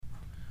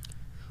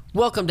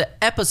Welcome to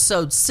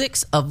episode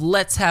 6 of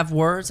Let's Have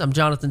Words. I'm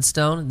Jonathan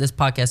Stone, and this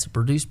podcast is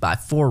produced by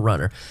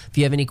Forerunner. If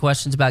you have any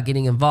questions about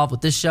getting involved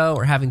with this show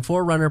or having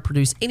Forerunner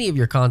produce any of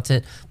your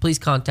content, please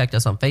contact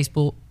us on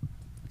Facebook.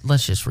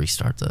 Let's just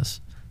restart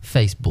this.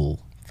 Facebook.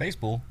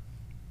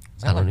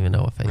 I don't even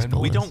know what Facebook is.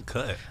 We don't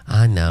cut.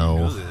 I know.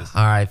 You know this.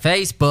 All right,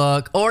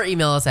 Facebook, or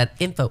email us at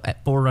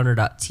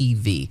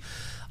info@forerunner.tv.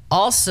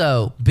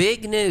 Also,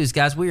 big news,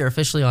 guys. We are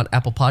officially on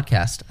Apple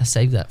Podcast. I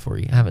saved that for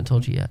you. I haven't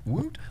told you yet.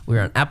 Woot.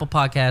 We're on Apple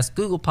Podcasts,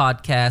 Google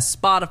Podcasts,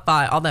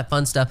 Spotify, all that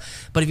fun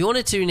stuff. But if you want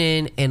to tune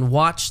in and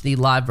watch the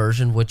live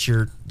version, which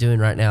you're doing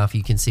right now, if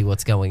you can see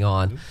what's going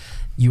on,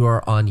 you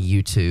are on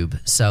YouTube.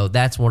 So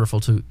that's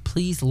wonderful too.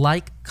 Please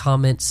like,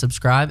 comment,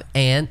 subscribe,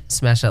 and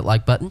smash that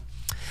like button.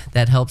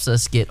 That helps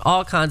us get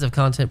all kinds of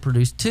content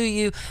produced to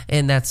you,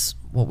 and that's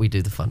what we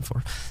do the fun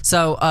for.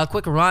 So a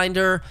quick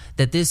reminder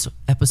that this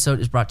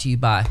episode is brought to you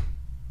by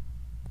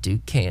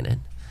Duke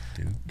Cannon.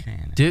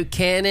 Duke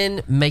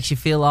Cannon makes you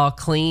feel all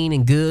clean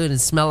and good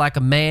and smell like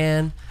a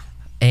man,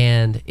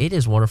 and it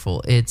is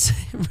wonderful. It's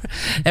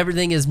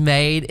everything is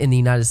made in the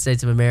United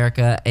States of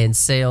America, and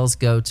sales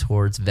go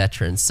towards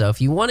veterans. So if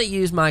you want to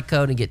use my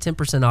code and get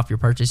 10% off your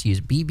purchase,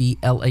 use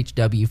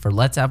BBLHW for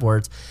Let's Have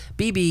Words.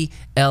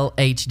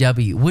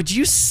 BBLHW. Would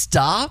you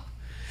stop?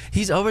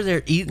 He's over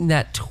there eating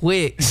that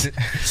Twix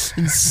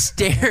and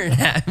staring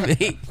at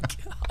me.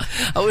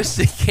 I wish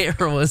the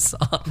camera was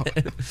on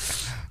him.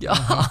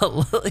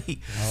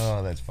 Golly.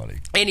 Oh, that's funny.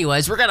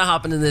 Anyways, we're going to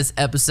hop into this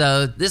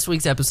episode. This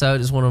week's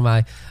episode is one of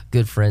my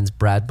good friends,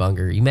 Brad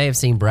Bunger. You may have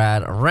seen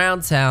Brad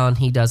around town.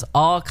 He does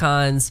all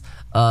kinds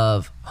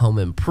of home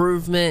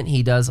improvement.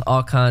 He does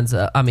all kinds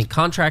of,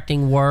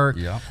 contracting work.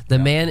 The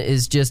man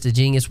is just a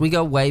genius. We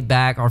go way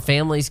back. Our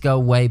families go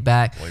way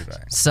back.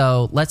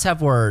 So let's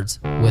have words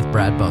with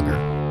Brad Bunger.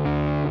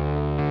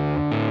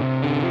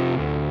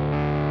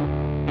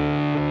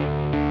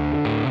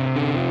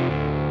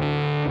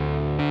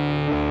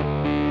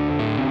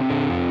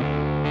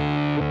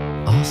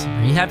 Awesome.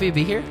 Are you happy to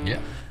be here? Yeah.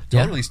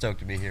 Totally stoked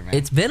to be here, man.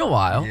 It's been a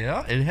while.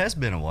 Yeah, it has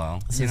been a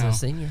while. Since I've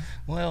seen you.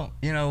 Well,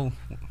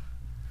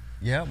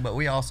 but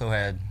we also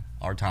had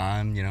our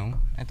time,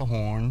 at the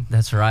Horn.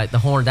 That's right. The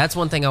Horn. That's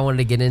one thing I wanted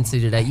to get into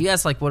today. You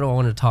asked, what do I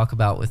want to talk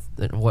about with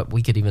what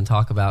we could even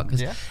talk about?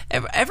 Because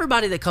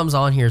everybody that comes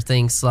on here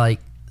thinks nothing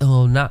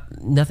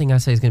I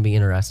say is going to be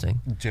interesting.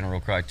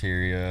 General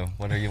criteria,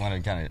 whatever you want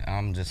to kind of,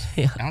 I'm just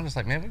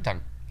like, man, we can talk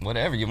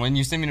whatever. When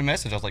you send me the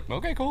message, I was like,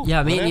 okay, cool.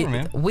 Yeah,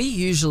 man. We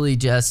usually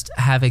just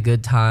have a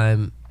good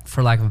time,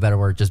 for lack of a better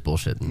word, just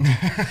bullshitting.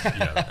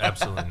 Yeah,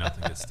 absolutely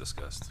nothing gets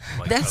discussed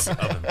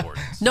of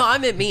importance. No, I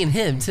meant me and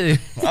him, too.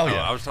 Oh,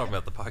 yeah. I was talking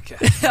about the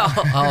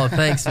podcast. Oh,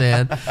 thanks,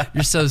 man.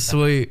 You're so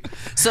sweet.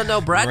 So,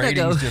 no, Brad and I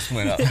go... Ratings just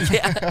went up.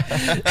 Yeah.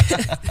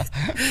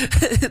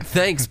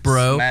 Thanks,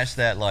 bro. Smash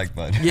that like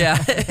button. Yeah.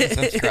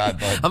 Subscribe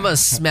button. I'm going to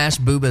smash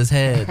Booba's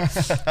head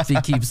if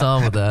he keeps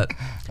on with that.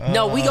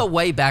 No, we go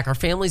way back. Our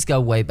families go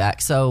way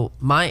back. So,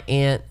 my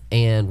aunt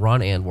and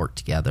Ron Ann worked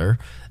together.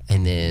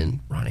 And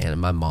then Ron Ann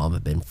and my mom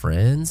have been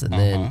friends. And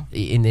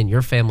then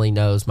your family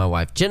knows my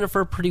wife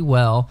Jennifer pretty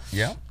well.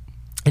 Yeah.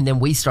 And then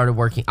we started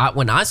working.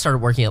 When I started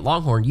working at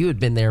Longhorn, you had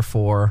been there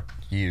for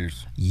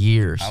years.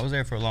 I was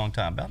there for a long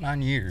time, about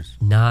 9 years.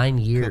 9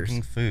 years.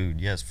 Cooking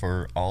food, yes,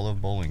 for all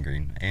of Bowling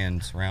Green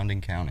and surrounding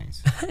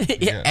counties.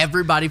 Yes.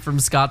 Everybody from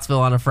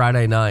Scottsville on a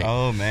Friday night.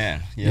 Oh,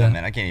 man. Yeah,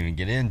 man, I can't even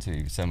get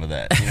into some of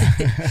that.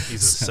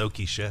 He's a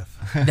soaky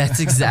chef. That's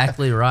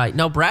exactly right.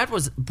 No, Brad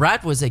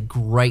was a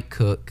great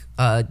cook.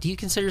 Do you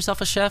consider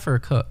yourself a chef or a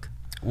cook?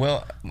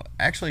 Well,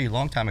 actually, a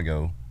long time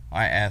ago,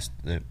 I asked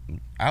that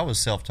I was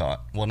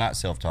self-taught. Well, not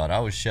self-taught. I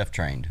was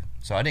chef-trained.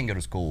 So I didn't go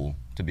to school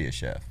to be a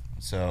chef.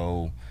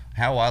 So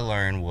how I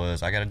learned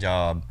was I got a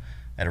job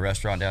at a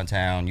restaurant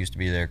downtown, used to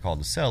be there, called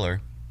The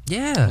Cellar.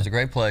 Yeah. It was a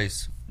great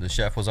place. The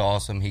chef was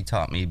awesome. He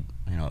taught me,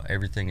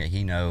 everything that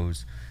he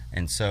knows.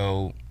 And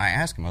so I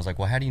asked him, I was like,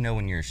 well, how do you know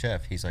when you're a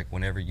chef? He's like,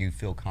 whenever you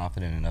feel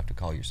confident enough to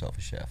call yourself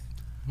a chef.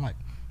 I'm like,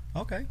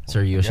 okay. So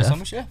are you a chef? Yes,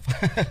 I'm a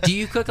chef. Do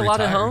you cook a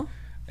lot at home?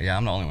 Yeah,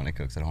 I'm the only one that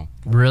cooks at home.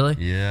 Really?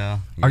 Yeah.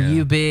 Are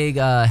you a big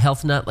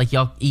health nut? Like,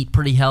 y'all eat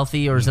pretty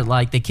healthy? Or is it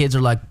like the kids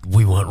are like,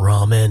 we want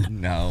ramen?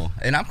 No.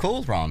 And I'm cool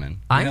with ramen.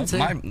 I am too.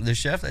 The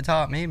chef that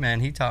taught me, man,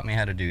 he taught me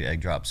how to do egg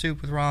drop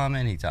soup with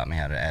ramen. He taught me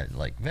how to add,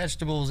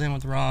 vegetables in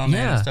with ramen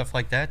and stuff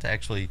like that to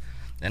actually...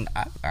 And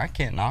I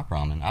can't knock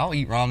ramen. I'll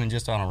eat ramen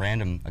just on a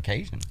random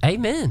occasion.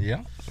 Amen.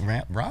 Yeah.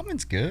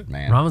 Ramen's good,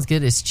 man. Ramen's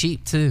good. It's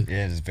cheap, too.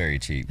 Yeah, it's very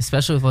cheap.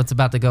 Especially with what's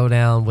about to go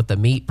down with the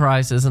meat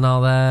prices and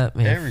all that.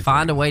 Man, everything.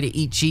 Find a way to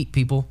eat cheap,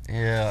 people.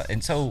 Yeah.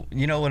 And so,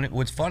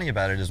 what's funny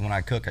about it is when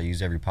I cook, I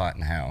use every pot in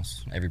the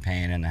house, every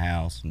pan in the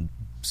house. And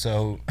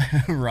so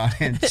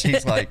Ron,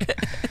 she's like,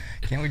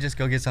 can't we just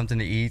go get something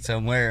to eat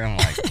somewhere? I'm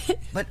like,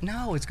 but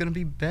no, it's going to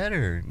be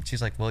better. And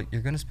she's like, well,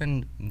 you're going to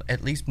spend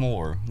at least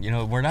more.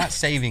 We're not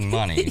saving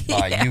money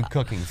by you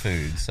cooking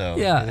food. So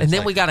yeah, and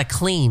then we got to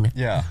clean.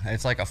 Yeah,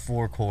 it's like a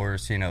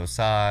 4-course,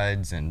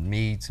 sides and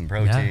meats and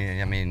protein.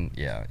 Yeah. I mean,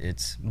 yeah,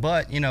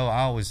 but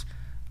I always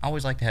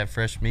like to have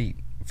fresh meat,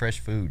 fresh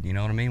food. You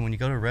know what I mean? When you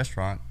go to a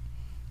restaurant,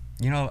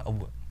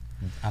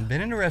 I've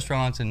been into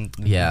restaurants, and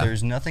Yeah.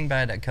 there's nothing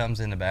bad that comes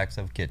in the backs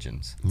of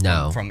kitchens.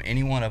 No. From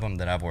any one of them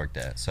that I've worked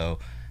at. So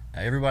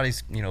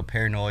everybody's,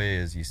 paranoia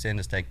is you send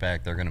a steak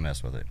back, they're going to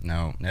mess with it.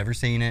 No, never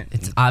seen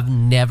it. I've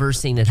never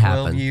seen it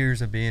 12 happen.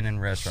 years of being in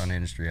the restaurant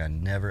industry, I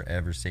never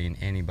ever seen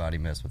anybody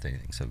mess with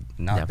anything. So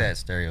knock Never. that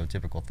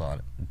stereotypical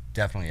thought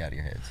definitely out of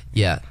your heads.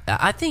 Yeah,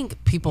 I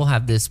think people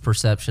have this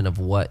perception of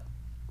what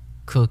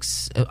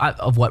cooks,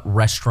 of what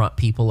restaurant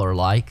people are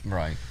like.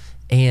 Right.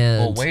 And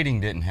Well, waiting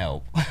didn't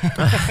help.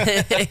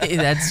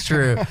 That's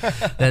true.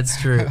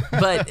 That's true.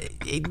 But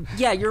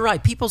yeah, you're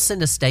right. People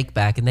send a steak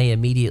back and they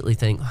immediately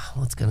think,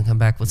 oh, it's going to come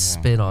back with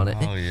spit on it.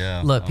 Oh,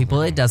 yeah. Look, Oh, people,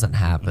 they're it doesn't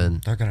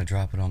happen. They're going to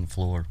drop it on the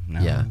floor.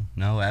 No, Yeah.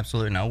 no,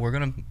 absolutely no. We're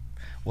going to,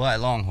 well, at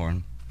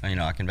Longhorn,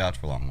 I can vouch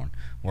for Longhorn.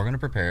 We're going to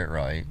prepare it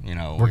right.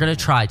 We're going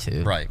to try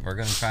to. Right. We're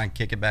going to try and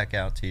kick it back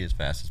out to you as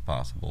fast as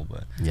possible.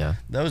 But Yeah.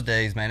 those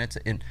days, man,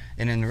 and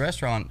in the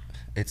restaurant,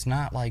 it's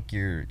not like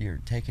you're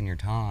taking your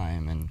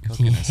time and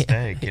cooking a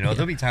steak.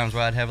 There'll be times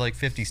where I'd have like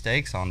 50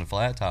 steaks on the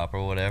flat top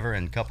or whatever,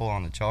 and a couple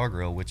on the char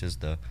grill, which is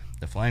the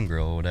flame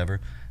grill or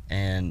whatever.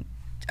 And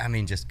I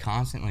mean, just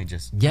constantly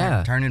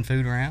turning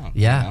food around.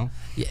 Yeah.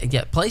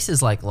 Yeah.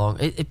 Places like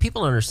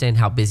people don't understand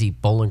how busy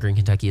Bowling Green,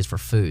 Kentucky is for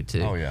food,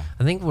 too. Oh, yeah.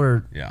 I think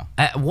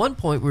at one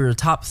point, we were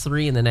top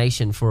 3 in the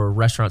nation for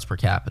restaurants per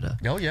capita.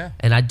 Oh, yeah.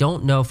 And I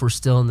don't know if we're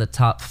still in the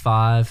top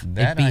 5.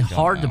 That It'd be I don't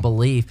hard to know.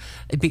 believe.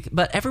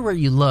 But everywhere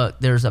you look,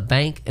 there's a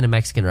bank and a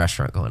Mexican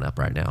restaurant going up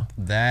right now.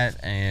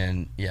 That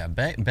and,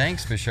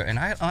 banks for sure. And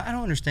I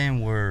don't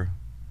understand where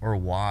or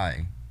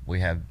why we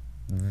have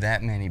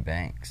that many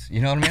banks.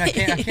 You know what I mean? I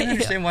can't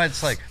understand why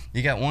it's like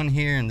you got one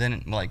here and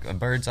then like a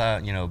bird's eye,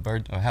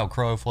 or how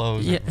crow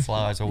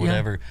flies or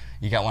whatever.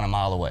 You got one a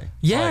mile away.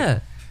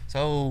 Yeah.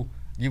 So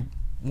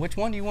which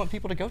one do you want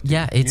people to go to?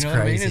 Yeah, it's you know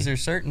what I mean? crazy. Is there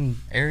certain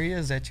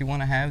areas that you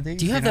want to have these?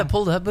 Do you have that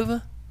pulled up,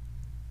 Bubba?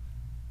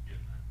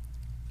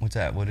 What's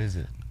that? What is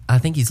it? I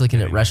think he's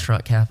looking at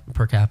restaurant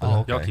per capita. Oh,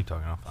 okay. Y'all keep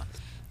talking. I'm fine.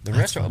 The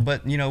restaurant,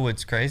 but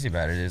what's crazy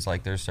about it is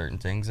like there's certain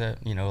things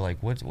that like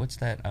what's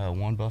that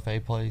one buffet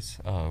place?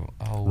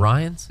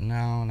 Ryan's?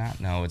 No,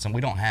 we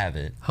don't have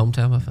it.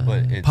 Hometown Buffet?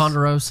 But it's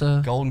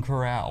Ponderosa? Golden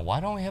Corral. Why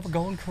don't we have a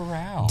Golden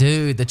Corral?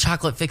 Dude, the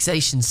chocolate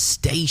fixation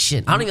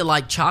station. I don't even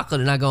like chocolate,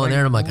 and I go in there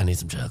and I'm like, I need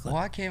some chocolate.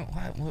 Why can't?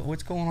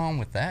 What's going on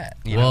with that?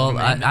 You Well, know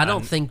what I mean? I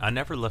don't think. I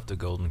never left a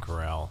Golden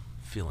Corral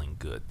feeling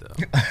good though.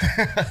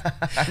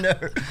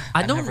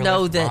 I don't never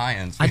know left that.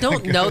 Ryan's I don't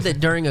feeling know good. that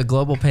during a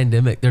global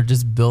pandemic they're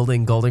just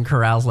building golden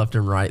corrals left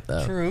and right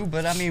though. True,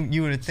 but I mean,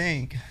 you would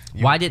think.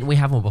 Why didn't we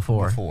have one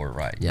before?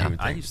 Right? Yeah. You would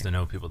I think. used to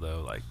know people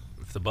though, like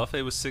if the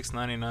buffet was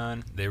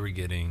 $6.99, they were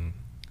getting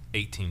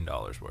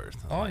 $18 worth.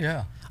 Oh Like,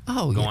 yeah.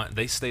 Oh, yeah.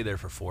 They stay there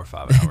for 4 or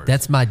 5 hours.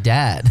 That's my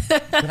dad.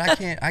 But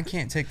I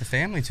can't take the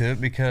family to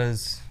it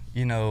because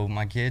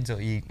my kids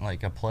will eat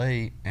like a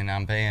plate and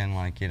I'm paying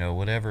like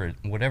whatever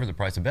the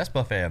price. The best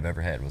buffet I've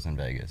ever had was in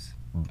Vegas,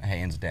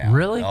 hands down.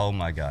 Really? Oh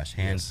my gosh,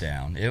 hands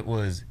down. It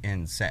was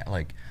insane.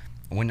 Like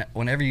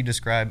whenever you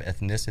describe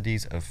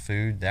ethnicities of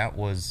food, that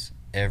was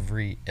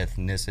every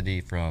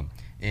ethnicity from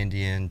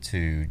Indian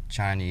to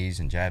Chinese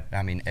and Japanese.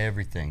 I mean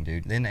everything,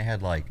 dude. Then they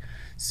had like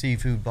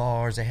seafood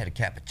bars. They had a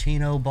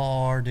cappuccino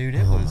bar, dude.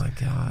 It was, my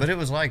God. But it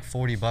was like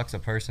 $40 a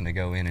person to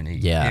go in and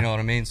eat. Yeah. You know what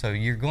I mean? So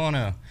you're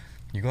gonna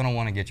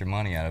want to get your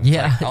money out of it.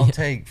 Yeah. It's like, I'll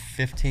take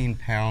 15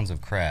 pounds of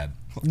crab.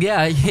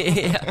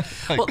 Yeah.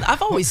 Well,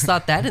 I've always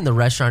thought that in the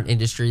restaurant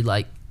industry,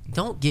 like,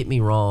 don't get me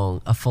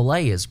wrong, a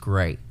filet is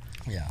great.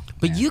 Yeah.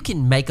 But man. you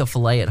can make a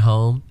filet at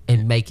home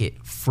and make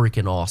it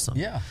freaking awesome.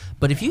 Yeah.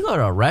 But if you go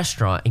to a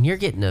restaurant and you're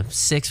getting a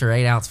 6 or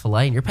 8 ounce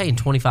filet and you're paying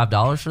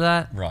 $25 for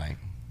that, Right.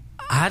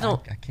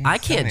 I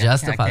can't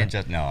justify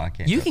it. No, I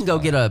can't. You can go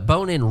get a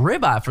bone-in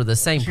ribeye for the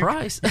same You-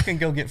 price. You can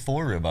go get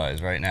 4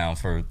 ribeyes right now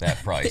for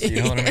that price.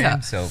 You know what I Yeah.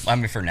 mean? So I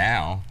mean, for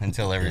now,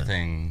 until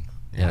everything.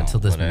 you know, Until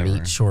this whatever.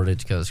 meat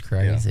shortage goes Yeah,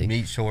 crazy.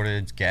 meat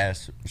shortage,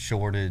 gas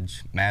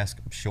shortage, mask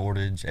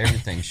shortage,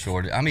 everything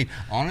shortage. I mean,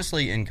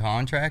 honestly, in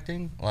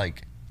contracting,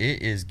 like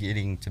it is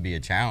getting to be a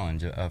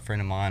challenge. A friend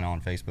of mine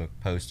on Facebook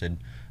posted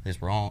this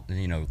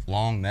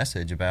long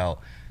message about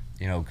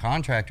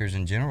contractors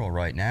in general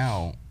right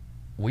now.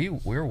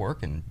 We're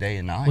working day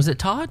and night. Was it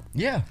Todd?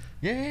 Yeah.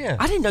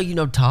 I didn't know you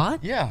know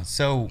Todd. Yeah.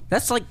 So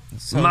That's like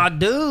my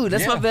dude.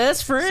 That's my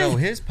best friend. So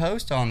his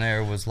post on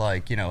there was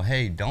like,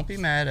 hey, don't be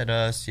mad at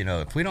us.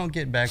 If we don't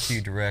get back to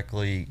you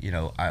directly,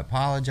 I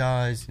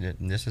apologize.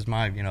 This is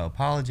my,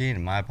 apology,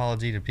 and my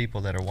apology to people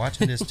that are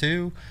watching this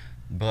too.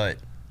 But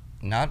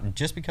not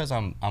just because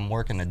I'm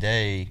working a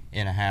day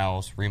in a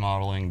house,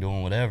 remodeling,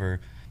 doing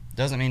whatever,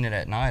 doesn't mean that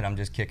at night I'm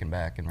just kicking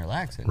back and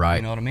relaxing. Right.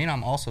 You know what I mean?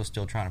 I'm also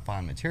still trying to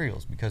find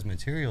materials because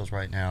materials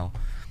right now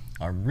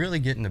are really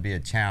getting to be a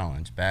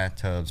challenge.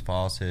 Bathtubs,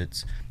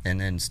 faucets, and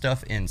then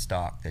stuff in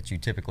stock that you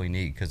typically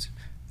need. Because,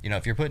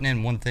 if you're putting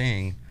in one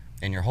thing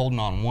and you're holding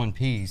on one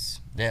piece,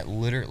 that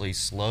literally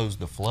slows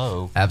the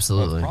flow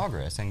Absolutely. of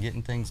progress and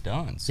getting things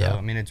done. So, Yeah.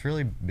 I mean, it's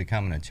really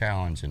becoming a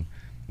challenge. And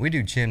we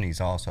do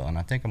chimneys also, and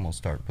I think I'm going to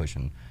start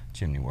pushing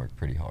chimney work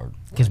pretty hard.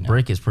 Because right now.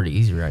 brick is pretty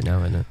easy right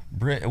now, isn't it?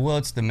 Brick, well,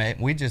 it's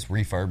we just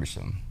refurbish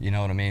them. You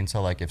know what I mean?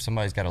 So like if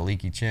somebody's got a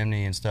leaky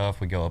chimney and stuff,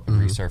 we go up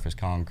and resurface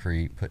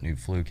concrete, put new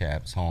flue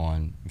caps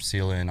on,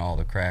 seal in all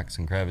the cracks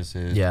and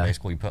crevices. Yeah.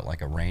 Basically put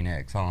like a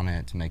Rain-X on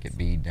it to make it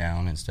bead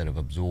down instead of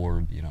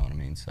absorb. You know what I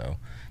mean? So,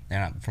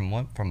 and from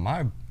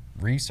my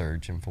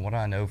research and from what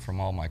I know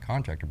from all my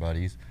contractor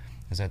buddies,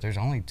 is that there's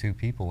only 2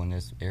 people in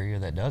this area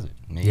that does it,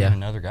 me and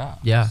another guy.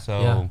 Yeah.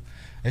 So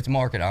it's a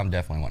market I'm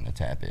definitely wanting to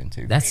tap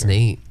into. That's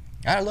neat.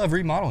 I love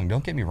remodeling,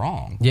 don't get me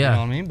wrong. Yeah. You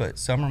know what I mean? But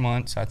summer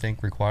months, I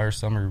think, require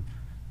summer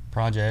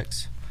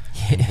projects.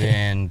 And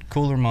then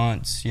cooler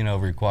months,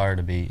 require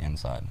to be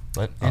inside.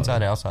 But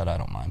inside, outside, I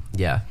don't mind.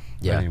 Yeah.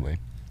 But anyway.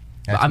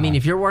 I mean,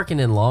 if you're working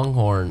in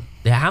Longhorn,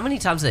 how many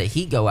times did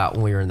heat go out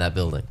when we were in that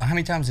building? How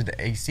many times did the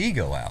AC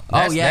go out?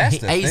 That's the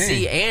thing.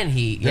 AC and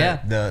heat,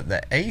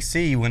 The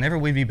AC, whenever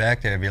we'd be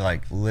back there, it'd be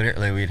like,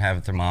 literally, we'd have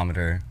a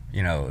thermometer,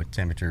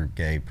 temperature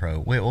gauge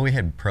probe. We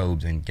had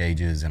probes and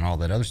gauges and all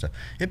that other stuff.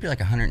 It'd be like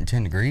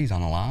 110 degrees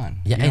on the line.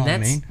 Yeah, you know and what I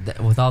mean?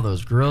 with all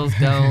those grills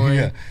going.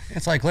 Yeah.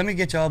 It's like, let me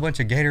get y'all a bunch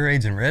of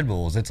Gatorades and Red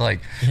Bulls. It's like,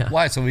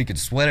 why? So we could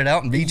sweat it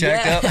out and be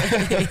jacked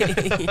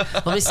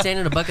up? Let me stand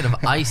in a bucket of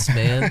ice,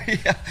 man.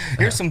 Yeah.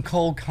 Here's some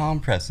cold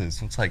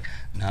compresses. It's like,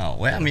 no.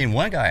 Well, I mean,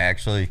 one guy,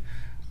 he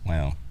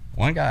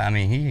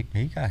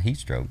got heat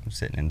stroke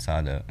sitting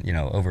inside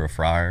over a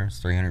fryer. It's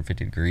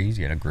 350 degrees.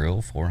 He had a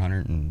grill,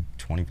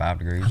 425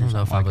 degrees. I don't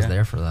know if I was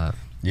there for that.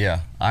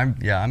 Yeah, I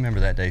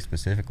remember that day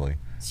specifically.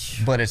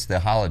 But it's the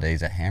holidays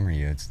that hammer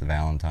you. It's the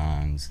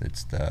Valentine's.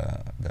 It's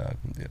the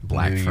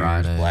Black New Year's,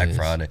 Friday. Black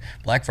Friday.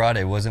 Black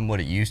Friday wasn't what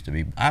it used to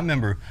be. I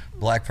remember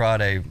Black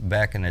Friday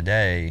back in the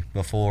day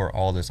before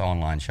all this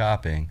online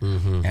shopping,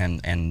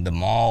 and the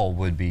mall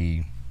would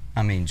be,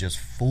 just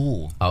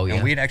full. Oh yeah.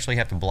 And we'd actually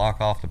have to block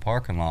off the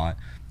parking lot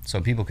so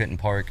people couldn't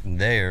park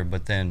there.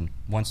 But then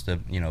once the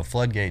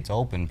floodgates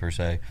open per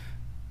se,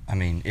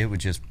 it would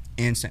just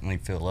instantly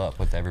fill up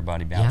with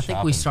everybody bouncing. Yeah, I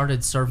think we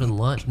started serving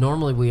lunch.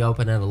 Normally we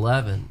open at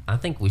 11. I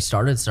think we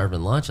started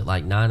serving lunch at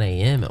like 9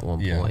 a.m. at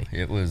one point.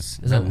 It was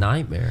a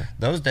nightmare.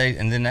 Those days,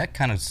 and then that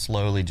kind of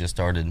slowly just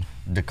started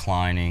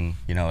declining,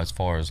 as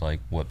far as like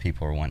what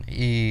people are wanting to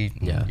eat,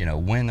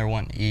 when they're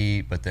wanting to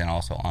eat, but then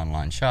also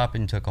online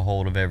shopping took a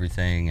hold of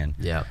everything. And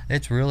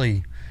it's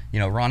really,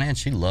 Ron Ann,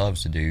 she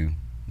loves to do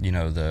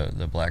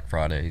the Black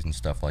Fridays and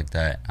stuff like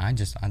that.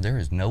 There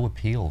is no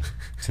appeal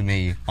to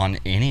me on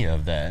any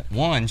of that.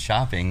 One,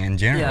 shopping in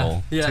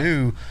general. Yeah.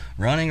 Two,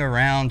 running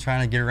around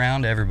trying to get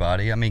around to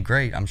everybody.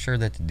 Great. I'm sure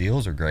that the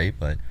deals are great,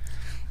 but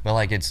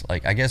like it's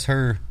like I guess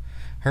her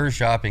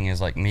shopping is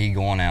like me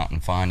going out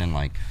and finding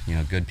like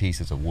good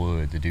pieces of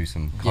wood to do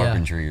some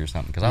carpentry or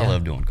something, because I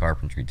love doing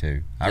carpentry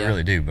too. I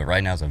really do. But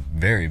right now is a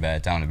very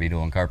bad time to be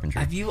doing carpentry.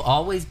 Have you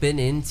always been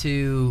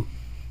into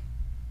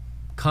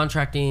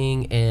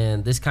contracting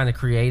and this kind of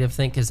creative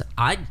thing? Because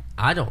I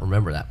don't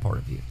remember that part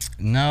of you.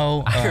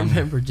 No, I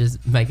remember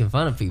just making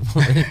fun of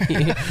people,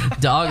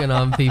 dogging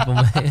on people,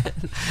 man.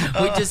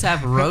 We just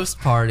have roast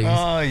parties.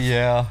 Oh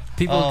yeah,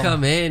 people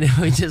come in and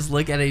we just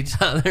look at each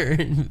other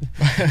and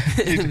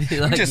we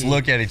just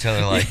look at each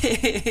other like,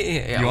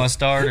 you want to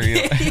start or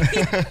you?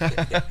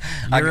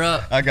 You're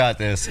up. I got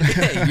this.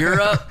 You're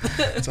up.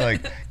 It's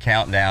like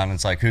countdown.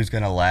 It's like who's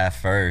gonna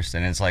laugh first,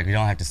 and it's like we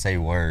don't have to say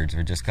words.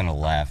 We're just gonna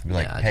laugh. Be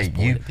like, hey,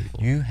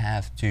 you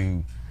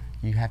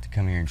have to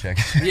come here and check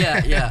it.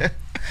 Yeah.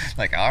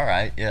 Like, all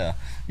right, yeah.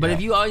 But have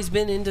you always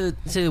been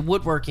into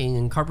woodworking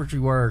and carpentry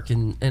work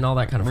and all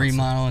that kind of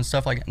remodel and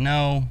stuff like that?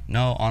 No,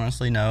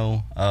 honestly,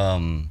 no.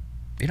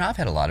 I've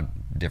had a lot of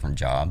different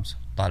jobs,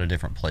 a lot of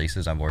different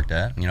places I've worked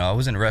at. I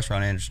was in the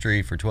restaurant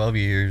industry for 12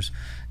 years.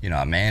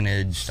 I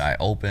managed, I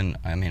opened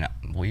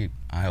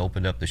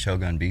up the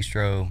Shogun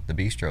Bistro, the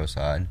bistro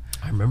side.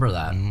 I remember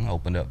that.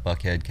 Opened up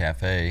Buckhead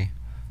Cafe.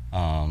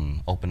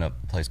 Opened up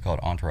a place called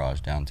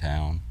Entourage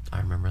downtown. I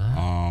remember that.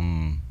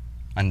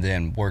 And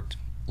then worked,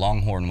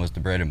 Longhorn was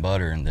the bread and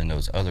butter, and then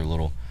those other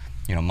little,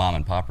 mom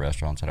and pop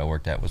restaurants that I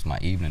worked at was my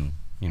evening,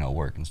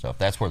 work and stuff.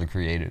 That's where the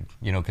creative,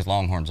 because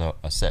Longhorn's a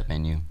set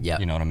menu. Yeah.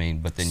 You know what I mean?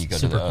 But then you go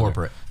super to the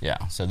corporate.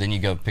 Yeah. So then you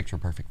go picture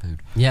perfect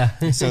food. Yeah.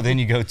 So then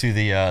you go to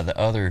the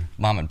other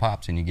mom and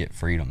pops and you get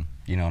freedom.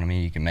 You know what I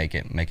mean? You can make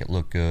it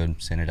look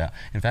good, send it out.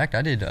 In fact,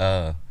 I did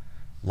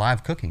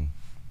live cooking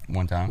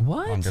one time.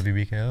 What? On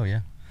WBKO,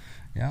 yeah.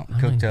 Yeah,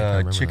 cooked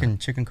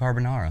chicken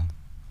carbonara.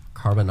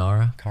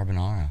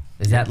 Carbonara?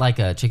 Is that like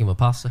a chicken with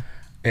pasta?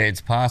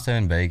 It's pasta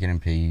and bacon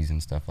and peas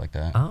and stuff like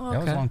that. Oh, okay. That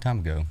was a long time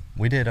ago.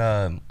 We did,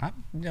 I've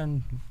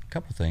done a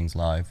couple things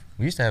live.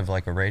 We used to have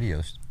like a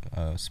radio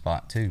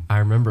spot too. I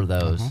remember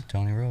those.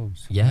 Tony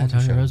Rose. Yeah,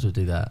 Tony Rose would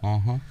do that.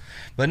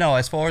 But no,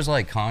 as far as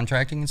like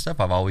contracting and stuff,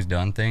 I've always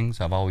done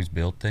things. I've always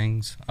built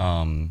things.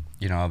 I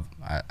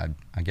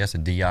guess a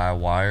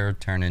DIYer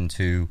turned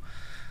into,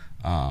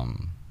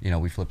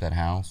 we flipped that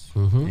house,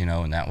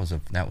 and that was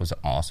an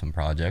awesome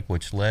project,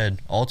 which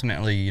led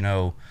ultimately,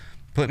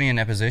 put me in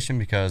that position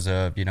because,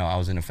 I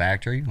was in a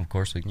factory. Of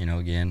course,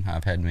 again,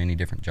 I've had many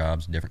different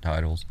jobs, different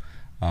titles.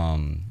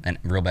 and a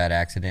real bad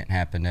accident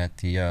happened at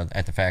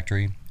the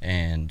factory,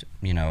 and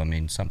I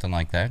mean, something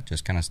like that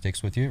just kind of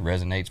sticks with you, it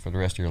resonates for the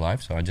rest of your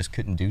life. So I just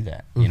couldn't do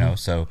that,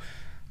 So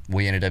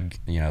we ended up,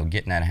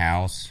 getting that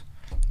house,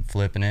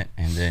 flipping it,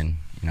 and then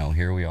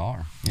here we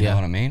are. You know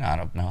what I mean? I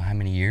don't know how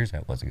many years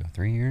that was ago.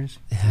 3 years?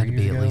 It had to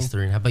be at least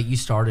 3. But you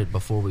started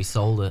before we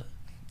sold it.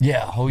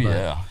 Yeah. Oh,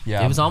 yeah.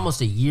 Yeah. It was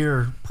almost a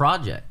year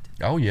project.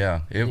 Oh,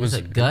 yeah. It was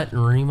a gut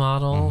and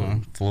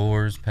remodel.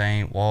 Floors,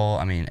 paint, wall.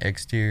 I mean,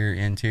 exterior,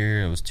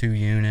 interior. It was 2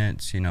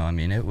 units. I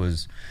mean, it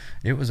was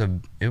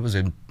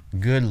a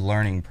good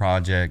learning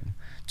project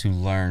to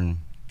learn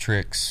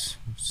tricks,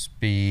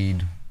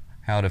 speed,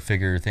 how to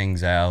figure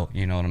things out.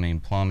 You know what I mean?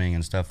 Plumbing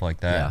and stuff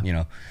like that.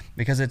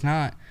 Because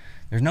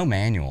there's no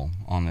manual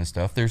on this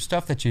stuff. There's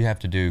stuff that you have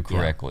to do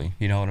correctly.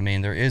 You know what I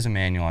mean? There is a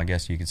manual, I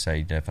guess you could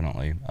say,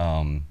 definitely.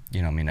 I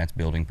mean, that's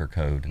building per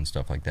code and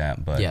stuff like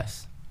that. But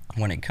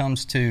when it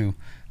comes to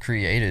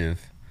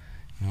creative,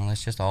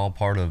 that's just all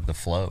part of the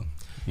flow.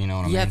 You know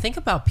what I mean? Yeah, think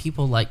about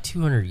people like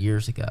 200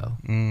 years ago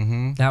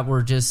that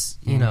were just,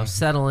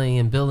 settling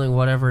and building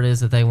whatever it is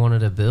that they wanted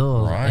to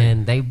build. Right.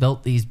 And they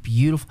built these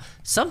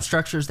some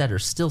structures that are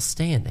still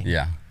standing.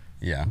 Yeah.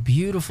 Yeah.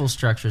 Beautiful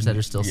structures that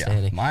are still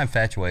standing. My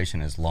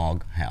infatuation is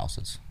log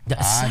houses.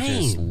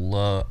 Same.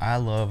 I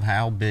love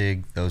how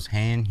big those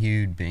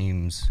hand-hewed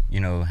beams,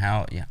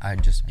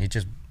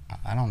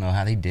 I don't know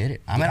how they did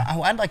it. I mean,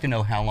 I'd like to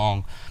know how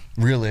long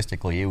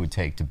realistically it would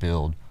take to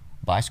build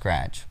by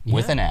scratch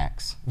with an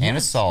axe and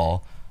a saw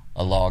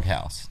a log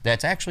house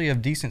that's actually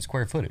of decent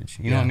square footage.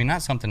 You know what I mean?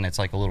 Not something that's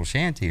like a little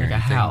shanty or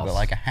anything, but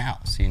like a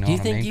house. You know Do you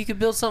what I mean? think you could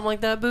build something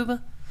like that,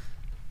 Booba?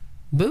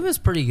 Booba's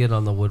pretty good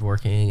on the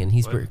woodworking, and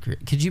he's pretty.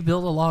 Could you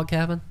build a log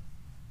cabin?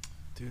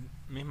 Dude,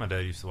 me and my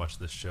dad used to watch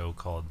this show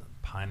called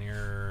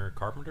Pioneer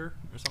Carpenter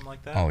or something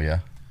like that. Oh,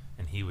 yeah.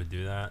 And he would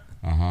do that.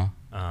 I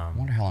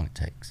wonder how long it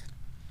takes.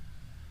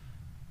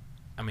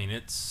 I mean,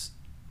 it's,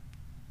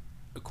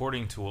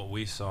 according to what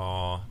we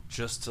saw,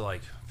 just to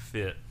like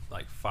fit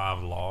like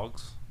 5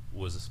 logs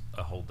was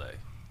a whole day.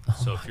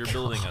 So if you're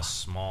building a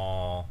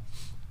small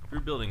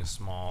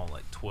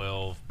like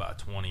 12 by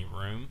 20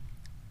 room,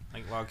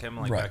 like log cabin,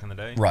 like back in the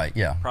day, right?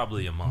 Yeah,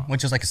 probably a month,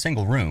 which is like a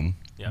single room.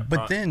 Yeah,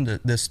 but then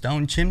the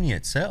stone chimney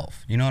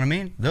itself, you know what I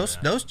mean?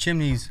 Those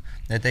chimneys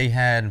that they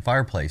had in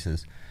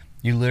fireplaces,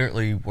 you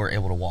literally were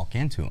able to walk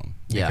into them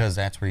because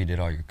that's where you did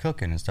all your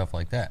cooking and stuff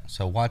like that.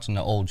 So watching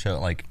the old show,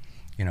 like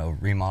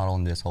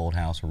remodeling this old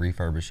house or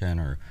refurbishing,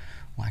 or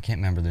I can't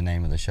remember the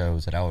name of the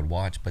shows that I would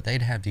watch, but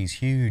they'd have these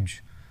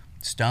huge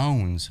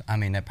stones, I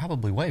mean, that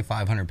probably weigh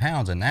 500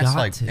 pounds, and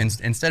that's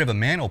instead of a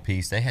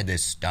mantelpiece, they had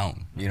this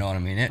stone, you know what I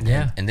mean?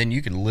 And then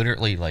you could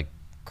literally like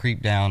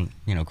creep down,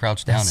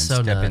 crouch down and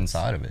step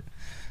inside of it.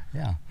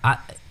 Yeah.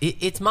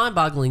 It's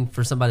mind-boggling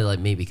for somebody like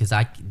me because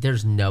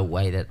there's no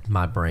way that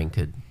my brain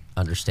could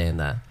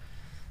understand that.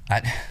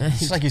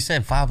 Just like you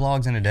said, 5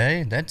 logs in a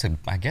day,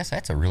 I guess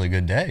that's a really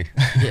good day.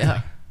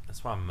 Yeah.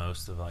 That's why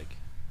most of like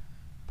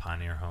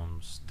pioneer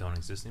homes don't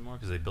exist anymore,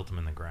 because they built them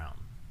in the ground.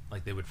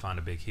 Like they would find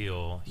a big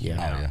hill,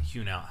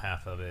 hewn out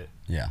half of it.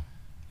 Yeah.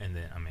 And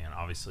then, I mean,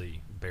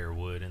 obviously bare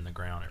wood in the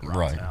ground, it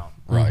rots out.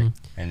 Right.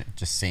 And it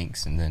just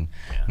sinks. And then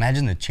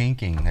imagine the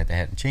chinking that they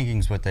had.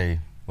 Chinking's what you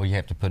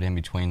have to put in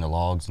between the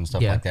logs and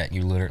stuff like that.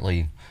 You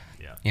literally,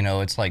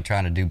 it's like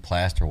trying to do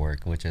plaster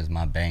work, which is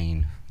my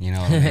bane. You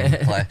know what I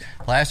mean?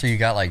 Plaster, you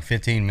got like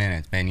 15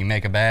 minutes, man. You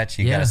make a batch,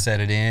 you got to set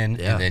it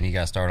in, and then you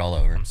got to start all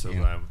over. I'm so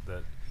glad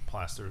that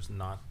plaster is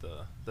not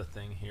the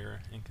thing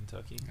here in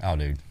Kentucky. Oh,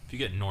 dude. If you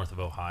get north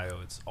of Ohio,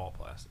 it's all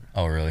plaster.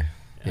 Oh, really?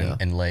 Yeah.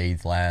 And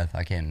lath,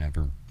 I can't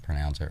never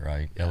pronounce it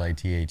right.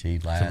 L-A-T-H-E,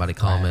 lath. Somebody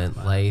comment,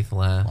 lath.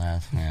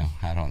 Lath, yeah.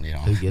 I don't,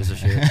 Who gives a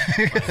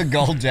shit?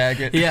 Gold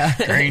jacket.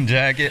 Green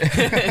jacket.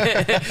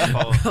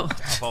 I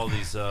follow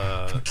these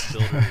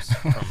builders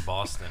from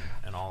Boston,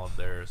 and all of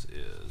theirs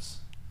is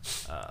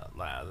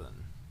lath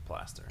and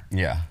plaster.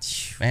 Yeah.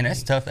 Man,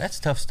 that's tough. That's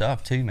tough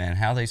stuff too, man.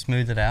 How they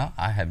smooth it out,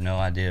 I have no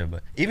idea.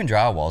 But even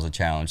drywall's a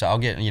challenge. I'll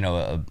get,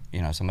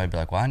 somebody be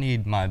like, well, I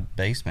need my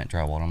basement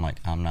drywall. And I'm like,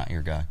 I'm not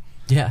your guy.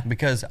 Yeah.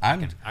 Because I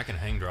can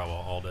hang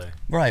drywall all day.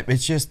 Right.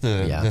 It's just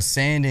the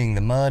sanding,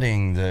 the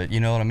mudding, you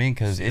know what I mean?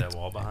 Because that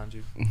wall behind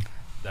you,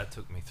 that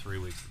took me 3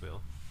 weeks to build.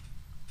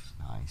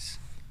 Nice.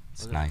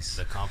 It's nice.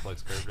 The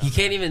complex curve down You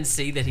can't even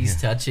see that he's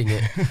touching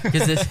it.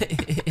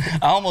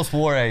 I almost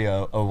wore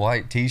a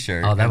white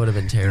T-shirt. Oh, that would have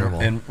been terrible.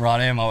 And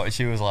Ron,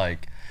 she was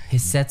like,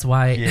 his set's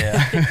white.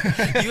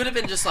 Yeah. You would have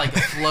been just like a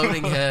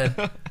floating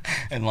head.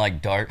 And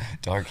like dark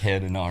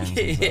head and arms.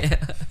 And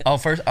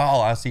stuff.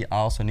 I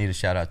also need a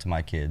shout out to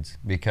my kids,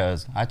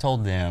 because I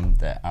told them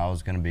that I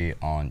was going to be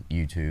on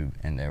YouTube,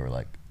 and they were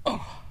like,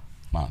 oh,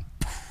 Mom.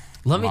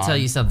 Let me tell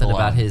you something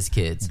about his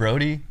kids.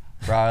 Brody,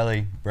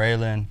 Riley,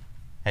 Braylon.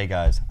 Hey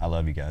guys, I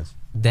love you guys.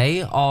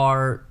 They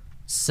are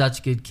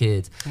such good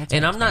kids.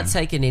 And I'm not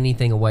taking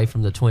anything away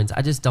from the twins.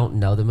 I just don't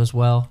know them as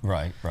well.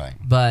 Right.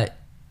 But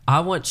I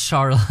want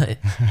Charlotte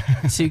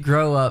to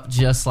grow up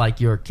just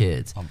like your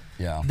kids.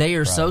 They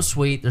are so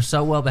sweet. They're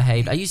so well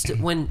behaved. I used to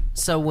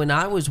when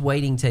I was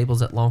waiting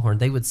tables at Longhorn,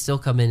 they would still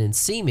come in and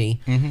see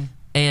me,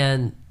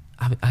 And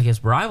I guess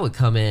Brian would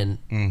come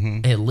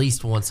in at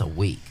least once a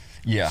week.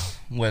 Yeah,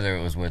 whether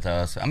it was with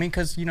us. I mean,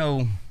 because, you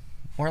know,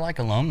 we're like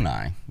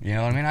alumni. You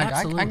know what I mean?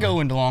 I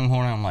go into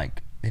Longhorn and I'm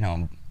like, you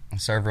know, a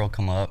server will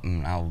come up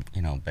and I'll,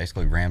 you know,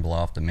 basically ramble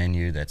off the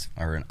menu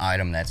or an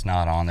item that's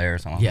not on there.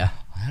 So I'm like,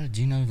 how did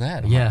you know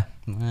that? I'm like,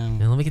 Man,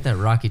 let me get that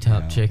Rocky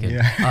Top chicken.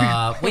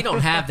 Yeah. We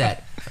don't have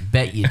that.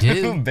 Bet you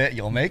do. Bet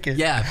you'll make it.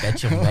 Yeah, I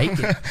bet you'll make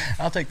it.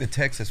 I'll take the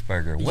Texas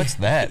burger. What's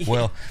that?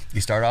 Well,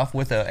 you start off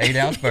with an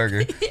 8-ounce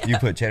burger. You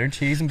put cheddar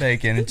cheese and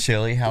bacon and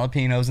chili,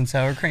 jalapenos, and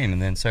sour cream,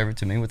 and then serve it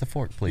to me with a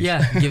fork, please.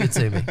 Yeah, give it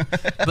to me.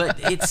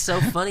 But it's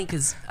so funny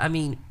because, I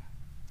mean,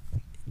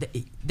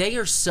 they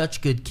are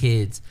such good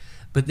kids.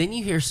 But then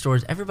you hear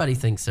stories. Everybody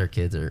thinks their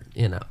kids are,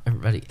 you know,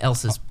 everybody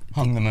else's.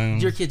 Hung the moon.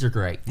 Your kids are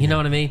great. You know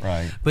what I mean?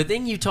 Right. But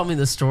then you told me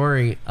the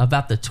story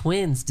about the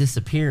twins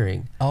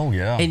disappearing. Oh,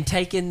 yeah. And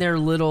taking their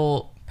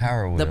little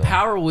Power wheel. The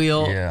Power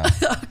Wheel Yeah.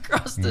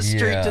 across the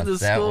street to the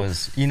that school.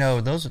 was, you know,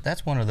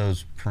 that's one of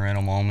those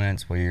parental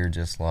moments where you're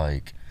just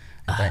like,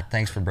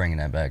 thanks for bringing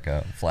that back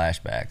up.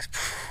 Flashbacks.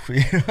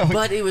 You know?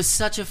 But it was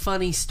such a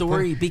funny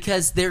story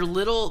because their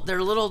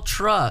little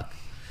truck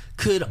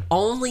could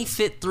only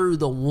fit through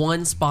the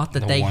one spot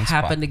that they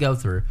happened to go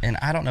through. And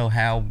I don't know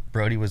how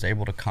Brody was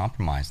able to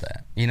compromise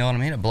that. You know what I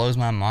mean? It blows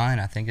my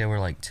mind. I think there were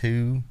like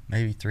 2,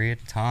 maybe 3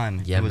 at a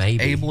time. Yeah, he was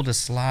maybe. able to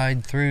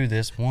slide through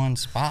this one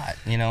spot.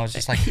 You know, it's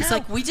just like... He's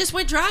like, we just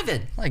went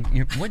driving. Like,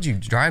 what'd you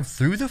drive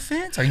through the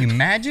fence? Are you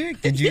magic?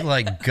 Did you,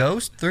 like,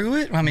 ghost through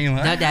it? I mean...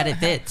 No, Dad, it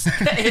fits.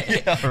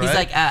 Yeah, right? He's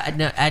like,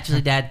 no,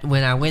 actually, Dad,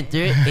 when I went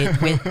through it, it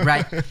went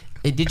right...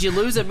 Did you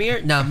lose a mirror?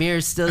 No,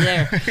 mirror's still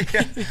there.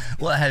 Yeah.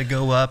 Well, I had to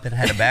go up and I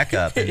had to back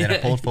up, and then I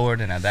pulled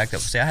forward and I backed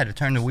up. See, I had to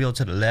turn the wheel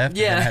to the left.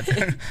 Yeah.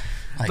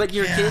 Like, but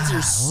your kids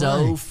are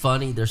so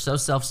funny. They're so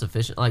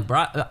self-sufficient. Like,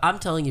 I'm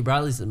telling you,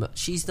 Briley's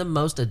she's the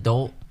most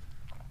adult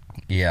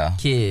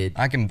kid.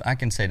 I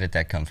can say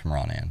that comes from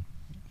Ron Ann,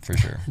 for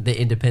sure. The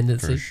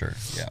independency? For sure,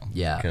 yeah.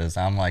 Yeah. Because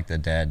I'm like the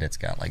dad that's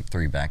got like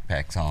 3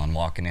 backpacks on,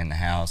 walking in the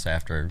house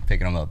after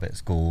picking them up at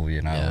school,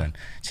 you know, and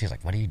she's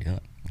like, what are you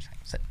doing?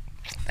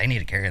 They need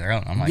to carry their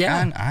own. I'm like,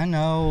 I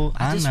know.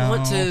 I just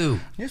want to.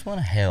 You just want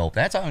to help.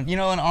 That's all, you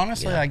know. And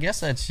honestly, I guess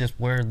that's just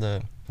where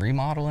the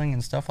remodeling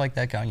and stuff like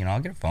that go. You know, I'll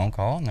get a phone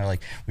call and they're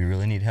like, "We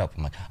really need help."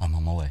 I'm like, "I'm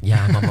on my way."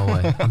 Yeah, I'm on my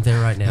way. I'm there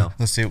right now.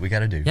 Let's see what we got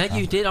to do. Yeah,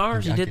 you did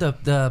ours. You did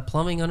the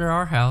plumbing under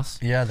our house.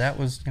 Yeah, that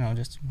was, you know,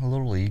 just a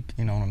little leak.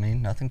 You know what I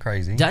mean? Nothing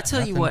crazy. Did I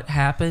tell you what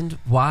happened?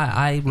 Why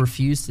I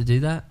refused to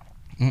do that?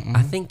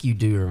 I think you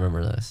do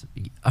remember this.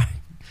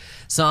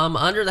 So I'm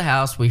under the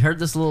house. We heard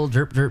this little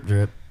drip, drip,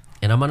 drip.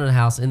 And I'm under the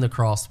house in the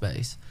crawl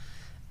space.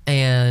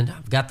 And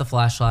I've got the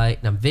flashlight,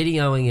 and I'm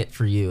videoing it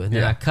for you. And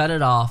then I cut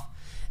it off,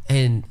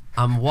 and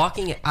I'm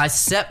walking. I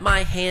set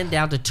my hand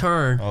down to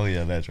turn. Oh,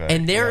 yeah, that's right.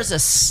 And there is a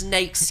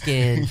snake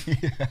skin.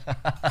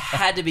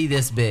 Had to be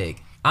this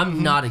big.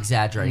 I'm not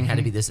exaggerating. Had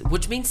to be this.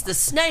 Which means the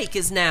snake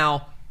is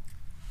now...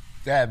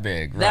 that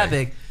big, right? That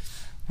big.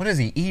 What is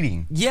he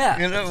eating? Yeah,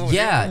 you know,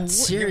 yeah.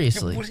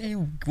 Seriously,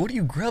 what are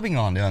you grubbing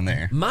on down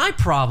there? My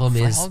problem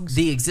is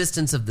the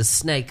existence of the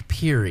snake.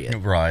 Period.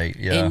 Right.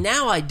 Yeah. And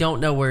now I don't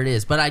know where it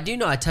is, but I do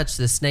know I touched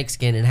the snake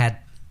skin and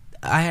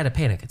I had a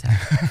panic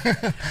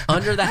attack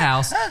under the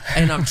house,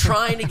 and I'm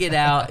trying to get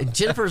out. And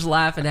Jennifer's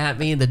laughing at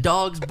me, and the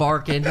dog's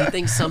barking. He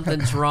thinks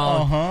something's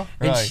wrong,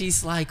 and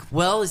she's like,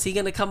 "Well, is he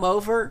going to come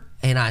over?"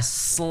 And I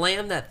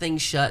slammed that thing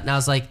shut, and I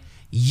was like,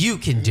 "You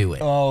can do it."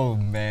 Oh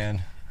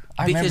man.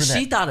 Because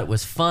she thought it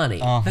was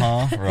funny.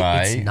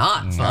 Right. It's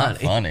not funny.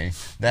 Not funny.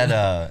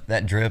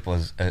 That drip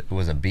was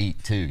a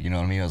beat too. You know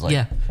what I mean? I was like,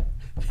 yeah.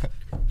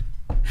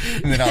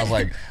 And then I was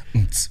like,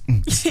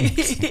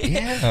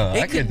 yeah,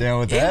 I get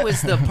down with that. It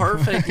was the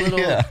perfect little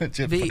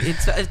beat.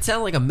 It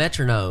sounded like a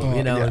metronome,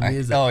 you know.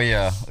 Music.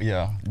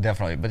 Yeah,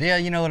 definitely. But yeah,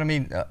 you know what I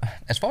mean.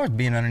 As far as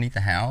being underneath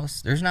the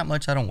house, there's not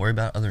much I don't worry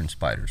about other than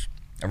spiders.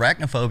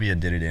 Arachnophobia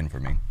did it in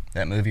for me.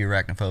 That movie,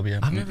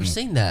 Arachnophobia. I've never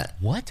seen that.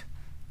 What?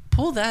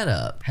 Pull that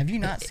up. Have you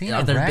not seen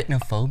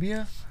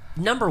Arachnophobia?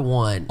 Number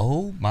one.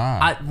 Oh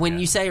my! When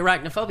you say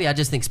arachnophobia, I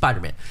just think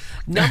Spider-Man.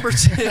 Number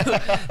two,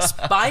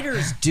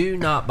 spiders do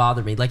not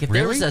bother me. Like if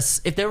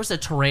there was a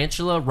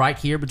tarantula right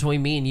here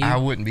between me and you, I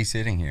wouldn't be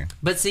sitting here.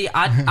 But see,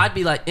 I'd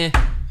be like, eh.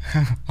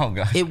 Oh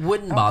god! It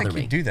wouldn't bother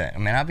me. You'd do that. I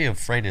mean, I'd be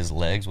afraid his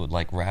legs would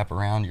like wrap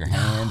around your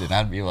hand, and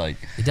I'd be like,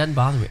 it doesn't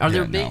bother me. Are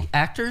there big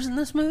actors in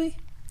this movie?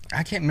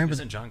 I can't remember.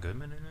 Isn't John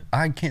Goodman in it?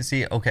 I can't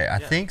see it. Okay, I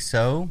think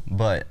so,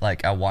 but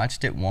like I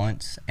watched it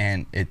once,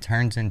 and it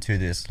turns into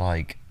this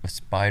like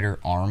spider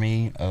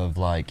army of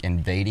like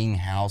invading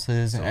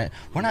houses. And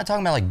we're not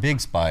talking about like big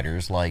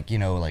spiders, like, you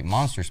know, like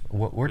monsters.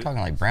 We're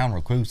talking like brown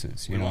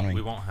recluses. You know what I mean?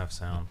 We won't have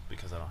sound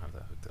because I don't have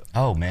that hooked up.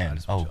 Oh man! I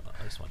just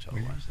want y'all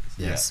to watch this.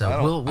 Yeah.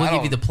 So we'll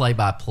give you the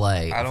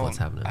play-by-play of what's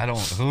happening. I don't.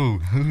 So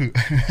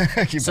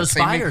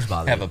spiders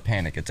bother have you. a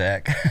panic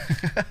attack.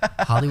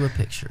 Hollywood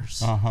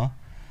Pictures.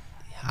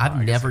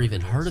 I've never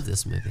even heard of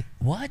this movie.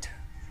 What?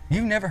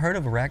 You've never heard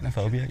of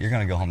Arachnophobia? You're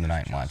gonna go home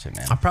tonight and watch it,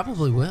 man. I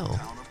probably will.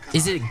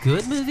 Is it a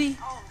good movie?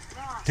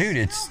 Dude,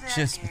 it's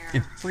just,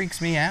 it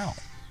freaks me out.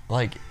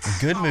 like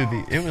good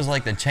movie. It was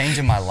like the change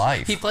in my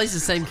life. He plays the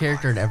same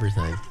character in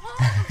everything.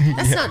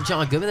 That's not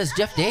John Goodman. That's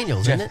Jeff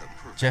Daniels, isn't it?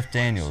 Jeff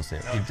Daniels. He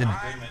did.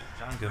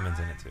 John Goodman's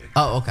in it too.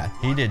 Oh, okay.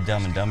 He did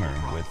Dumb and Dumber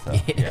with.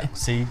 Yeah.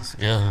 See.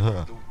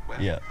 Yeah.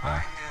 Yeah.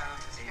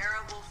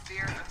 Terrible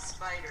fear of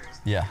spiders.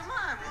 Yeah. Come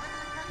on, we live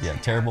in the Yeah.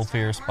 country. Terrible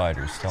fear of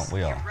spiders. Don't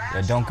we all?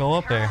 Yeah. Don't go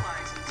up there.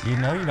 You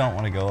know you don't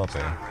want to go up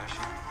there.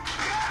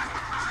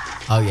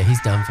 Oh yeah,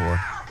 he's done for.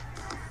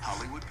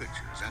 Hollywood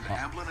Pictures and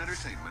Amblin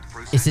Entertainment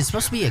present Is this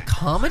supposed to be a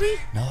comedy?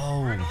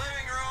 No.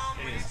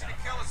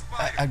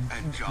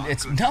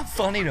 It's not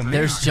funny to me.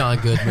 There's John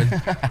Goodman.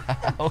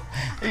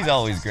 He's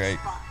always great.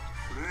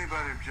 Would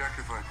anybody object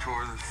if I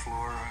tore this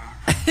floor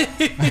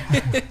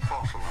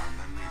false alarm,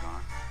 then lead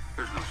on.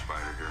 There's no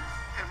spider here.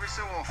 Every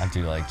so often. I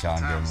do like John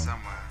Goodman.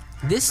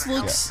 This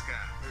looks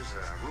There's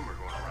a rumor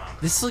going around.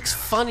 this looks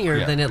funnier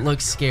Yeah. than it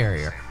looks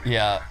scarier.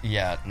 Yeah.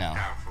 No.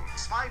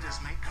 Spiders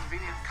make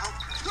convenient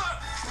culprits.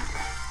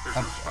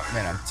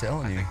 Man, I'm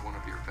telling I you. think one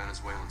of your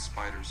Venezuelan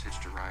spiders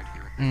hitched a ride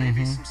here. There may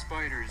be some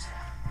spiders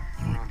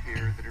around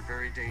here that are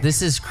very dangerous.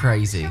 This is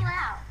crazy.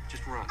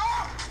 Just run.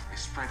 They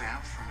spread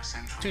out from a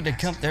central Dude, they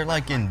nest come. in They're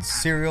like in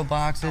cereal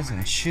boxes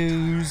and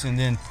shoes, and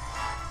then.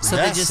 So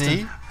Yeah,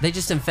 they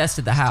just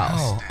infested the house,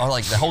 Oh, or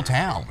like the whole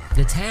town.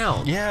 the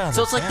town. Yeah, So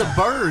the it's like the town.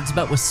 birds,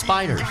 but with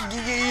spiders.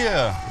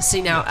 Yeah.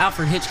 See now,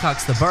 Alfred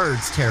Hitchcock's The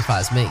Birds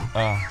terrifies me.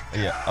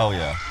 Yeah. Oh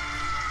yeah.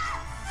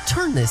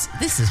 Turn this.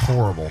 This is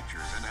horrible.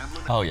 pictures and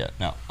Amblin Oh yeah.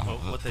 No. Well,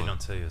 what they don't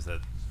tell you is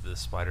that the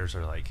spiders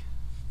are like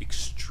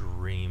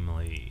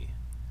extremely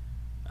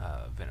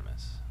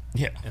venomous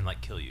Yeah. and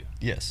like kill you.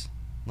 Yes.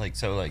 Like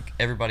so, like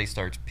everybody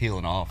starts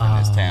peeling off in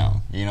this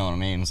town. You know what I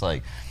mean? It's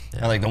like,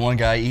 like the one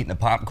guy eating the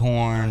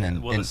popcorn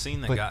and. Well, and the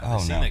scene that but- got oh, the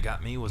scene no. that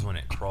got me was when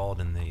it crawled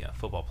in the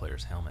football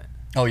player's helmet.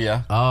 Oh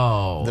yeah.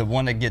 Oh. The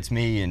one that gets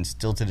me, and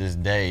still to this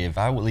day, if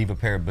I would leave a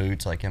pair of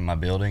boots like in my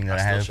building that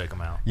I, I still have, shake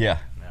them out. yeah,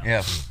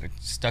 Yeah.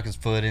 stuck his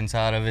foot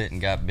inside of it and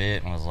got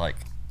bit, and was like,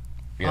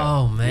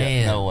 Oh,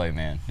 man. no way,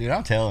 man, dude,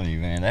 I'm telling you,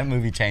 man, that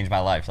movie changed my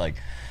life. Like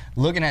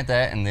looking at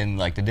that, and then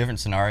like the different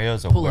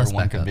scenarios of Pull where us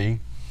one back could up. be.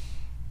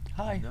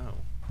 Hi. No.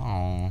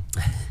 Aww.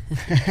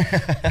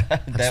 I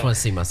just want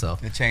to see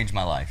myself. It changed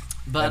my life.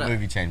 But, That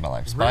movie changed my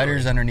life. Spiders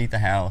really? underneath the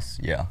house.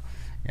 Yeah,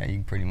 you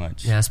can pretty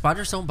much. Yeah,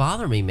 spiders don't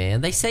bother me, man.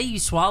 They say you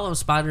swallow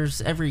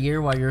spiders every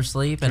year while you're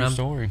asleep, and True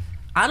story.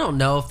 I don't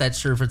know if that's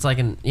true, if it's like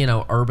an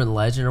urban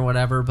legend or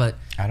whatever, but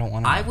I don't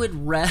want to.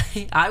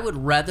 I would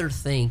rather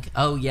think,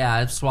 oh yeah,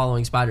 I'm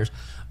swallowing spiders.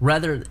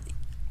 Rather,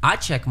 I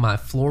check my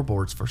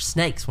floorboards for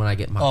snakes when I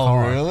get in my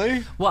car. Oh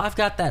really? Well, I've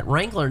got that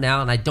Wrangler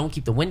now, and I don't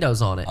keep the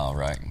windows on it. Oh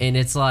right. And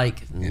it's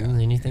like,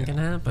 anything can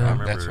happen. I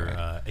That's remember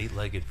right.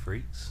 Eight-Legged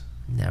Freaks.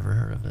 Never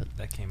heard of it.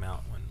 That came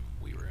out when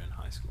we were in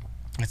high school.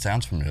 It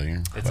sounds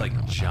familiar. It's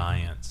like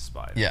giant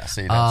spiders. Yeah,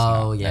 see, that's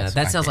Oh not, yeah, that's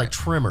that not sounds like good.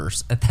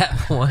 Tremors at that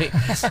point.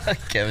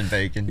 Kevin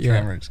Bacon, Yeah.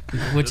 Tremors.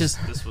 Which This,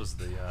 is this was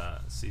the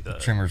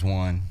Tremors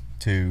 1,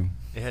 2,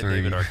 it had 3.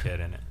 David Arquette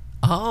in it.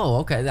 oh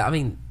okay. I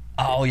mean,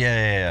 Oh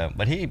yeah.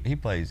 But he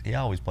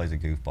always plays a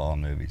goofball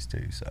in movies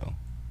too. So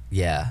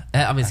yeah.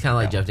 I mean, it's kind of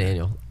like Jeff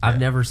Daniel. I've Yeah.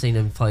 never seen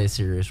him play a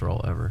serious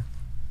role ever.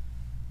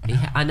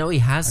 I know he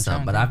has I'm some,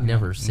 trying but to I've think,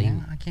 never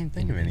seen. I can't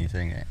think of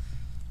anything.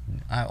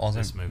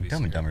 This movie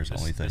Dumb and scared- Dumber's the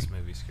only this thing.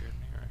 movie scared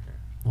me right here.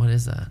 What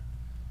is that?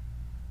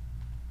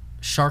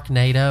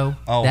 Sharknado.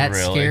 Oh, that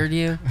really? scared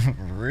you?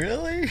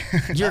 Really?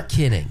 You're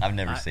kidding. I've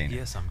never seen it.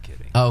 Yes, I'm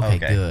kidding. Okay,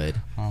 Okay. good.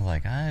 I was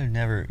like, I've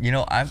never.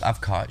 I've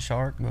caught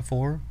shark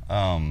before.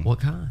 What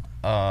kind?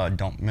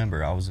 Don't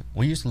remember.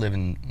 We used to live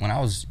when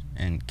I was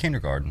in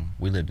kindergarten.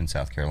 We lived in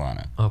South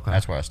Carolina. Okay.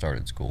 That's where I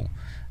started school,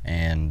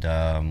 and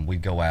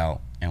we'd go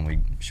out and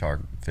we'd shark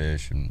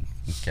fish and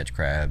catch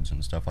crabs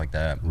and stuff like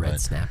that. Red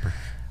But- snapper.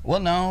 Well,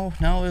 no,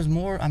 it was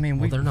more. I mean,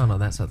 Well, they're not on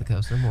that side of the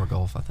coast. They're more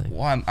Gulf, I think.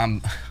 Well,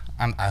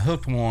 I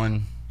hooked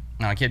one,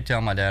 and I kept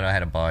telling my dad I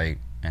had a bite,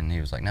 and he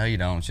was like, "No, you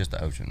don't. It's just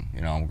the ocean.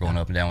 I'm going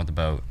up and down with the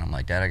boat." And I'm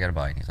like, "Dad, I got a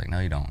bite." And he's like, "No,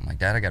 you don't." I'm like,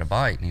 "Dad, I got a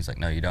bite." And he's like,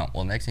 "No, you don't."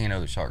 Well, next thing you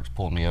know, the shark's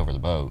pulling me over the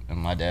boat, and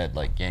my dad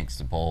like yanks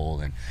the pole,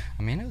 and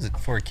I mean, it was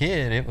for a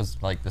kid. It was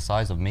like the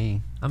size of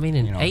me. I mean,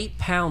 an You know.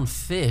 8-pound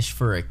fish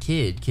for a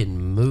kid can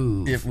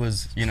move. It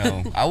was,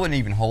 I wouldn't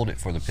even hold it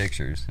for the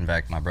pictures. In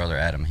fact, my brother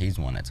Adam, he's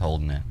the one that's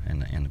holding it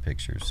in the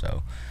pictures.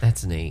 So,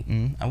 That's neat.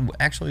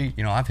 actually,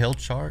 I've held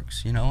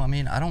sharks. I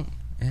mean, I don't.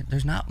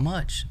 There's not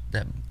much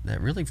that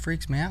really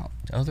freaks me out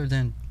other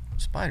than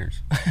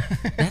spiders.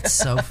 That's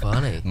so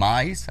funny.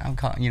 Mice. I can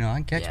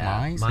catch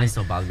mice. Mice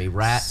don't bother me.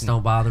 Rats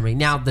don't bother me.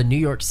 Now, the New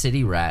York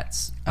City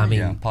rats. I mean,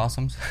 yeah,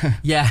 possums.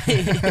 yeah.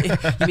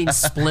 You mean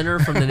Splinter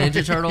from the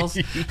Ninja Turtles?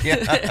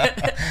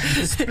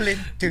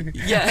 Splinter.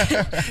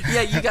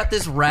 Yeah. You got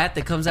this rat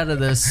that comes out of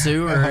the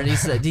sewer, and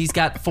he's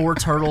got 4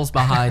 turtles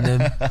behind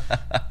him.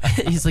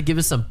 He's like, give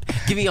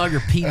me all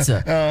your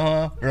pizza.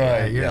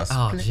 Right. you're- Yeah.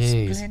 oh,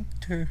 jeez.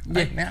 Splinter.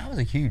 Yeah. Man, I was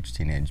a huge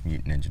Teenage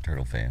Mutant Ninja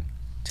Turtle fan.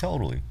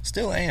 Totally.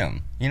 Still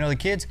am. The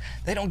kids,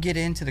 they don't get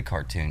into the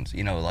cartoons,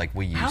 like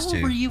we used How to.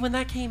 old were you when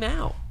that came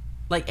out?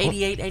 Like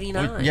 88,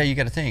 89? Well, yeah, you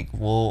got to think.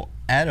 Well,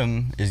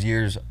 Adam is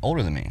years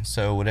older than me,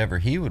 so whatever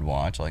he would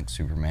watch, like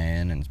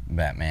Superman and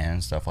Batman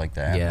and stuff like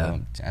that, Yeah.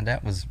 and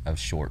that was a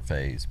short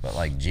phase. But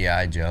like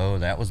G.I. Joe,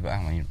 that was, I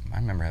mean, I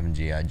remember having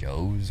G.I.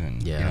 Joes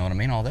and Yeah. you know what I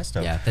mean, all that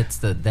stuff. Yeah, that's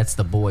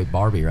the boy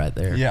Barbie right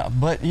there. Yeah,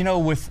 but you know,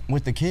 with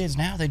the kids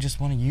now, they just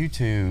want to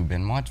YouTube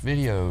and watch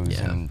videos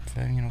Yeah. and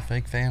you know,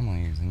 fake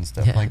families and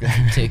stuff Yeah, like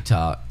that.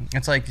 TikTok.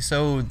 It's like,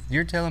 so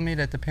you're telling me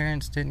that the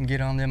parents didn't get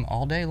on them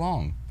all day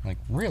long? Like,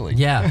 really?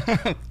 Yeah.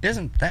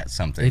 Isn't that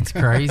something? It's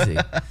crazy.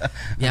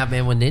 Yeah,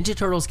 man, when Ninja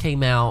Turtles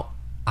came out,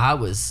 I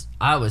was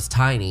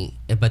tiny,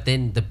 but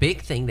then the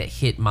big thing that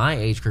hit my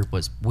age group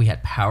was we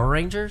had Power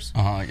Rangers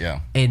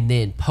Yeah. and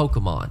then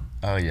Pokemon.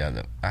 Oh,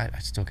 yeah. I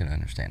still can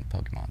understand the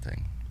Pokemon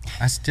thing.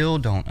 I still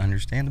don't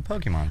understand the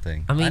Pokemon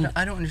thing. I mean-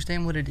 I don't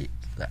understand what it is.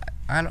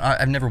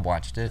 I've never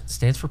watched it.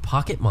 Stands for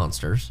Pocket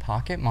Monsters.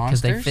 Pocket Because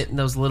Monsters? they fit in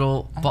those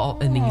little ball.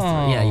 Oh. And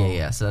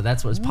yeah. So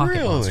that's what it's Pocket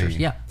Really? Monsters.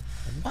 Yeah.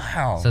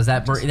 Wow. So does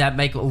that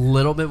make a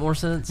little bit more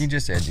sense? You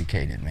just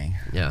educated me.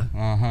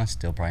 Yeah.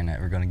 Still probably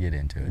never going to get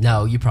into it.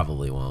 No, you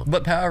probably won't.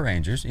 But Power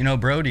Rangers, you know,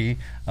 Brody,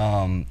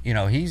 you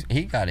know,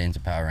 he got into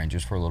Power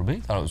Rangers for a little bit.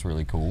 He thought it was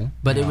really cool.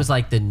 But you it know. was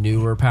like the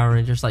newer Power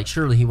Rangers. Like,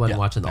 surely he wasn't Yeah,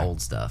 watching the no,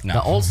 old stuff. no.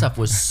 The old stuff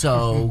was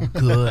so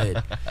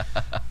good.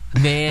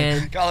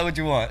 Man, Call it what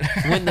you want.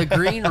 when the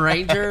Green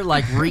Ranger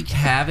like wreaked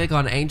havoc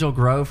on Angel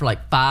Grove for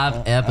like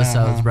 5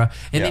 episodes, bro.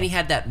 And then Yeah. he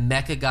had that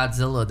Mecha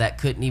Godzilla that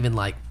couldn't even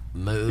like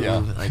move. Yeah.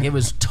 Like, it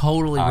was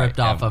totally I ripped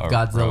off am of a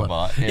Godzilla.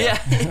 robot. Yeah.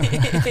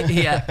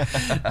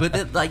 Yeah. But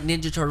then, like,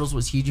 Ninja Turtles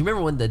was huge. You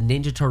remember when the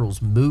Ninja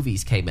Turtles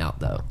movies came out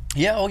though?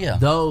 Yeah, oh yeah.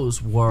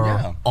 Those were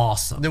Yeah.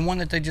 awesome. The one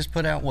that they just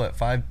put out, what,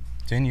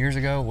 5-10 years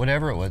ago,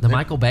 whatever it was. The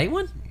Michael Bay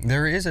one?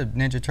 There is a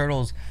Ninja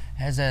Turtles,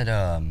 has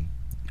that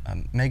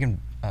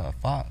Megan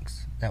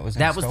Fox. That was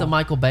That was the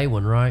Michael Bay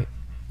one, right?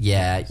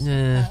 Yeah.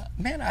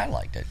 Man, I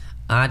liked it.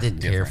 I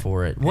didn't care different.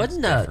 for it. It's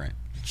Wasn't different.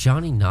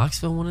 Johnny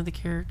Knoxville one of the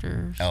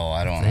characters? Oh,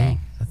 I don't know.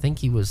 I think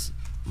he was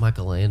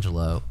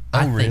Michelangelo. Oh,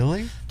 I think-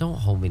 really? Don't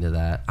hold me to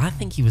that. I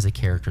think he was a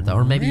character though,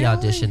 or maybe he Really?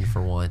 auditioned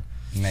for one.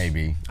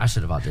 Maybe. I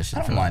should have auditioned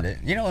I for don't mind that. it.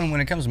 You know, and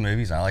when it comes to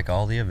movies, I like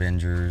all the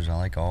Avengers. I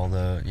like all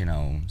the, you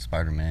know,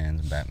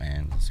 Spider-Mans and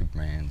Batmans and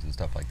Supermans and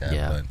stuff like that.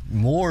 Yeah. But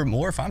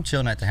more if I'm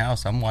chilling at the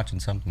house, I'm watching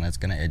something that's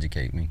going to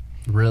educate me.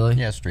 Really?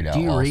 Yeah, Street Do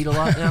you Outlaws. read a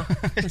lot now?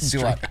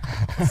 Do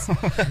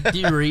I? Do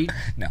you read?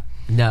 No.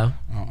 No.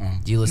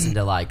 Do you listen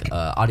to like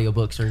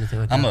audiobooks or anything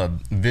like that? I'm a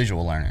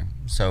visual learner.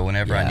 So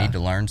whenever Yeah. I need to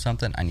learn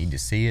something, I need to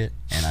see it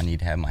and I need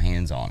to have my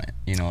hands on it.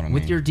 You know what I mean?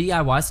 With your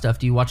DIY stuff,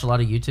 do you watch a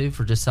lot of YouTube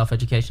for just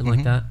self-education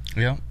like that?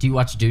 Yeah. Do you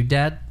watch Dude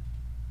Dad?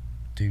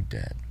 Dude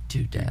Dad.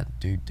 Dude Dad.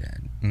 Dude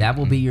Dad. That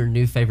will be your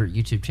new favorite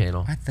YouTube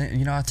channel. I think,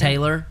 you know, I think.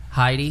 Taylor,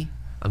 Heidi,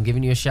 I'm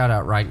giving you a shout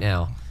out right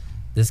now.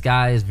 This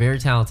guy is very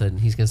talented, and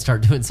he's going to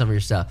start doing some of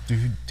your stuff.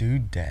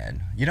 Dude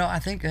Dad. You know, I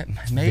think that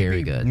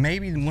Very good.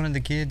 maybe one of the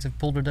kids have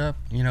pulled it up,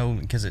 you know,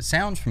 because it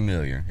sounds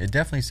familiar. It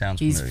definitely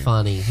sounds He's familiar.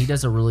 funny. He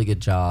does a really good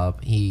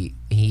job.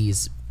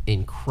 He's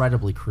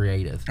incredibly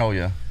creative. Oh,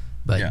 yeah.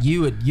 But yeah.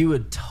 you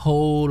would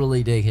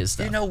totally dig his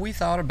stuff. You know, we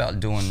thought about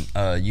doing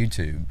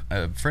YouTube.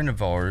 A friend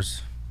of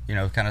ours, you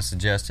know, kind of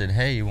suggested,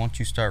 hey, why don't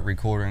you start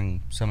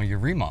recording some of your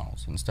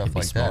remodels and stuff That'd be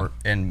like smart.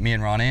 that. And me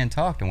and Ron Ann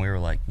talked, and we were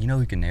like, you know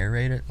who can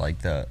narrate it? Like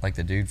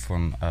the dude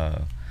from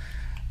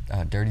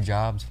Dirty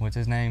Jobs, what's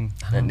his name?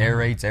 That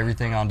narrates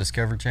everything on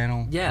Discovery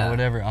Channel Yeah. or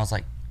whatever. And I was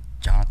like,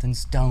 Jonathan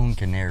Stone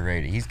can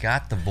narrate it. He's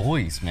got the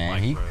voice,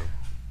 man.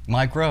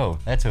 Mike Rowe.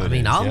 That's who it is. I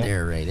mean, I'll yeah.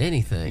 narrate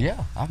anything.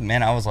 Yeah,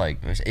 I was like,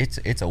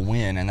 it's a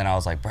win. And then I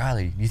was like,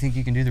 Briley, you think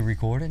you can do the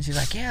recording? She's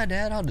like, yeah,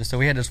 Dad, I'll do. So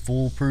we had this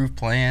foolproof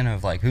plan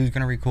of like who's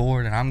gonna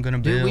record and I'm gonna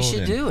build. Dude, we should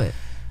and- do it.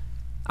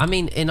 I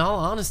mean, in all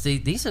honesty,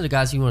 these are the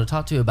guys you want to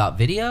talk to about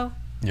video.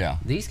 Yeah,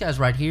 These guys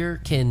right here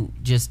can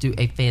just do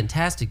a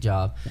fantastic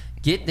job.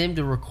 Get them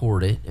to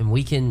record it, and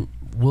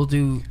we'll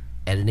do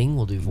editing,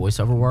 we'll do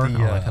voiceover work, all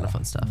that kind of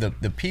fun stuff.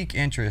 The peak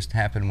interest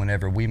happened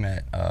whenever we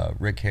met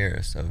Rick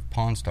Harris of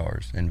Pawn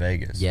Stars in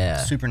Vegas. Yeah.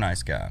 Super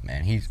nice guy,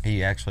 man.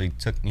 He actually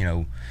took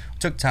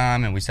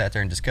time, and we sat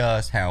there and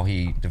discussed how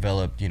he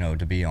developed,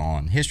 to be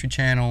on History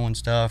Channel and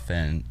stuff.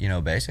 And,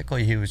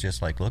 basically he was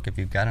just like, look, if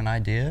you've got an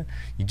idea,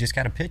 you just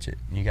got to pitch it.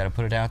 You got to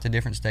put it out to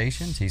different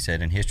stations. He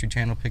said, and History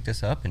Channel picked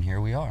us up, and here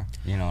we are.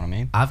 You know what I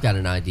mean? I've got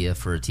an idea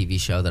for a TV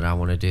show that I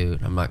want to do.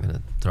 I'm not going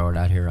to throw it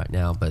out here right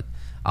now, but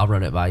I'll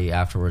run it by you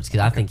afterwards because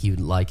I think you'd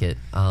like it.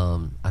 I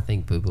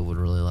think Boo Boo would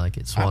really like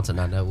it. Swanson,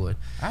 I know, would.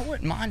 I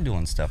wouldn't mind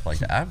doing stuff like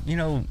that.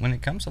 When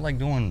it comes to like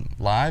doing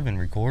live and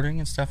recording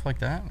and stuff like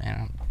that,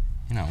 man,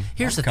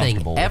 Here's I'm the thing.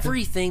 comfortable with it.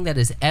 Everything that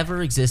has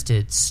ever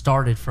existed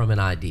started from an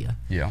idea.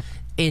 Yeah.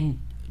 And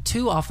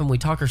too often we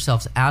talk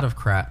ourselves out of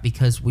crap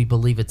because we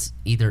believe it's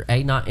either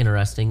A, not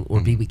interesting, or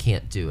B, we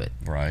can't do it.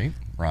 Right.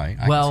 I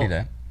Well, can see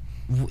that.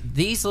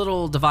 These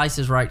little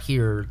devices right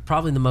here,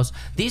 probably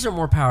these are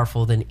more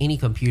powerful than any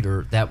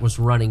computer that was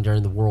running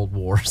during the World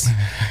Wars.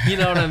 You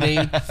know what I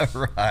mean?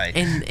 Right.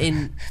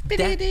 And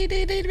yeah,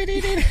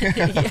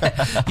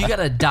 you got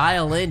to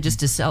dial in just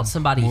to tell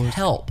somebody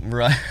help.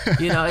 Right.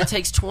 It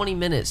takes 20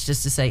 minutes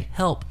just to say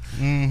help.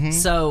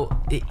 So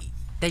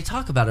they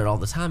talk about it all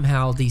the time,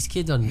 how these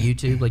kids on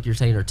YouTube, like you're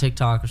saying, or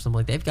TikTok or something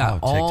like, they've got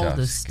all TikTok's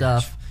this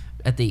stuff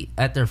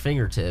at their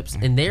fingertips,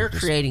 and they're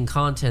creating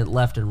content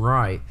left and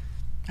right.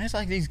 It's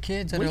like these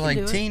kids that We are can like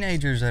do it.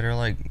 teenagers that are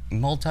like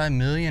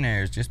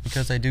multi-millionaires just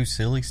because they do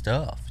silly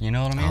stuff. You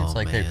know what I mean? Oh, It's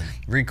like man.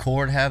 they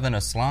record having a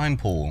slime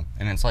pool,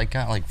 and it's like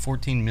got like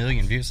 14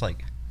 million views.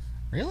 Like,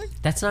 really?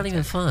 That's not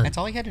even fun. That's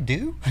all you had to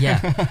do? Yeah,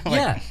 Like,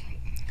 yeah.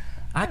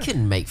 I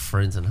couldn't make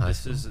friends in high This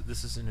school.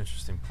 is an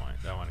interesting point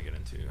that I want to get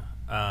into.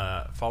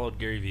 Followed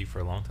Gary Vee for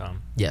a long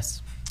time,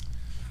 Yes.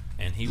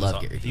 and he Love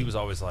was Gary Vee. he was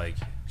always like,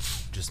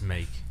 just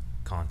make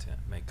content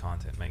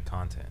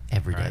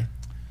Every day.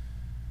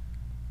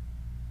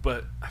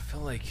 But I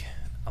feel like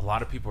a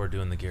lot of people are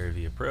doing the Gary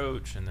Vee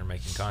approach, and they're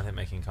making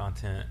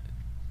content,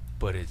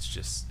 but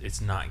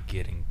it's not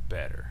getting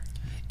better.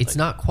 It's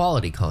not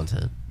quality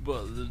content.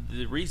 Well,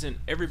 the reason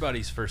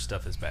everybody's first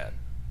stuff is bad.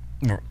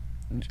 You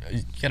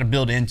got to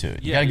build into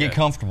it. You Yeah, got to get yeah.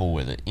 comfortable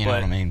with it. You know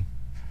But- what I mean?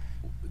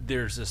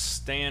 There's a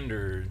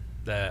standard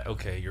that,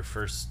 okay, your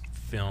first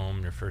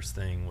film, your first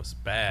thing was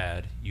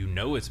bad, you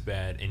know it's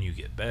bad, and you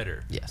get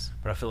better. Yes.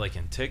 But I feel like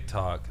in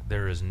TikTok,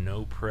 there is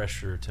no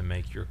pressure to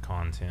make your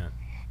content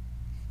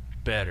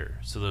better.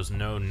 So there's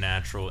no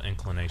natural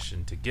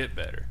inclination to get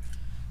better.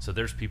 So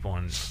there's people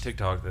on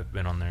TikTok that have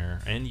been on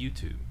there, and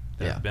YouTube,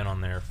 that Yeah. have been on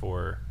there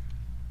for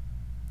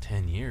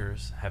 10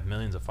 years, have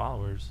millions of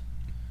followers,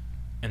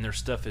 and their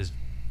stuff is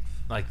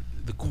like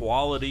the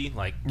quality,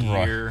 like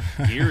gear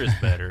is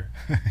better,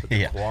 but the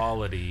Yeah.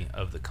 quality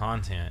of the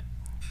content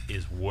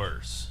is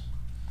worse.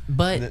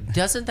 But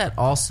doesn't that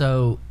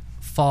also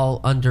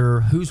fall under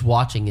who's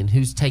watching and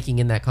who's taking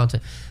in that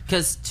content?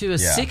 Because to a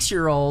Yeah.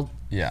 6-year-old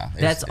Yeah.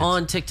 that's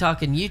on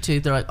TikTok and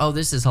YouTube, they're like, oh,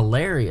 this is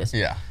hilarious.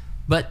 Yeah.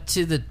 But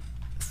to the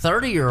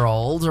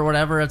 30-year-olds or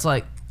whatever, it's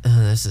like,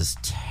 this is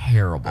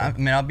terrible. I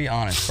mean, I'll be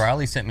honest.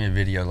 Briley sent me a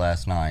video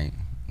last night.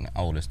 My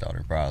oldest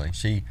daughter, Briley.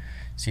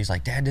 She's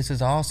like, Dad, this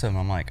is awesome.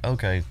 I'm like,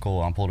 okay,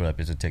 cool. I pulled it up.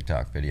 It's a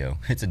TikTok video.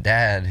 It's a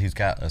dad who's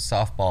got a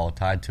softball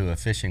tied to a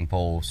fishing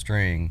pole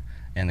string,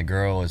 and the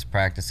girl is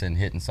practicing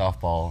hitting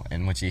softball.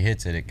 And when she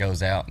hits it, it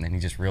goes out, and then he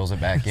just reels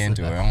it back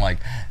into her. I'm like,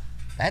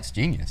 that's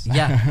genius.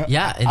 Yeah,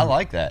 yeah. And I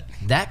like that.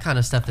 that kind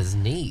of stuff is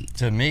neat.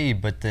 To me,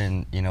 but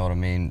then, you know what I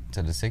mean?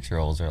 To the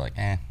 6-year-olds, they're like,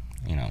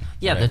 you know.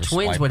 Yeah, the whatever,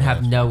 twins swipe would have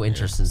left, no yeah.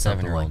 interest in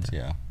something like 7-year-olds, that.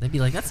 yeah. They'd be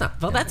like, that's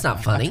not, well, that's not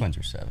My funny. twins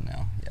are 7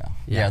 now. Yeah.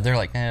 Yeah. Yeah, they're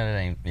like, that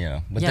ain't, you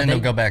know. But Yeah, then they-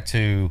 they'll go back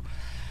to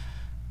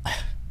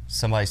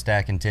somebody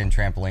stacking 10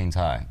 trampolines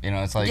high. You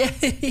know, it's like,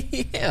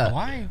 Yeah.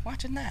 why are you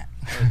watching that?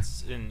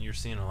 And you're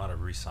seeing a lot of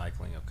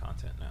recycling of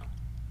content now.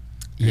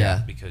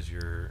 Yeah. Because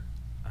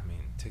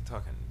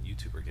TikTok and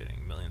YouTube are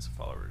getting millions of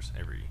followers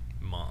every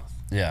month.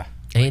 Yeah.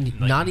 And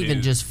Like not even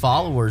new- just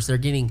followers, they're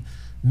getting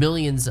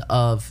millions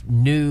of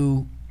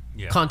new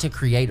Yeah. content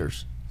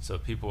creators. So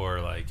people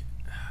are like,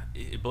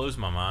 it blows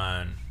my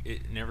mind.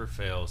 It never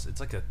fails. It's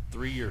like a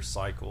 3-year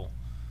cycle,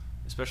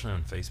 especially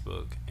on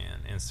Facebook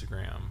and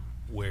Instagram,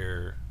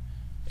 where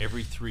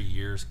every 3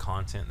 years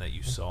content that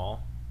you saw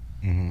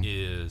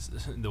is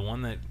the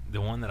one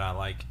that I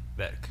like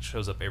that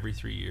shows up every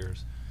 3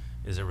 years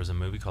is there was a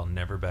movie called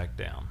Never Back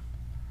Down.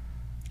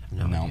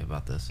 No No. idea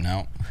about this.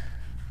 No.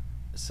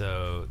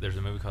 So there's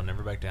a movie called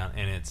Never Back Down,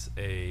 and it's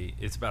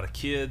about a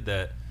kid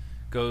that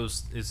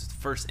goes. It's the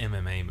first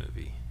MMA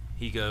movie.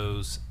 He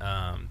goes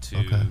to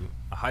Okay.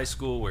 a high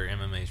school where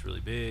MMA is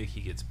really big.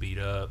 He gets beat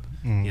up.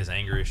 He has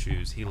anger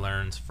issues. He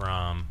learns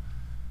from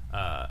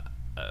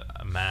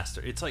a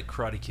master. It's like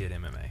Karate Kid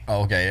MMA.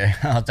 Oh, okay.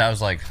 Yeah. I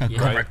was like,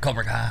 Yeah.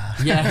 Cobra Kai.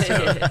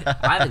 Yeah.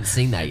 I haven't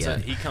seen that And so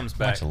yet. he comes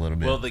back Watch a little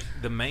bit. Well,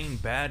 the main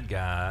bad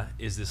guy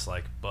is this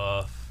like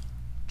buff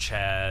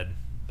Chad,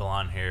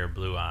 blonde hair,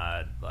 blue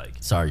eyed, like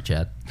Sorry,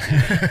 Chad.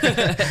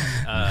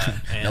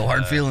 and, No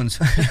hard feelings.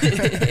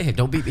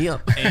 Don't beat me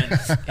up.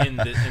 And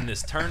in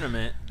this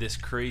tournament, this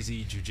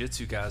crazy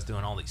jujitsu guy's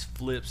doing all these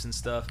flips and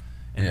stuff,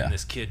 and Yeah. then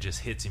this kid just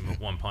hits him with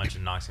one punch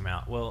and knocks him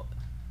out. Well,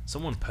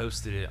 someone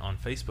posted it on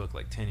Facebook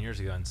like 10 years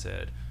ago and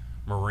said,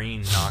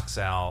 Marine knocks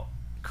out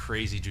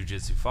crazy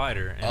jujitsu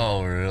fighter. And,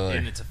 Oh, really?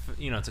 And it's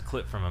a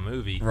clip from a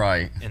movie,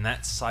 Right. And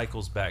that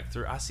cycles back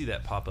through. I see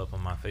that pop up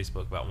on my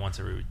Facebook about once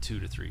every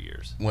 2 to 3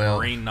 years. Well,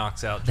 Marine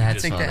knocks out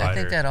that's jujitsu fun. fighter. I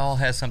think that all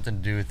has something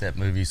to do with that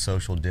movie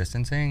Social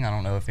Distancing. I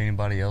don't know if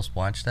anybody else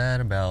watched that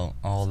about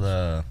all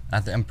the.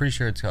 I'm pretty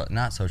sure it's called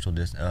not Social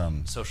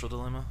Social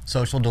Dilemma.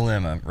 Social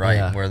Dilemma, right?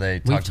 Yeah. Where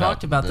they We've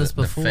talked about the, this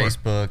before. The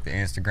Facebook, the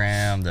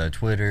Instagram, the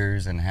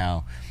Twitters, and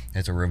how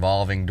it's a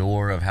revolving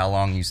door of how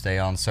long you stay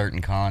on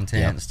certain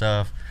content Yep. and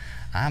stuff.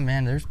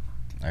 Man, there's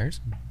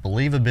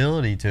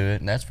believability to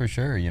it. That's for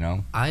sure. You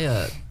know.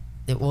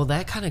 Well,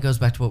 that kind of goes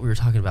back to what we were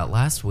talking about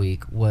last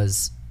week.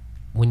 Was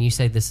when you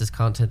say this is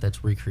content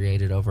that's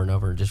recreated over and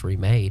over and just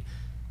remade.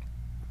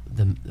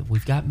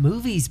 We've got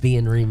movies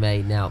being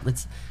remade now.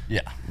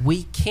 Yeah.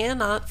 We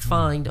cannot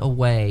find a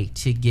way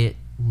to get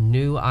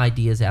new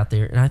ideas out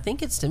there, and I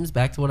think it stems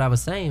back to what I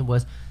was saying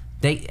was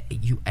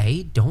you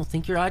A, don't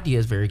think your idea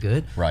is very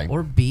good, Right.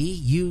 or B,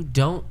 you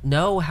don't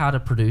know how to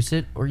produce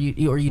it, or you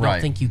don't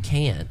Right. think you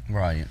can.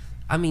 Right.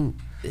 I mean,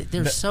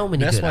 There's so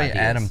many Best good way ideas.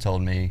 Adam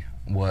told me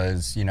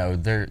was,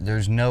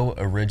 there's no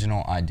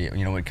original idea,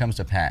 when it comes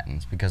to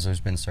patents, because there's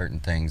been certain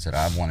things that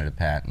I've wanted to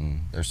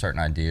patent. There's certain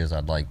ideas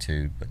I'd like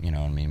to, but you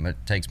know what I mean? But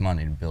it takes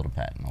money to build a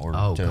patent or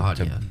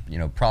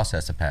to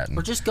process a patent.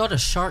 Or just go to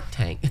Shark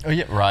Tank. Oh,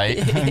 yeah, right.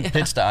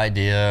 Pitch the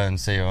idea and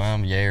say,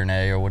 yay or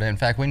nay or whatever. In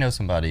fact, we know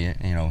somebody,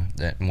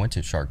 that went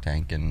to Shark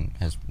Tank and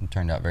has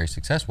turned out very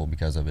successful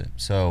because of it.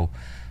 So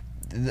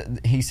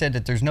he said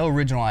that there's no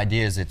original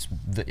ideas. It's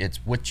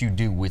what you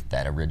do with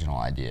that original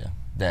idea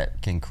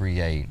that can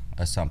create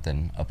a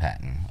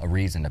patent, a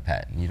reason to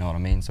patent. You know what I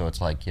mean? So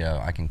it's like,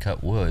 I can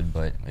cut wood,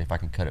 but if I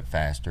can cut it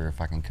faster, if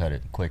I can cut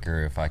it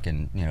quicker, if I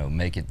can,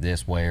 make it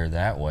this way or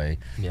that way,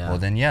 well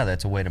then,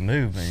 that's a way to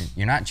move. And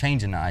you're not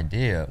changing the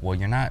idea. Well,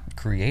 you're not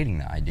creating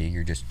the idea.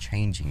 You're just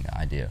changing the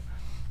idea.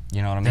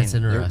 You know what I mean? That's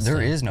interesting.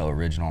 There is no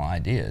original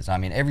ideas. I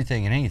mean,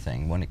 everything and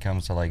anything when it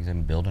comes to like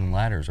them building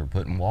ladders or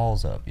putting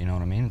walls up. You know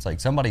what I mean? It's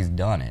like somebody's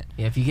done it.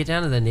 Yeah, if you get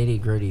down to the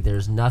nitty gritty,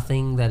 there's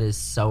nothing that is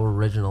so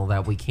original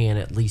that we can't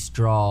at least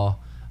draw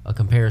a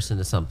comparison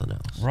to something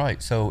else.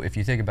 Right. So if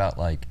you think about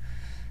like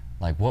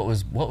what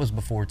was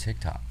before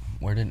TikTok?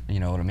 Where did you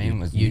know what I mean? It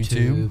was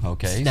YouTube.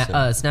 Okay.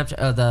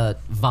 Snapchat. The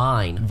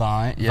Vine.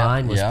 Vine. Yeah,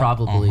 Vine was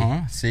probably.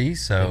 See,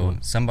 so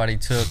somebody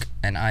took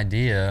an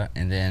idea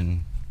and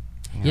then.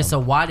 So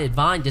why did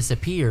Vine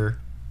disappear?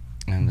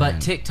 But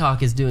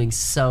TikTok is doing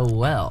so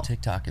well.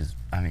 TikTok is,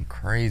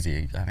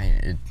 crazy.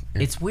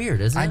 It's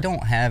weird, isn't it? I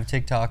don't have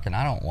TikTok and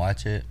I don't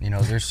watch it.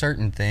 There's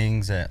certain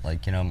things that,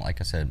 like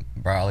I said,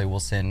 Briley will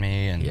send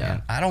me,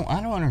 and I don't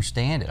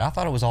understand it. I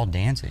thought it was all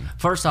dancing.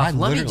 First off,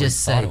 let me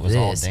just say it was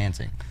all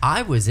dancing.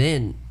 I was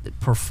in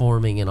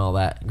performing and all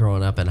that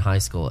growing up in high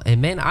school,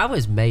 and man, I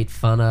was made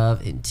fun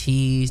of and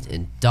teased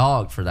and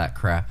dogged for that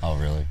crap. Oh,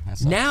 really?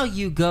 Now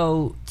you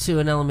go to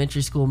an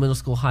elementary school, middle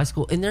school, high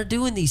school, and they're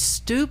doing these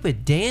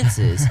stupid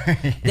dances.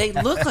 They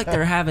look like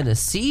they're having a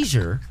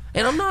seizure.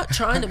 And I'm not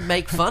trying to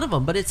make fun of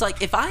them, but it's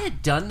like if I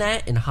had done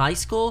that in high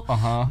school,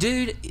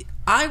 dude,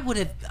 I would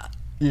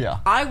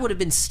have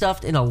been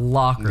stuffed in a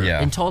locker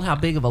and told how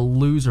big of a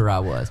loser I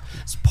was.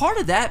 So part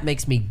of that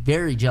makes me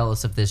very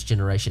jealous of this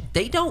generation.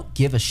 They don't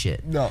give a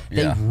shit. No,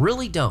 they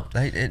really don't.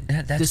 That's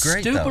the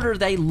great, stupider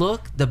they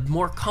look, the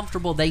more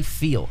comfortable they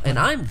feel, and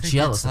I'm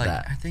jealous of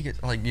that. I think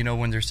it's like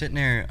when they're sitting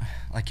there,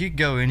 like you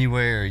go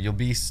anywhere, you'll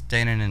be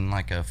standing in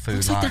like a food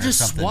Looks line like they're or just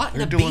something. swatting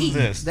They're a doing bee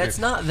this. that's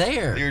not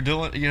there. You're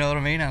doing, you know what I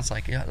mean? I was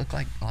like, it look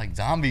like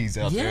zombies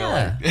out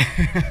there.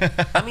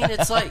 Like,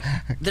 it's like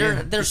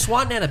they're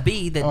swatting at a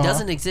bee that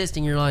doesn't exist,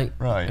 and you're like,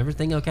 right.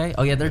 Everything okay?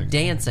 Oh yeah, they're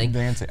dancing.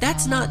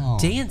 That's not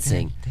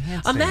dancing.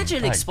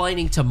 Imagine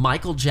explaining to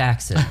Michael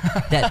Jackson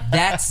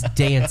that's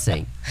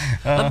dancing.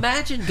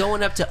 Imagine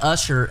going up to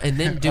Usher and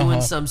then doing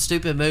some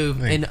stupid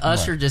move, and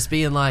Usher just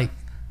being like,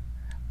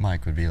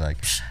 Mike would be like,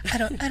 I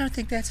don't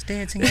think that's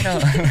dancing at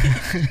all.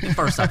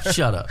 First off,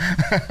 shut up.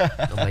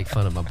 Don't make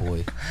fun of my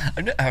boy.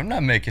 I'm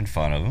not making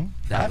fun of him.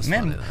 That was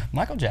funny, though.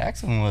 Michael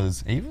Jackson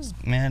was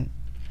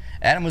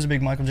Adam was a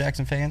big Michael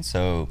Jackson fan,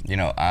 so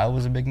I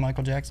was a big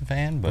Michael Jackson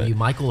fan. But are you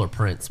Michael or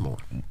Prince more?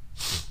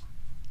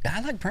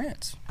 I like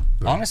Prince.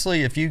 Right.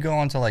 Honestly, if you go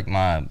onto like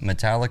my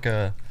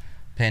Metallica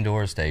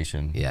Pandora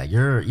station,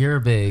 you're a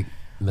big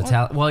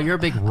you're a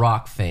big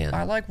rock fan.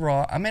 I like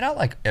rock. I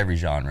like every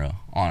genre.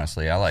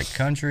 Honestly, I like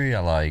country. I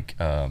like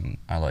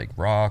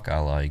rock. I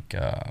like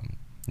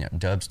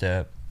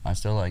dubstep. I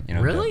still like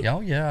Really?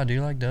 Oh yeah, I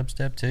do like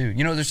dubstep too.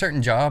 There's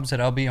certain jobs that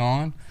I'll be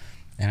on,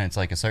 and it's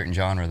like a certain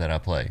genre that I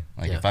play.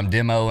 Like if I'm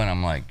demoing,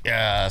 I'm like,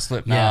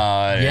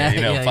 Slipknot,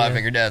 Five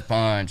Finger Death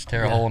Punch,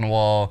 tear a hole in the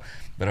wall.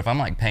 But if I'm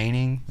like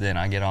painting, then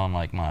I get on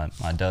like my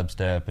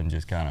dubstep and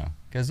just kind of,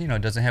 because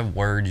it doesn't have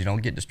words, you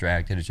don't get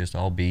distracted. It's just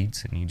all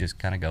beats, and you just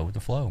kind of go with the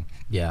flow.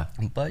 Yeah.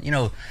 But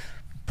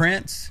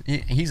Prince,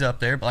 he's up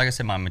there. But like I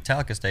said, my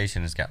Metallica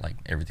station has got like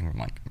everything from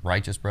like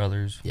Righteous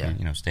Brothers,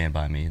 Stand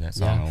By Me, that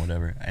song or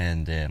whatever,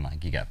 and then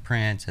like you got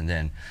Prince, and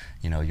then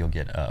you'll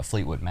get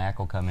Fleetwood Mac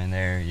will come in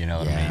there. You know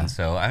what I mean?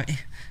 So I'm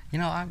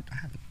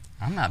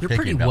not. You're a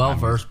pretty well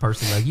versed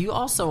person though. You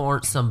also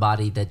aren't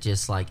somebody that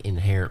just like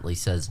inherently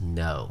says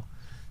no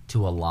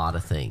to a lot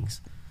of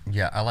things.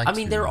 Yeah, I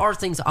mean, there are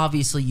things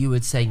obviously you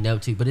would say no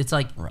to, but it's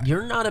like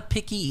you're not a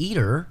picky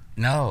eater.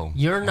 No,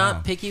 you're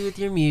not picky with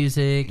your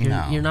music.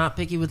 You're not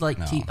picky with like.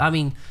 I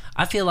mean,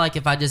 I feel like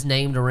if I just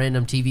named a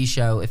random TV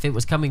show, if it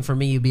was coming from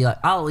me, you'd be like,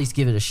 I'll at least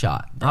give it a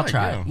shot. I'll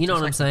try it. You know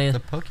what I'm saying? The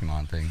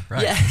Pokemon thing,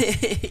 right? Yeah.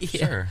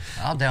 Sure.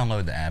 I'll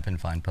download the app and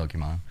find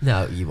Pokemon.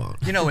 No, you won't.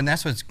 And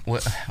that's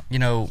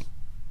the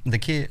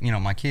kid.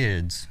 My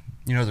kids.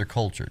 They're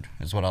cultured,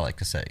 is what I like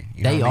to say.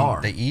 They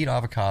are. They eat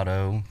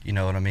avocado, you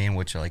know what I mean?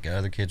 Which, like,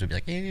 other kids would be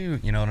like,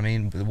 ew, you know what I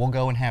mean? But we'll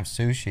go and have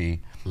sushi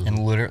and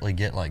literally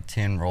get, like,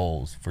 10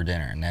 rolls for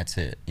dinner, and that's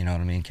it. You know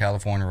what I mean?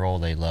 California roll,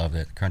 they love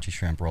it. Crunchy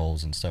shrimp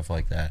rolls and stuff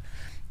like that.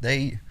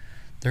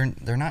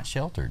 They're not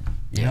sheltered.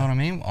 You know what I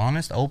mean?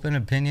 Honest, open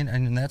opinion,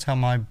 and that's how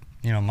my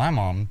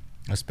mom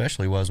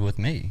especially was with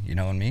me. You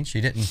know what I mean? She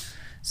didn't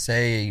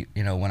say,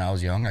 when I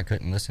was young, I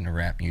couldn't listen to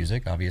rap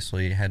music.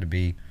 Obviously, it had to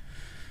be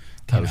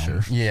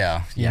kosher.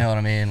 Yeah, you Yeah. know what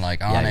I mean? Like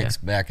Yeah, Onyx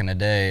back in the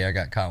day, I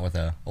got caught with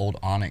a old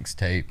Onyx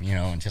tape,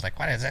 and she's like,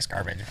 what is this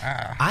garbage?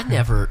 Ah.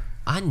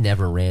 I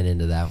never ran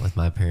into that with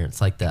my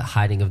parents, like the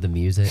hiding of the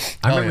music.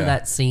 I remember yeah.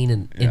 that scene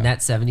in Yeah. that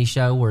 70s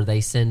show where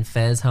they send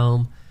Fez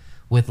home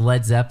with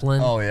Led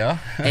Zeppelin. Oh, yeah?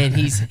 And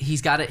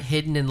he's got it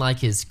hidden in like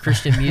his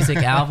Christian music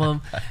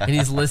album, and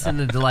he's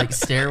listening to like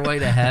Stairway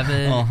to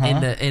Heaven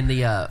and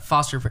the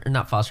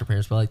not foster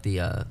parents, but like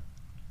the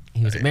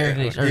he was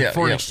American or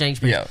foreign exchange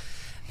parents. Yeah.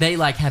 They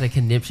like had a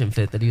conniption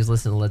fit that he was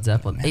listening to Led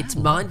Zeppelin. It's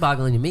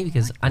mind-boggling to me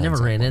because I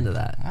never ran into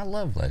that. I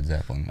love Led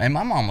Zeppelin. And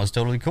my mom was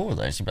totally cool with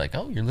that. She'd be like,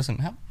 oh, you're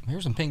listening,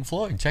 here's some Pink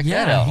Floyd. Check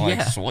Yeah, that out. I'm yeah.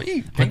 like,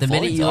 sweet. But Pink the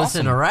minute Floyd's you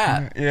listen to awesome.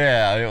 rap.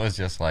 Yeah, it was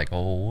just like,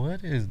 oh,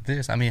 what is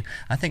this? I mean,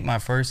 I think my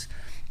first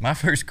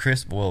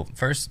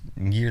first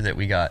year that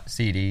we got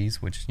CDs,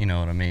 which, you know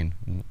what I mean,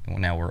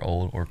 now we're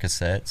old, or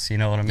cassettes, you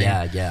know what I mean?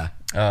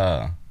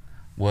 Yeah.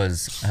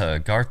 Was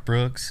Garth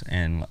Brooks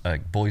and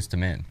Boys to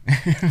Men.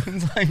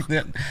 It's like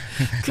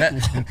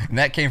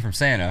that came from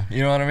Santa.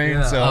 You know what I mean?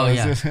 Yeah. So, Oh,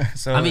 yeah.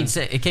 I mean,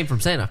 it came from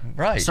Santa.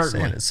 right?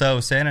 Certainly. Santa. So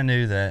Santa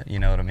knew that. You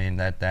know what I mean?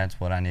 That's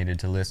what I needed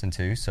to listen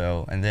to.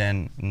 So, and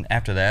then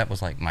after that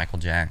was like Michael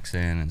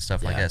Jackson and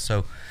stuff like Yeah. that.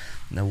 So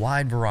the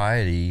wide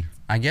variety,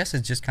 I guess,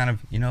 it's just kind of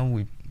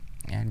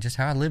just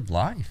how I lived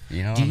life.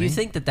 You know? Do what I you mean?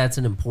 think that that's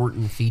an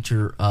important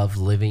feature of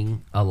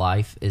living a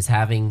life, is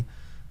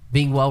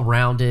being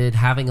well-rounded,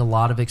 having a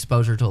lot of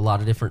exposure to a lot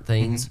of different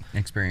things,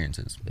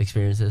 experiences?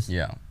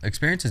 Yeah.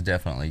 Experiences,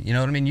 definitely. You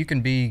know what I mean? You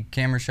can be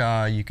camera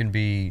shy, you can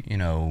be,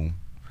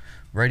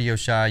 radio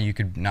shy, you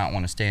could not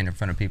want to stand in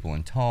front of people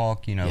and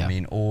talk, you know what I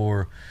mean?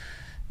 Or,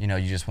 you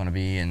just want to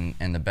be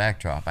in the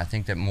backdrop. I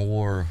think that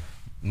more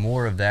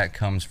of that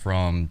comes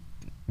from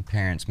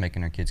parents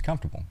making their kids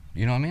comfortable.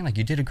 You know what I mean? Like,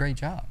 you did a great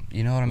job.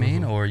 You know what I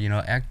mean? Or,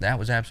 that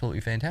was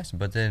absolutely fantastic.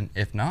 But then,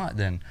 if not,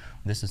 then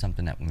this is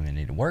something that we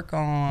need to work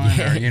on.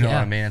 Yeah, or, you know yeah.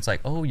 what I mean? It's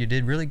like, oh, you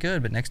did really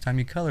good, but next time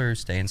you color,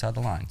 stay inside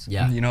the lines.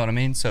 Yeah. You know what I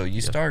mean? So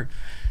you start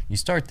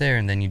there,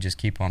 and then you just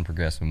keep on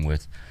progressing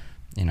with,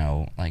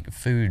 like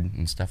food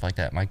and stuff like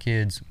that. My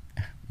kids,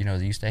 they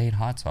used to hate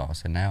hot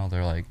sauce, and now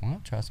they're like,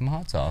 well, try some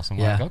hot sauce. I'm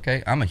like,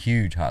 okay. I'm a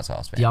huge hot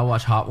sauce fan. Do y'all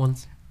watch Hot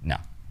Ones? No.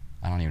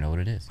 I don't even know what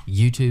it is.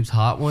 YouTube's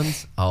Hot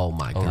Ones? Oh,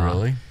 my God. Oh,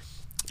 really?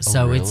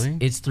 So really?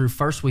 it's through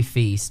First We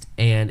Feast,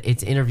 and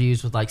it's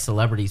interviews with like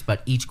celebrities,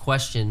 but each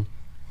question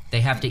they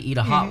have to eat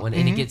a hot one,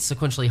 and it gets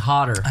sequentially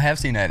hotter. I have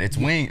seen that. It's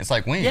wing. It's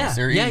like wings. Yeah,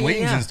 They're yeah, eating yeah,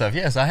 wings yeah. and stuff.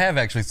 Yes, I have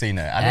actually seen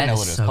that. I That didn't know is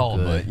what it's so called,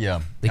 good. but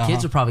yeah. The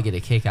kids will probably get a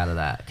kick out of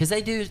that because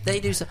they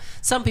do.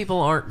 Some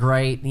people aren't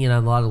great, a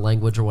lot of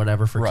language or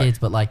whatever for Right. kids,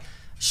 but like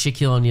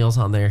Shaquille O'Neal's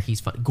on there. He's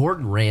fun.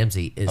 Gordon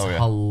Ramsay is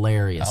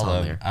hilarious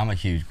on there. I'm a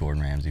huge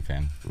Gordon Ramsay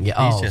fan.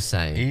 Yeah,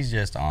 Same. He's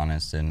just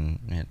honest,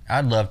 and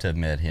I'd love to have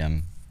met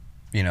him.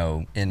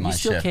 In my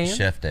still can?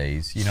 chef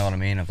days, you know what I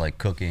mean, of like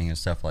cooking and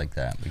stuff like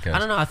that. Because I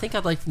don't know. I think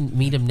I'd like to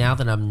meet him now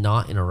that I'm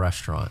not in a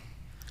restaurant.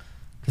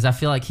 Because I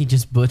feel like he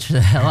just butchered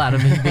the hell out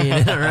of me being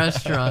in a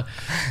restaurant.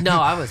 No,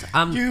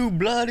 I'm. you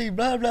bloody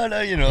blah blah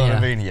blah. You know what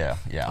I mean? Yeah.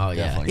 Oh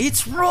definitely. yeah,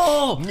 it's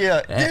raw.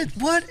 Yeah.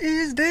 What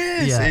is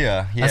this?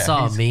 Yeah. I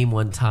saw a meme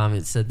one time.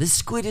 It said, "This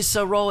squid is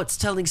so raw, it's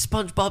telling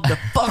SpongeBob to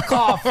fuck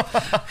off."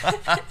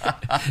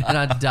 And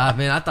I died,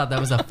 man. I thought that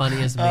was the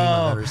funniest meme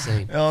I've ever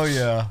seen. Oh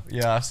yeah.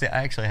 I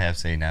actually have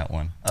seen that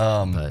one.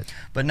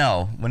 But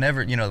no,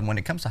 whenever when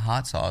it comes to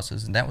hot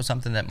sauces, and that was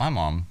something that my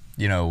mom,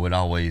 would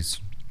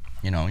always.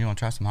 You want to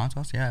try some hot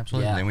sauce? Yeah,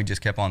 absolutely. Yeah. Then we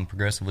just kept on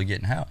progressively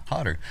getting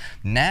hotter.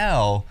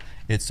 Now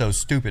it's so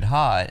stupid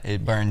hot,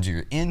 it burns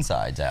your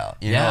insides out.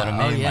 You know what I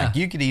mean? Oh, yeah. Like,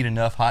 you could eat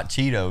enough hot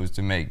Cheetos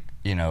to make,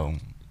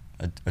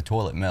 a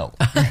toilet melt.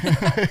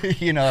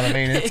 You know what I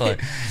mean?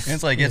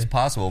 It's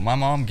possible. My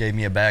mom gave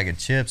me a bag of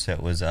chips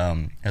that was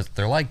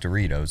they're like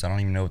Doritos. I don't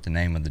even know what the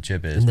name of the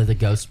chip is. And the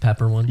ghost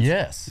pepper ones.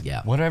 Yes.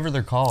 Yeah. Whatever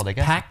they're called. They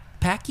got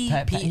Packy?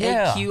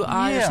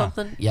 P-A-Q-I or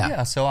something?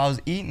 Yeah. So I was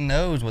eating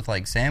those with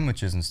like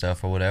sandwiches and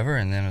stuff or whatever,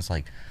 and then it's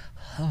like,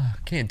 I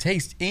can't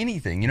taste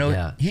anything.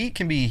 Heat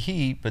can be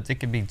heat, but it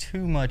can be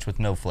too much with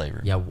no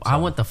flavor. Yeah, I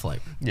want the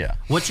flavor. Yeah.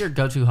 What's your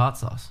go-to hot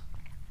sauce?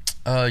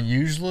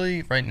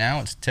 Usually, right now,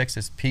 it's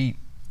Texas Pete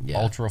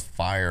Ultra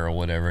Fire or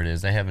whatever it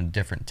is. They have a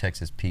different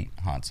Texas Pete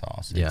hot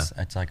sauce.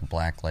 It's like a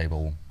black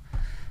label.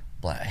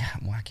 Well,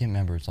 I can't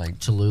remember. It's like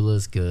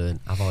Cholula's good.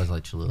 I've always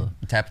liked Cholula.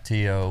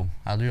 Tapatio.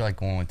 I do like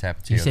going with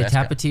Tapatio. Do you say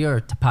Tapatio or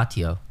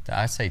Tapatio?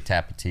 I say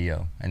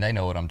Tapatio, and they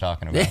know what I'm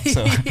talking about.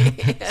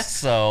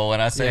 So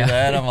when I say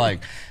that, I'm like,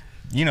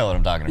 you know what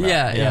I'm talking about.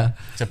 Yeah.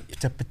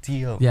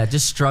 Tapatio. Yeah,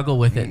 just struggle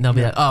with it, and they'll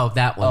be like, "Oh,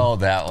 that one." Oh,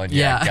 that one.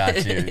 Yeah,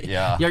 got you.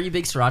 Yeah. Are you a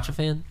big Sriracha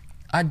fan?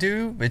 I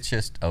do. It's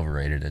just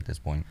overrated at this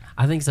point.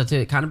 I think so too.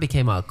 It kind of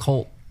became a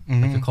cult.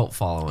 Like a cult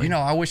following.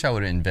 I wish I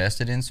would have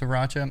invested in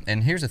Sriracha.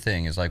 And here's the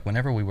thing: is like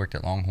whenever we worked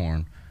at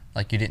Longhorn,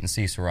 like you didn't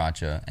see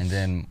Sriracha, and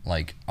then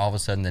like all of a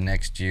sudden the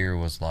next year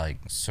was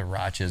like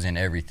Sriracha's in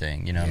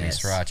everything. You know what I mean?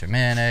 Sriracha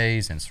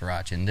mayonnaise and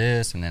Sriracha in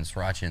this, and then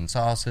Sriracha in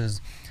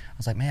sauces. I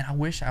was like, man, I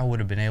wish I would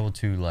have been able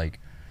to like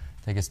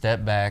take a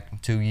step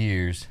back 2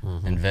 years,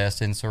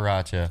 invest in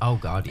sriracha. Oh,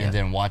 God, yeah. And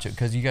then watch it.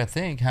 Because you got to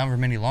think, however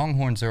many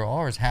Longhorns there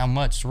are is how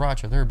much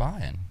sriracha they're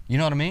buying. You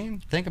know what I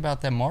mean? Think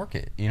about that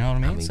market. You know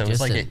what I mean? So it's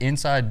just like an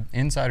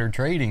insider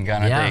trading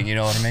kind of thing. You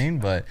know what I mean?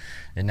 But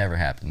it never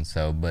happens.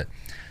 So, but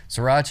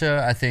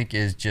sriracha, I think,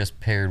 is just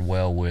paired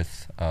well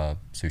with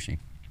sushi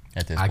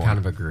at this point. I kind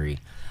of agree.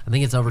 I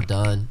think it's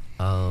overdone.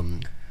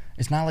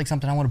 It's not like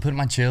something I want to put in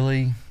my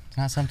chili. It's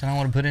not something I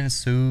want to put in a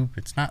soup.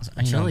 It's not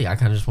Chili, I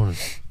kind of just want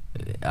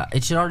to...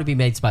 it should already be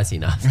made spicy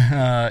enough.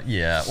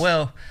 Yeah.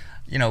 Well,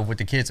 with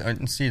the kids,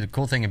 see, the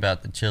cool thing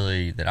about the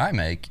chili that I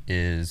make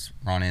is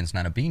Ronan's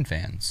not a bean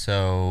fan.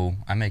 So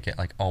I make it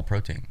like all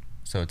protein.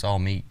 So it's all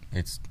meat.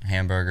 It's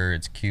hamburger.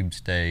 It's cube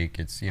steak.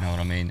 It's, you know what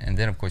I mean? And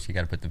then, of course, you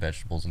got to put the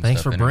vegetables and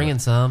Thanks stuff for in it. bringing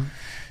some.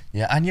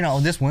 Yeah. And,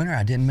 this winter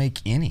I didn't make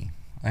any.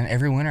 And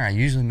every winter I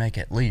usually make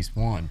at least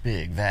one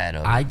big vat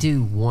of it. I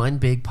do one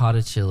big pot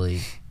of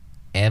chili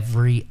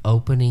every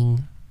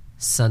opening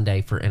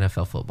Sunday for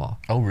NFL football.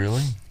 Oh,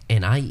 really?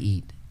 And I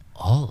eat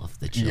all of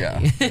the chili.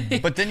 Yeah.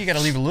 But then you got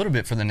to leave a little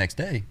bit for the next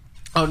day.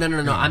 Oh,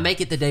 no. I make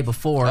it the day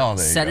before,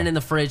 set it in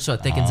the fridge so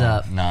it thickens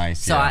up.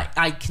 Nice. So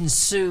I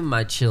consume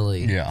my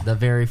chili the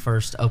very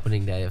first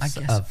opening day of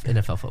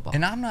NFL football.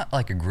 And I'm not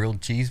like a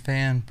grilled cheese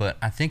fan, but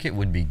I think it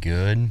would be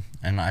good.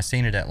 And I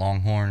seen it at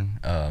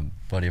Longhorn,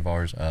 buddy of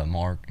ours,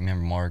 Mark.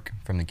 Remember Mark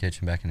from the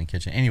kitchen, back in the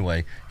kitchen?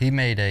 Anyway, he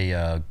made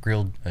a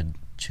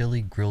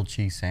chili grilled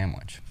cheese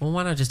sandwich. Well,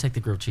 why not just take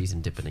the grilled cheese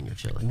and dip it in your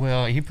chili?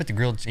 Well, he put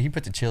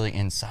the chili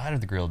inside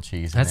of the grilled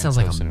cheese. That sounds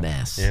like a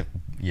mess.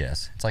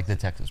 Yes, it's like the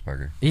Texas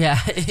burger. Yeah.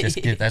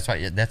 That's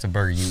why. That's a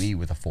burger you eat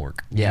with a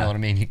fork. Yeah. You know what I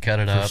mean? You cut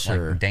it up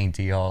sure. like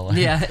dainty all.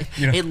 Yeah.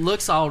 You know? It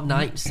looks all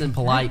nice and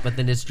polite, but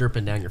then it's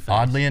dripping down your face.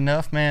 Oddly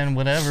enough, man,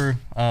 whatever.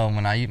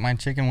 When I eat my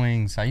chicken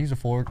wings, I use a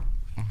fork.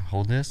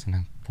 Hold this and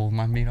I pull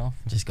my meat off.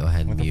 Just go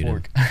ahead and with mute a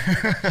fork.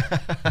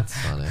 That's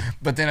funny.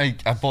 But then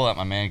I pull out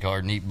my man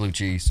card and eat blue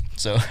cheese.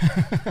 So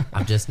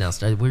I've just now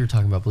started. We were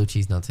talking about blue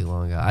cheese not too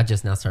long ago. I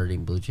just now started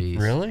eating blue cheese.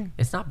 Really?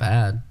 It's not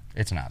bad.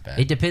 It's not bad.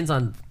 It depends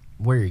on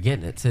where you're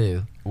getting it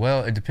too.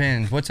 Well, it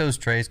depends. What's those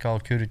trays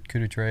called?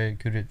 Charcuteries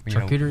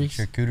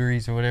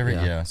or whatever.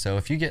 Yeah. So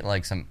if you get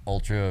like some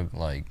ultra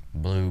like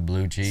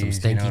blue cheese, some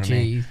stinky you know what cheese,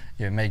 I mean?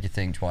 Yeah, it make you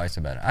think twice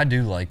about it. I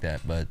do like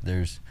that, but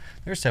there's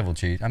several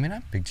cheese. I mean, I'm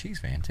a big cheese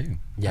fan too.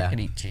 Yeah. I could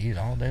eat cheese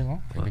all day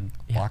long. A big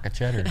block of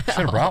cheddar. Should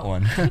have brought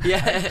one.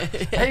 Yeah.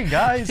 Hey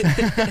guys,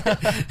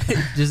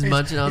 just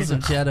munching on some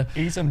cheddar.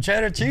 Eat some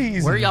cheddar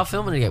cheese. Where are y'all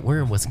filming it at?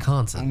 We're in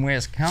Wisconsin.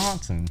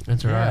 Wisconsin.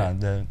 That's right.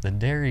 Yeah, the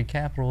dairy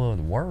capital of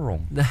the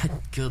world.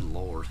 Good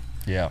Lord.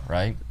 Yeah,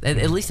 right.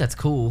 At least that's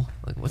cool.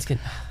 Like,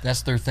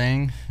 That's their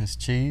thing. Is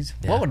cheese.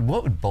 Yeah.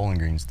 What would Bowling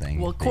Green's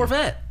thing? Well, be?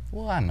 Corvette.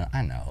 Well, I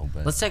know,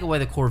 but Let's take away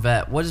the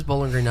Corvette. What is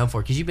Bowling Green known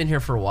for? Because you've been here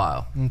for a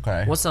while.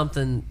 Okay. What's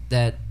something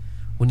that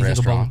when you think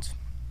of Bowling? Restaurants.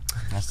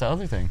 That's the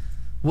other thing.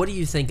 What do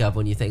you think of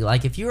when you think,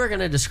 like, if you were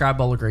going to describe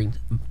Bowling Green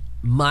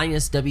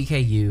minus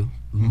WKU,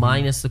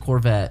 minus the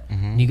Corvette,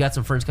 and you got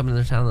some friends coming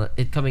into town,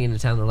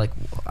 they're like,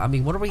 I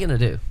mean, what are we going to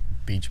do?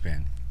 Beach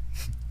band.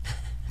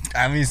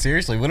 I mean,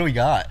 seriously, what do we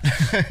got?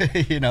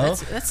 You know,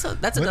 That's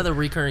another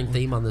recurring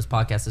theme on this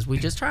podcast is we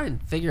just try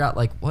and figure out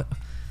like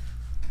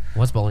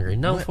what's Bowling Green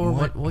known for?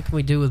 What can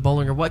we do with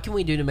Bowling Green? What can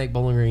we do to make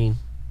Bowling Green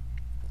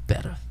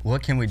better?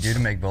 What can we do to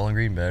make Bowling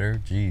Green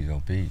better? Jeez,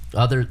 oh Pete.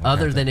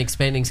 Other than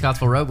expanding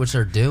Scottsville Road, which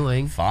they're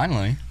doing.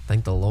 Finally.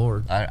 Thank the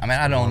Lord. I mean,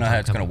 I don't know how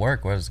it's going to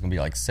work. What is it going to be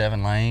like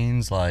 7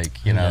 lanes, like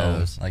Who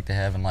knows? like they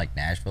have in like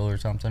Nashville or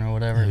something or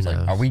whatever? Who It's knows?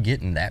 like, are we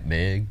getting that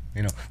big?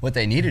 You know, what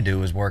they need to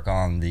do is work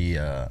on the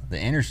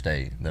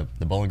interstate,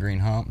 the Bowling Green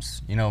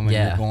humps. You know, when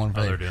Yeah. you're going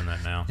Oh, they're doing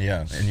that now.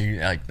 Yeah, and you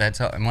like that's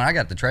how. And when I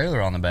got the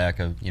trailer on the back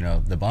of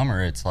the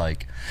bummer, it's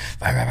like,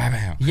 bam, bam, bam,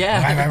 bam,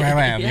 Yeah. bam, bam, bam,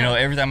 bam. Yeah. You know,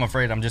 every time I'm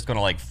afraid I'm just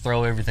gonna like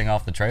throw everything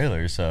off the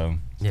trailer. So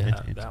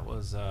Yeah. That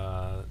was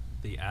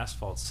the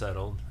asphalt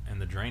settled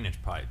and the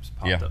drainage pipes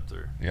popped Yeah. up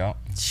through. yeah.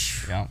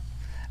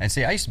 And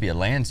see, I used to be a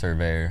land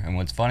surveyor, and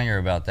what's funnier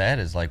about that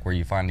is like where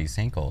you find these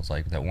sinkholes,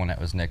 like that one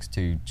that was next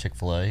to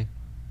Chick-fil-A,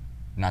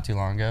 not too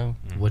long ago.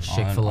 Which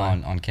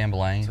Chick-fil-A? on Campbell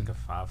Lane. It's like a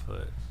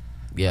 5-foot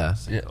Yeah.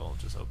 sinkhole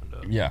just opened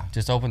up. Yeah,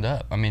 just opened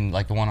up. I mean,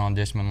 like the one on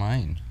Dishman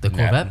Lane. The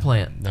Corvette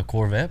plant. The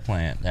Corvette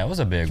plant. That was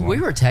a big one. We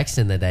were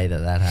texting the day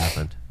that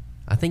happened.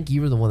 I think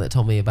you were the one that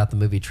told me about the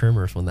movie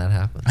Tremors when that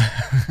happened.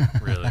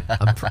 Really?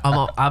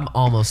 I'm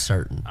almost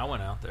certain. I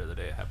went out there the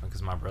day it happened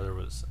because my brother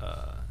was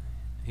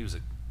he was a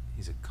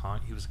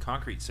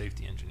concrete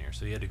safety engineer,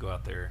 so he had to go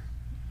out there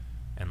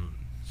and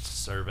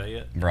survey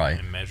it, Right.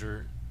 and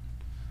measure.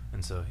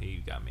 And so he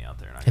got me out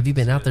there. And I Have you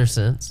got to been see out it. there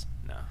since?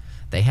 No.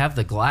 They have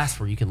the glass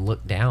where you can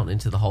look down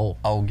into the hole.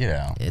 Oh, get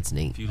out. It's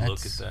neat. If you look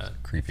at That's that,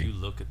 creepy. If you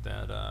look at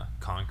that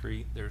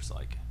concrete, there's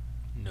like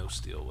no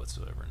steel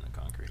whatsoever in the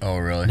concrete. Oh,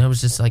 really? No, it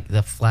was just like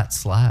the flat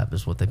slab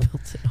is what they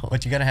built it on.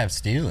 But you got to have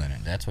steel in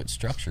it. That's what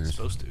structures. You're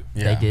supposed to.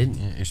 Yeah, They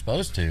didn't. You're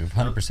supposed to.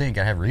 100%. You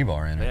got to have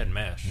rebar in They it. had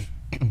mesh.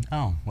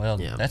 Oh, well,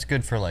 Yeah. that's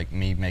good for like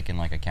me making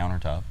like a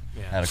countertop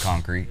Yeah. out of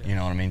concrete. You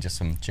know what I mean? Just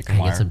some chicken I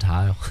wire get some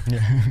tile.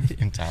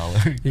 and tile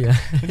over. Yeah.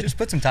 Just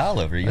put some tile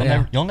over it.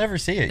 Yeah. You'll never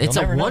see it. It's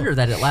You'll a never know. wonder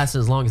that it lasted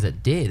as long as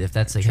it did, if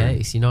that's the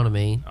case. You know what I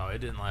mean? Oh, it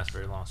didn't last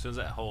very long. As soon as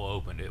that hole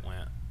opened, it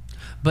went.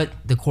 But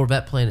the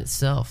Corvette plant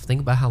itself,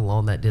 think about how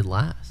long that did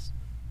last.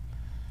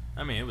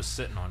 I mean, it was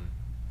sitting on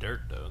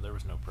dirt though. There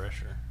was no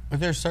pressure. But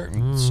there's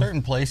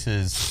certain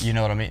places, you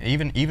know what I mean.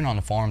 Even on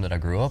the farm that I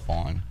grew up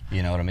on,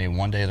 you know what I mean.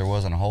 One day there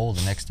wasn't a hole.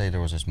 The next day there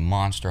was this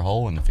monster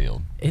hole in the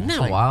field. Isn't It's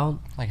that like, wild?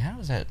 Like, how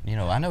is that? You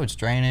know, I know it's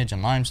drainage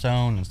and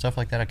limestone and stuff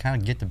like that. I kind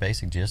of get the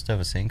basic gist of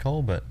a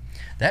sinkhole, but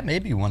that may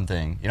be one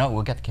thing. You know,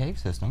 we got the cave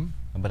system,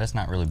 but that's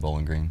not really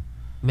Bowling Green.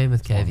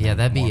 Mammoth Cave, yeah,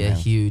 that'd be More a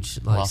Mammoth. huge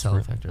like Lost selling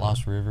Ri- factor.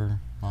 Lost River.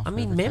 Lost I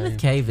mean, River Mammoth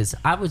Cave is.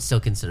 I would still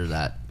consider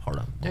that part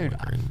of Bowling Dude,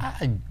 Green.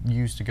 I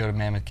used to go to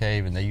Mammoth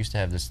Cave, and they used to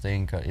have this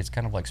thing. It's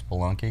kind of like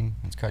spelunking.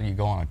 It's kind of, you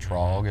go on a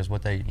trog, is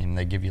what and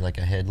they give you like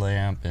a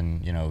headlamp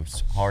and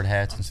hard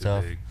hats and Not too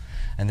stuff. big.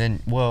 And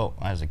then, well,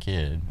 as a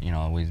kid,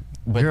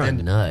 but You're a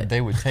then nut.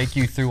 they would take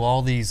you through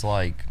all these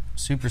like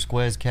super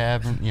squares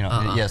cavern.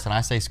 Yes, and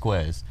I say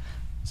squares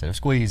instead of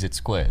squeeze. It's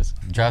squares.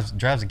 Drives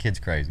the kids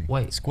crazy.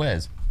 Wait.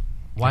 Squares.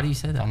 Why do you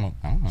say I that? don't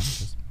know.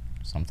 Just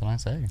something I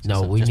say. It's No,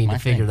 just we just need my to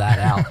figure thing. that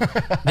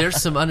out.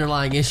 There's some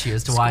underlying issue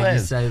as to why you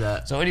Squares. say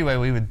that. So anyway,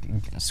 we would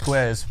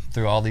squares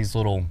through all these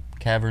little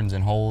caverns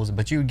and holes,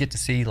 but you would get to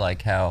see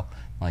like how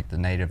like the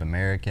Native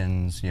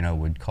Americans,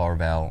 would carve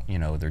out,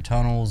 their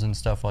tunnels and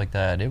stuff like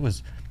that.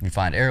 You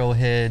find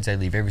arrowheads, they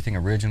leave everything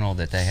original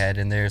that they had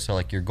in there. So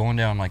like you're going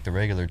down like the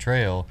regular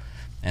trail,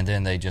 and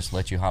then they just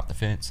let you hop the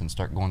fence and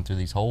start going through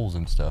these holes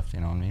and stuff. You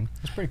know what I mean?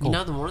 It's pretty cool. You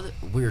know, the more that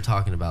we were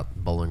talking about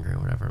Bowling Green or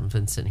whatever, I've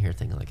been sitting here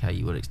thinking like how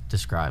you would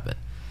describe it.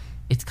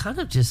 It's kind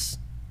of just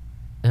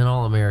an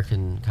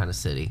all-American kind of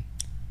city,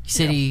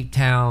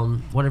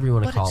 town, whatever you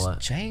want to But call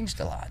it's it. changed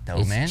a lot though,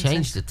 It's man.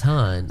 changed a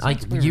ton.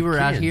 Like we you were were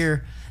out kids.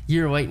 here,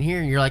 you were waiting here,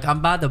 and you're like,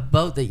 I'm by the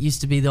boat that used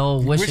to be the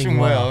old wishing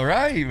well.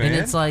 right, man. And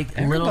it's like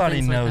little everybody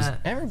things like knows. that.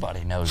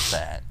 Everybody knows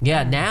that.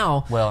 Yeah,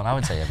 now, Well, and I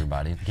would say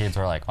everybody. The kids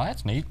are like, "Well,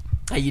 that's neat."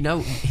 hey,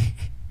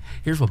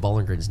 here's what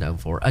Bowling Green's known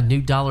for: a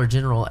new Dollar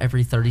General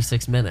every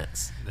 36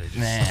 minutes.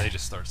 Nah. They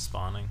just start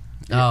spawning.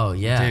 Oh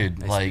yeah,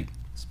 Dude, Hey, like,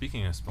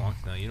 Speaking of spelunk,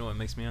 though, you know what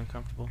makes me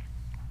uncomfortable?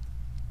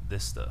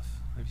 This stuff.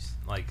 Have you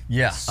like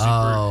Yeah.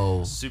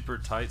 super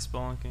tight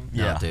spelunking?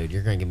 no, yeah. dude,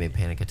 you're gonna give me a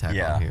panic attack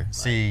yeah. on here.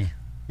 See,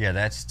 yeah,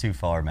 that's too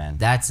far, man.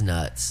 That's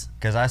nuts.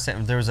 Because I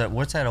said there was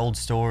what's that old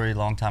story a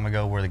long time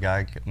ago where the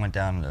guy went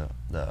down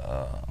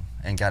the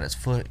and got his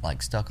foot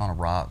like stuck on a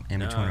rock in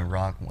between a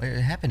rock.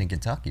 It happened in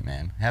Kentucky,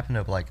 man. It happened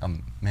up like a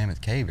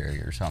Mammoth Cave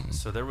area or something.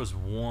 So there was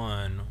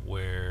one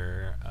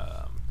where.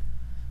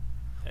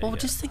 Well,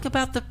 just think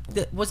about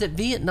the was it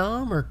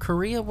Vietnam or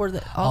Korea where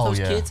all Oh, those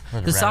yeah. kids,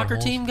 Where the the soccer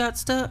rabbit holes? team got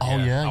stuck? Oh, yeah,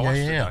 I yeah, watched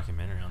a yeah.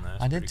 documentary on that.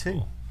 It's I did pretty too.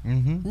 cool.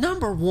 Mm-hmm.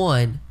 Number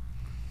one,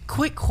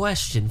 quick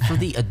question for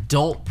the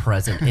adult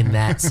present in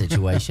that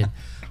situation.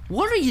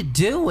 What are you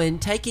doing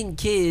taking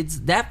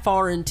kids that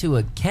far into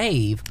a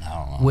cave I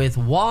don't know. with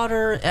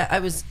water?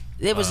 It was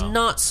Well,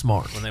 not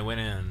smart. When they went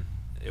in,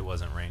 it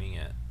wasn't raining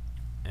yet,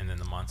 and then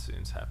the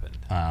monsoons happened,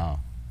 Oh,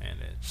 and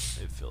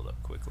it filled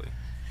up quickly.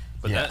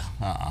 But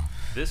yeah.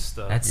 this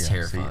stuff. That's Yeah,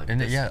 terrifying.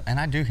 See, and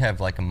I do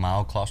have like a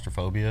mild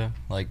claustrophobia,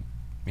 like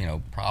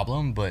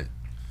problem, but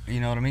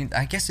you know what I mean.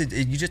 I guess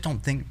you just don't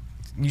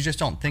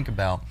think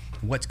about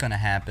what's going to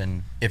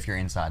happen if you're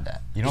inside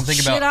that. You don't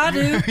think Shit, about. I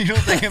do. You don't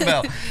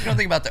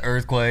think about the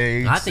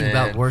earthquakes. I think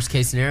about and- worst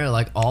case scenario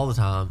like all the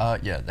time.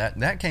 Yeah,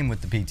 that came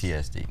with the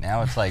PTSD.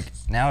 Now it's like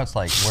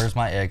where's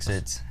my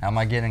exits? How am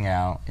I getting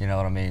out? You know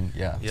what I mean?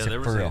 Yeah. Yeah,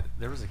 for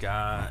there was a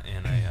guy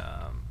in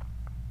a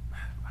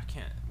I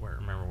can't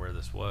remember where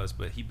this was,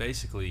 but he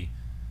basically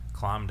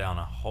climbed down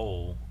a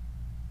hole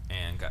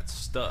and got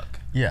stuck.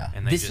 Yeah.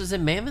 And they This was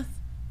in Mammoth?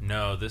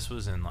 no, this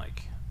was in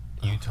like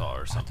Utah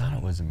or I something. thought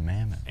it was a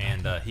mammoth.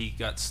 And he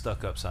got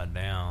stuck upside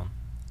down,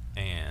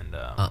 and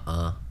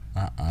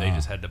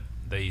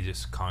they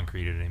just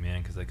concreted him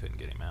in because they couldn't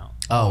get him out.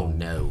 Oh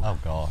no. Oh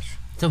gosh.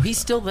 So he's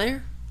still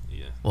there?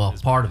 Yeah. Well,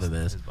 his part of body's-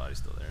 him is. His body's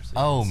still there. So you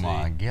Oh can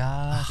my see,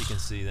 gosh. You can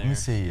see there. Let me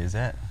see. Is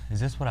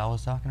this what I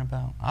was talking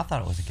about? I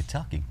thought it was in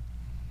Kentucky.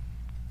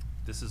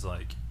 This is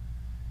like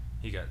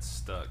he got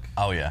stuck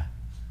Oh yeah.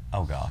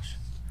 Oh gosh.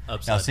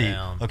 upside Now see.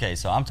 down. Okay,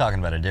 so I'm talking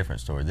about a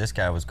different story. This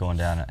guy was going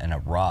down and a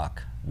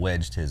rock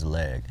wedged his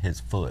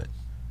foot.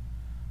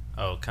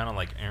 Oh, kind of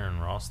like Aaron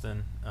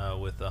Ralston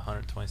with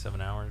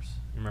 127 Hours.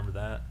 You remember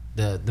that?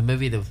 The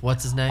movie,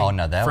 what's his name? Oh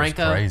no, that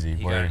Franco? was crazy.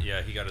 He Where-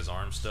 he got his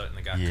arm stuck, and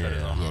the guy cut Yeah.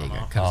 his arm Yeah, he got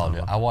off. cut. Oh,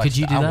 Could I watched.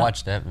 you do that? I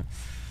watched that.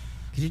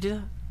 Could you do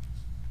that?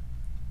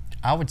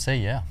 I would say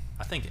yeah.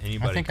 I think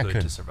anybody think I could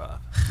could. to survive.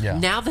 Yeah.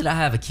 Now that I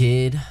have a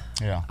kid,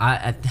 Yeah.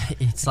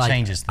 it's like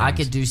changes I things.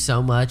 could do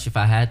so much if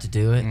I had to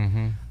do it.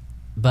 Mm-hmm.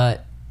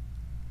 But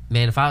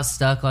man, if I was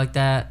stuck like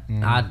that,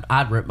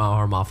 I'd rip my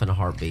arm off in a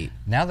heartbeat.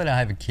 Now that I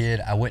have a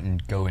kid, I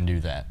wouldn't go and do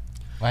that.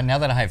 Well, now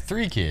that I have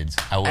 3 kids,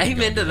 I wouldn't go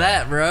Amen do to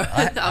that, bro.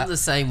 I'm the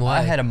same way.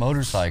 I had a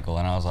motorcycle,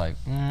 and I was like,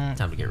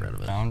 Time to get rid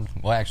of it.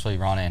 well, actually,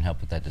 Ron Ann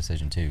helped with that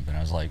decision too. But I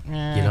was like,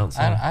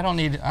 I don't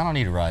need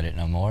to ride it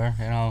no more.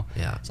 You know,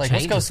 Yeah, it's like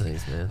let's go.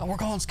 things, man. Oh, we're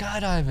going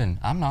skydiving.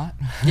 I'm not.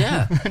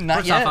 Yeah. Not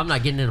First yet. off, I'm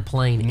not getting in a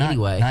plane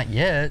anyway. Not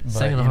yet. But,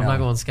 Second off, I'm not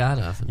going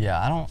skydiving.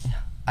 Yeah, I don't.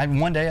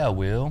 One day I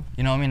will.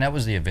 You know what I mean? That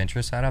was the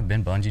adventurous side. I've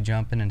been bungee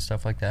jumping and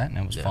stuff like that, and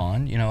it was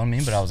fun. You know what I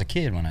mean? But I was a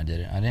kid when I did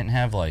it. I didn't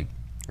have like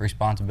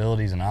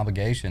responsibilities and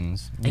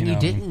obligations.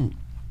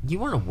 You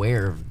weren't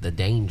aware of the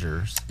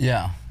dangers.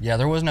 Yeah.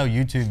 There was no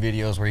YouTube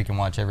videos where you can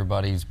watch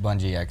everybody's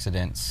bungee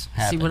accidents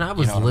happen. See, when I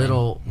was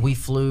little, we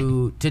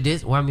flew to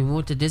Disney. Well, I mean, we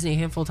went to Disney a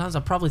handful of times.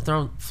 I've probably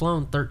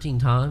flown 13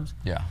 times.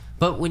 Yeah.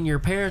 But when your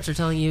parents are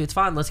telling you it's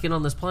fine, let's get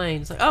on this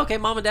plane, it's like, oh, okay,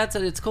 mom and dad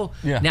said it's cool.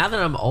 Yeah. Now that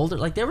I'm older,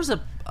 like there was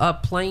a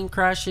plane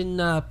crash in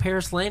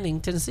Paris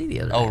Landing, Tennessee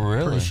the other day. Oh,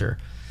 really? I'm pretty sure.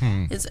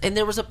 And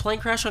there was a plane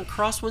crash on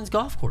Crosswinds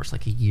Golf Course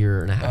like a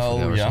year and a half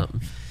ago or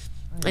something.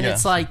 And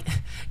it's like,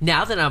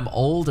 now that I'm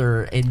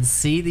older and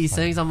see these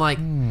things, I'm like,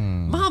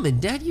 Mom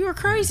and Dad, you are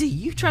crazy.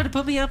 You tried to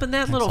put me up in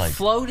that little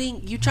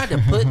floating, you tried to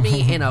put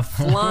me in a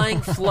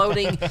flying,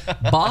 floating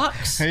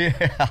box.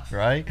 Yeah,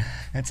 right?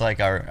 It's like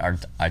our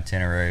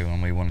itinerary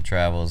when we want to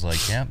travel is like,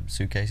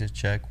 suitcases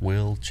check,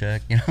 wheel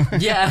check, you know?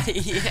 Yeah.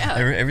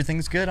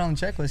 Everything's good on the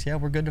checklist. Yeah,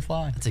 we're good to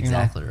fly. That's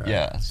exactly right.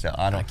 Yeah, so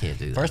I can't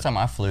do that. First time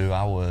I flew,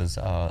 I was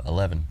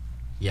 11.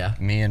 Yeah.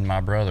 Me and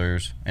my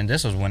brothers, and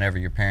this was whenever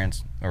your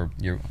parents or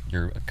your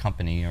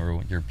company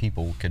or your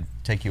people could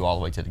take you all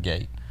the way to the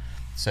gate.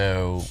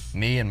 So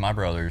me and my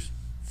brothers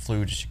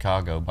flew to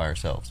Chicago by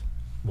ourselves.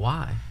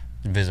 Why?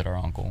 To visit our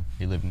uncle.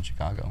 He lived in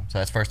Chicago. So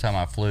that's the first time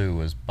I flew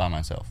was by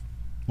myself.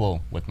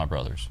 Well, with my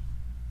brothers.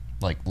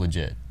 Like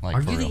legit. Like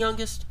Are for you the real.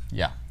 youngest?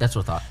 Yeah. That's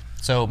what I thought.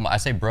 So I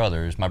say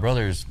brothers. My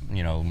brother's,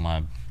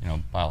 my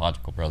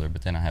biological brother,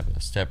 but then I have a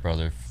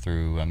stepbrother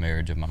through a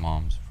marriage of my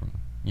mom's from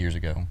years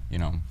ago.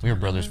 We were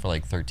brothers for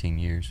like 13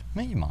 years. I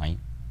mean, you might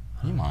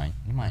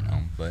know.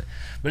 But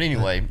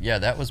anyway, yeah,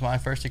 that was my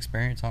first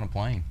experience on a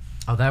plane.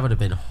 Oh, that would have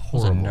been It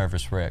was horrible. a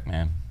nervous wreck,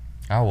 man.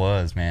 I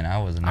was a nervous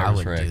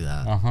wouldn't wreck. do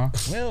that.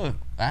 Well,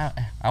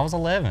 I was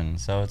 11,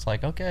 so it's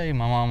like, okay.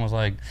 My mom was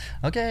like,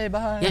 okay,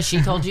 bye. Yeah,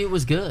 she told you it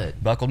was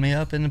good. Buckled me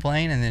up in the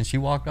plane, and then she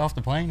walked off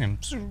the plane and.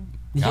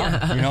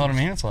 Yeah. You know what I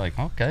mean? It's like,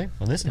 okay,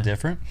 well, this is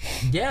different.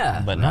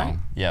 Yeah. But right. no.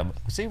 Yeah. But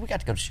see, we got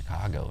to go to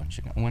Chicago.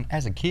 And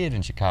as a kid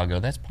in Chicago,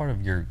 that's part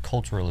of your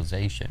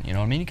culturalization. You know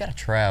what I mean? You got to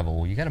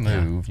travel. You got to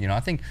move. I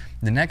think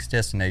the next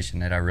destination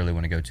that I really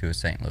want to go to is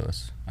St.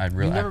 Louis. You've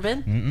never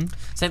been? Mm-mm.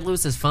 St.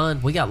 Louis is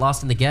fun. We got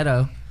lost in the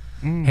ghetto.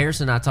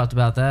 Harrison and I talked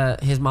about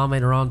that. His mom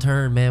made a wrong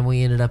turn. Man,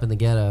 we ended up in the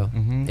ghetto.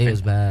 It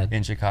was bad.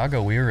 In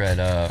Chicago, we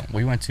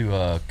went to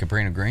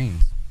Cabrini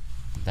Greens.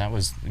 That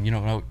was, you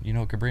know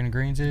what Cabrini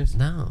Greens is?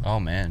 No. Oh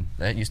man,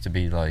 that used to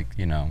be like,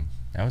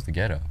 that was the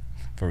ghetto.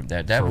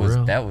 That For was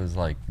real? that was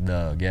like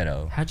the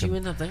ghetto. How'd you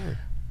end up there?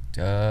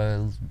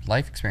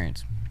 Life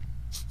experience.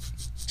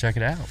 Check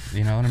it out.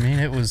 You know what I mean?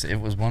 It was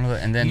one of the,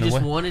 and then You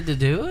just wanted to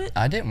do it?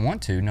 I didn't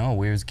want to. No,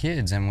 we was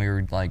kids and we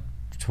were like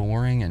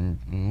touring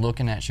and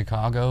looking at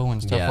Chicago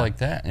and stuff like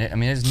that. I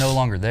mean, it's no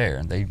longer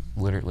there. They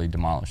literally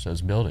demolished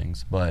those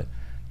buildings, but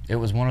it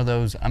was one of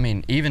those. I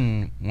mean,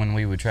 even when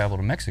we would travel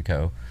to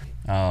Mexico,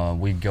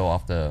 we'd go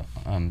off the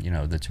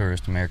the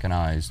tourist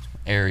Americanized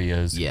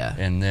areas,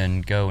 and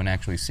then go and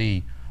actually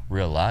see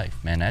real life.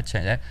 Man,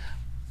 that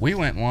we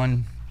went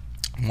one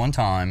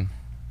time,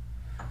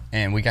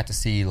 and we got to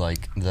see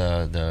like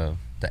the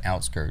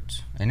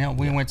outskirts. And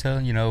we went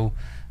to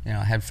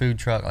had food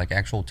truck, like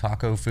actual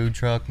taco food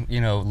truck,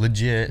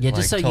 legit. Yeah,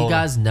 just so you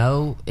guys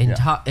know,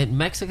 in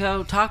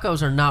Mexico,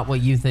 tacos are not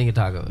what you think a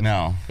taco is.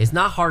 No. It's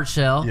not hard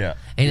shell. Yeah.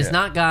 And it's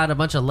not got a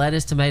bunch of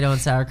lettuce, tomato, and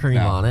sour cream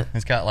on it.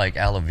 It's got like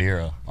aloe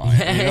vera on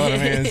it. You know what I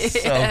mean?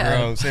 It's so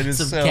gross. It is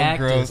Some so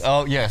cactus. gross.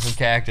 Oh, yeah, some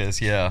cactus.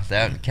 Yeah.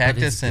 That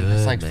cactus. And good,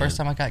 it's like the man. first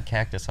time I got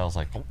cactus, I was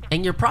like, oh.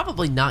 And you're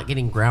probably not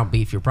getting ground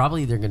beef. You're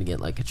probably either going to get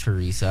like a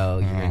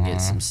chorizo, you're going to get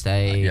some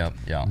steak,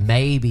 Yep.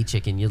 maybe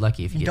chicken. You're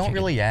lucky if you You get don't chicken.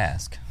 really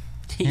ask.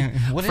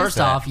 What is First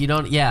that? off, you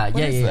don't. Yeah,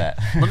 What is yeah. that?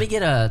 Let me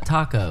get a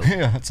taco.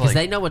 Yeah, it's because like,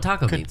 they know what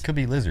taco means. Could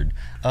be lizard.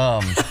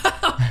 Man,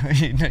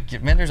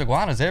 there's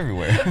iguanas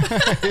everywhere.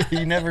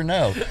 You never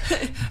know.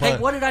 Hey, But-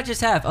 what did I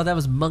just have? Oh, that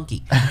was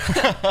monkey.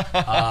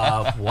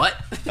 What?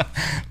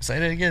 Say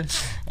that again.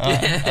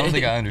 I don't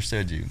think I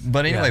understood you.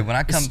 But anyway, when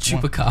I come, It's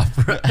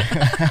chupacabra.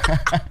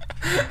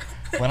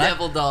 when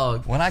Devil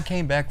dog. When I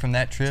came back from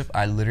that trip,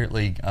 I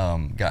literally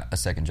got a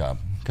second job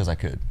because I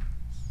could.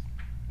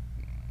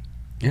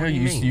 What do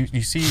you mean?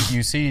 You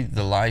see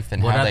the life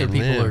and What how they other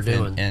people are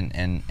live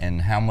doing.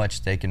 and how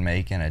much they can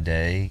make in a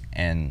day,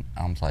 and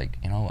I'm like,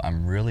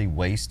 I'm really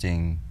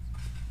wasting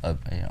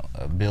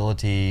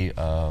ability,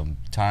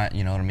 time.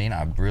 You know what I mean?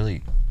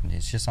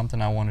 It's just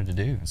something I wanted to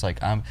do. It's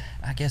like I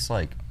guess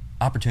like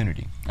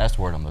opportunity. That's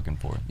the word I'm looking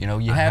for. You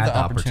I have had the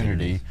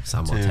opportunity. so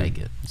I'm gonna take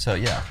it. So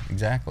yeah,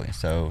 exactly.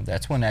 So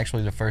that's when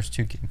actually the first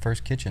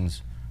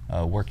kitchens,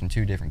 worked in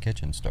 2 different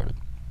kitchens started.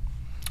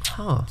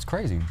 Huh. It's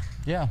crazy.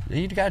 Yeah,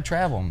 you gotta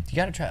travel. You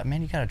gotta travel,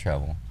 man. You gotta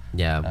travel.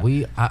 Yeah,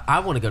 I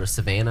want to go to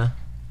Savannah.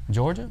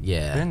 Georgia?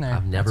 Yeah, Been there.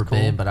 I've never That's cool.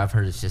 been, but I've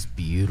heard it's just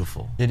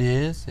beautiful. It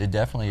is. It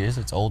definitely is.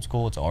 It's old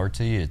school. It's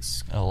artsy.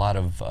 It's a lot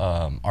of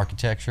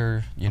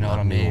architecture. You know what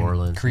I mean? New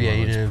Orleans.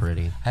 Creative. New Orleans,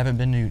 pretty. Haven't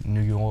been to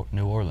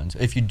New Orleans.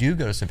 If you do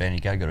go to Savannah,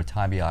 you got to go to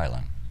Tybee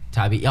Island.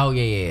 Tybee. Oh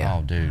yeah.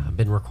 Oh, dude. I've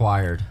been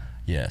required.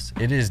 Yes,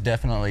 it is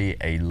definitely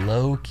a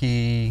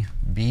low-key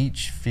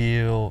beach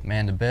feel.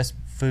 Man, the best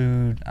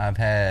food I've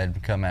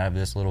had come out of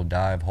this little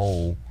dive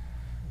hole,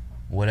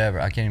 whatever.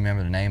 I can't even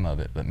remember the name of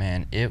it, but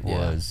man, it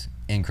was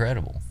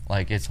incredible.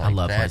 Like, it's like, I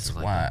love that's places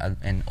like why.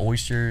 And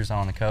oysters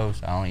on the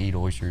coast. I only eat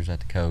oysters at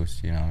the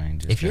coast, you know what I mean?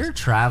 Just, If you're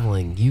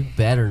traveling, you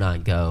better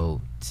not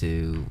go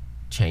to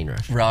chain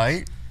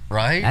restaurants.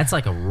 Right? That's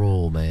like a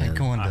rule, man. Like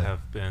going I to,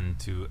 have been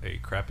to a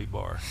crappy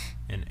bar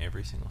in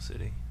every single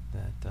city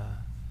that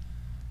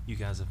you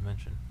guys have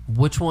mentioned.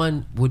 Which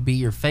one would be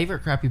your favorite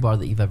crappy bar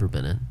that you've ever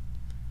been in?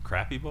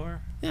 Crappy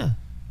bar? Yeah.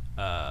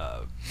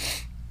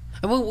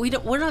 And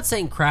we're not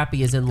saying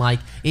crappy as in like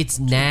it's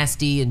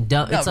nasty and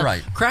dumb. No, It's like,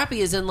 right.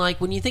 Crappy as in like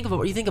when you think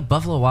of you think of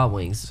Buffalo Wild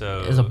Wings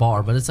So- as a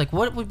bar, but it's like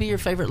what would be your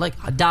favorite like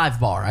a dive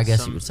bar? I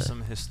guess you would say.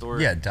 Some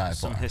historic, Yeah, dive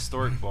some bar.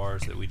 historic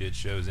bars that we did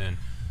shows in.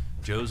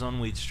 Joe's on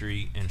Weed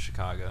Street in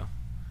Chicago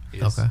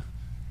is Okay.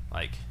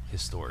 like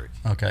historic.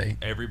 okay.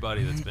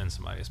 Everybody that's been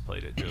somebody has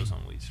played at Joe's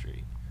on Weed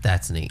Street.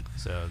 That's neat.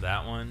 So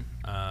that one,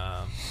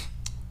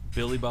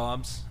 Billy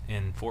Bob's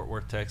in Fort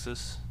Worth,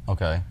 Texas,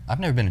 Okay. I've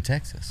never been to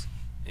Texas.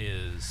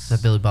 is Is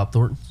that Billy Bob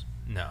Thornton's?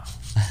 no.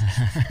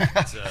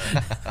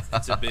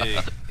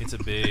 It's a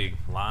big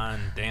line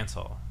dance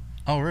hall,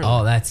 Oh, really?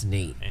 Oh, that's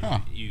neat. and Huh.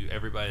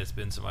 everybody that's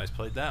been somebody's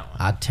played that one.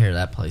 I'd tear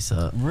that place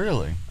up.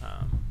 Really?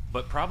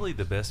 But probably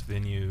the best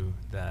venue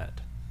that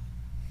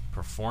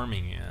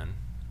performing in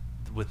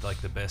with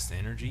like the best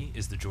energy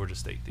is the Georgia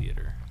State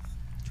Theater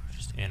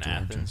in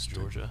Athens, State.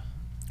 Georgia.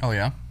 Oh,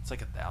 yeah? It's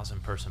like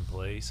 1,000-person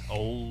place,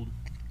 old,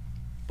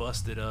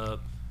 busted up,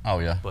 Oh,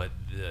 yeah. but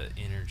the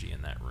energy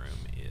in that room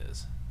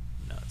is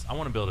nuts. I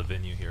want to build a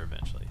venue here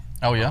eventually.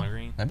 Oh, yeah? Bowling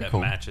Green That'd be that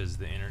cool. matches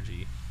the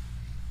energy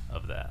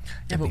of that. Yeah,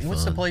 That'd but be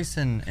what's the fun. place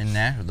in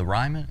Nashville? The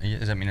Ryman?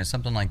 It's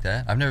something like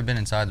that? I've never been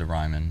inside the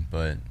Ryman,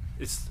 but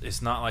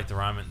It's not like the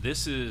Ryman.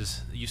 This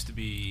used to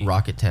be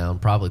Rocket Town,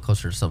 probably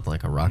closer to something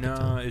like a Rocket No,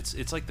 Town.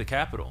 it's like the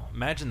Capitol.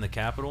 Imagine the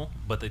Capitol,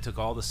 but they took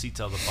all the seats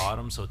out of the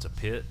bottom, so it's a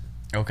pit,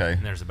 okay.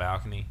 and there's a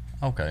balcony,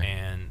 Okay.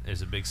 and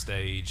there's a big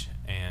stage,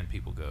 and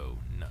people go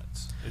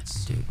nuts.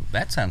 It's Dude,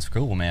 That sounds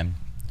cool, man.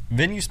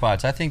 Venue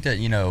spots, I think that,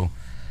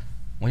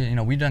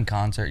 we've done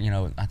concert,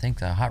 I think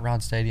the Hot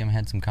Rod Stadium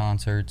had some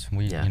concerts.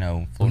 yeah.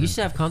 Florida, we used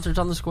to have concerts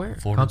on the square.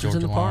 Florida Concerts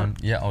in Georgia the park. Line.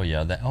 Yeah, oh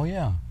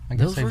yeah. I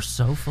guess Those were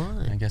so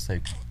fun. I guess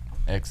they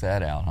X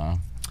that out, huh?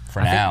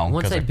 For I think now.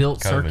 once 'cause they of built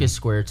COVID. Circus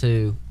Square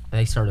too,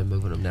 they started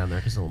moving them down there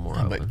because it's a little more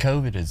But open.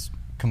 COVID has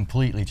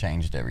completely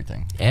changed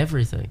everything.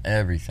 Everything.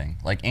 Everything.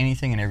 Like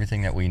anything and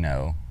everything that we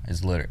know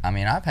is literally. I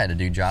mean, I've had to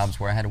do jobs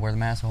where I had to wear the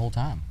mask the whole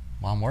time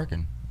while I'm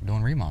working,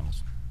 doing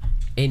remodels.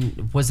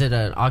 And was it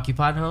an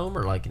occupied home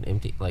or like an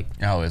empty? Like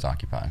Oh, it was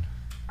occupied.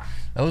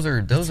 Those are.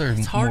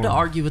 it's hard to more-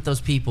 argue with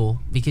those people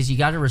because you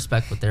got to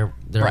respect what their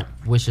Right.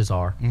 wishes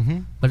are. Mm-hmm.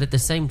 But at the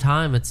same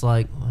time, it's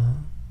like, well,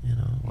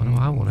 what do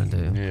I want to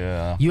do?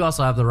 Yeah. You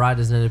also have the right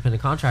as an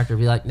independent contractor to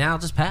be like, now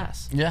just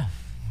pass. Yeah.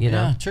 You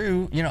know? Yeah,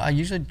 true. I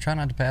usually try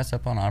not to pass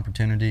up on an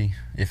opportunity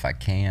if I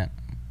can't.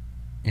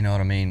 You know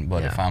what I mean?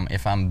 But Yeah.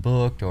 if I'm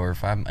booked or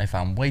if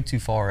I'm way too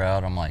far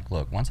out, I'm like,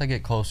 look, once I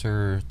get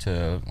closer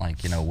to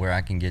where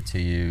I can get to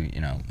you,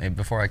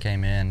 before I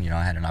came in,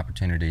 I had an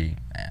opportunity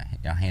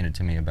handed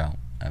to me about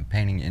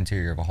painting the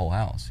interior of a whole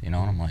house, and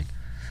I'm like,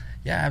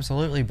 yeah,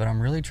 absolutely, but I'm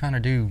really trying to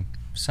do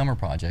summer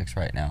projects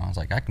right now. I was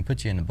like, I can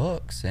put you in the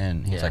books,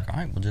 and he's Yeah. like, all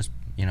right, well, just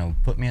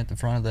put me at the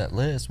front of that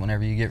list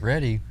whenever you get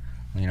ready.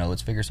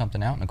 Let's figure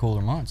something out in the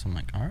cooler months. I'm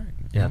like, all right,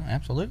 Yeah.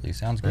 absolutely,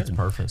 sounds good. That's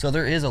perfect. So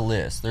there is a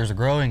list. There's a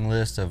growing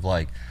list of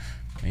like,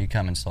 you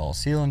come install a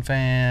ceiling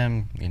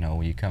fan.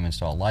 Will you come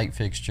install light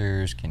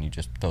fixtures? Can you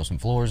just throw some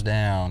floors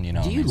down?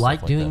 Do you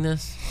like doing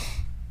this?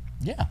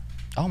 Yeah.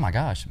 Oh my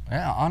gosh.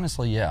 Yeah,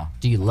 honestly, yeah.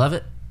 Do you love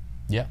it?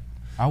 Yeah.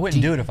 I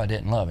wouldn't do it if I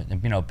didn't love it.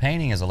 And,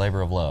 painting is a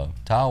labor of love.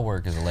 Tile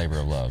work is a labor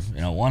of love.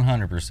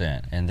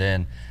 100%. And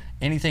then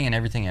anything and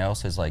everything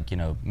else is like,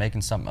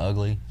 making something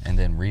ugly and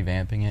then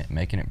revamping it,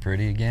 making it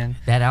pretty again.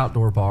 That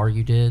outdoor bar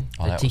you did,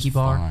 Oh, the that tiki was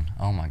bar, fun.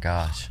 Oh my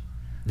gosh.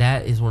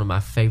 that is one of my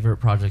favorite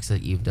projects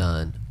that you've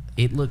done.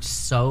 It looks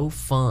so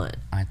fun.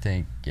 I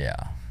think,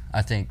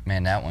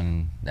 man, that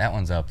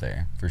one's up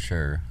there for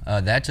sure.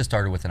 That just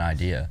started with an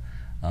idea.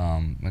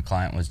 My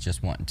client was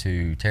just wanting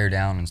to tear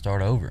down and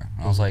start over.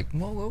 I was like,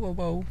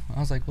 whoa. I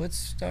was like, let's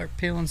start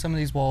peeling some of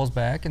these walls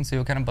back and see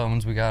what kind of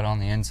bones we got on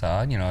the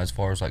inside, as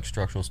far as like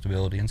structural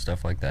stability and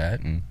stuff like that.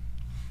 And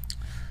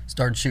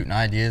started shooting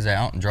ideas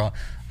out and draw.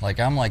 Like,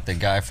 I'm like the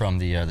guy from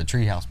the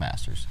Treehouse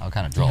Masters. I'll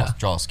kind of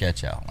draw a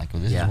sketch out. Like,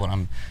 well, this is what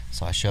I'm.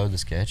 So I showed the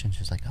sketch, and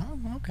she's like, "Oh,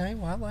 okay,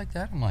 well, I like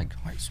that." I'm like,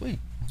 "All right, sweet."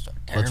 I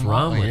started tearing Let's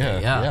run with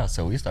it, yeah.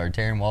 So we started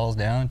tearing walls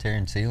down,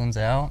 tearing ceilings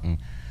out, and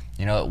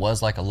it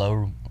was like a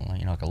low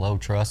like a low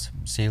truss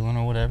ceiling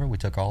or whatever. We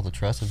took all the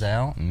trusses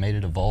out and made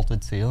it a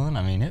vaulted ceiling.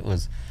 I mean, it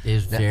was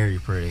very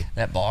pretty.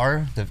 That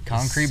bar, the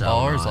concrete so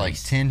bar is like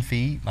nice. 10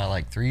 feet by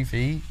like 3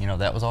 feet.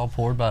 That was all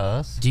poured by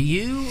us. Do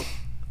you,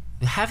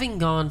 having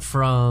gone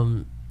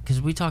from,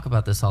 because we talk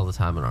about this all the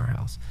time in our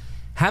house,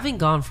 having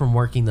gone from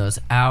working those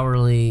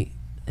hourly,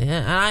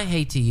 and I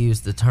hate to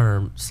use the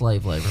term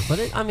slave labor, but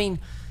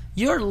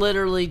you're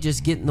literally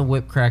just getting the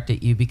whip cracked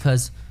at you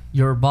because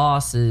your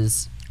boss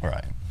is,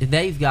 Right.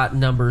 they've got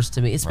numbers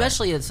to meet,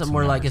 especially at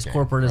somewhere like as numbers game.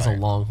 corporate as a Right.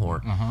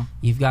 Longhorn. Uh-huh.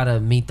 You've got to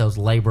meet those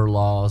labor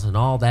laws and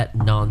all that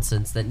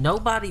nonsense that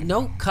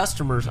no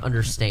customers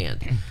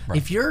understand. Right.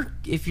 If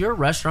your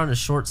restaurant is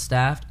short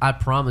staffed, I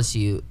promise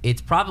you,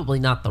 it's probably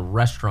not the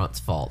restaurant's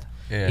fault.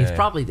 Yeah. It's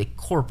probably the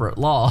corporate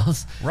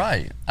laws.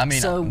 Right. I mean,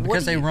 So what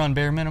because do they you- run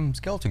bare minimum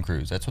skeleton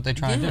crews. That's what they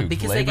try to do.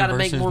 Because they Labor got to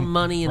make versus- more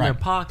money in their right.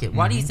 pocket.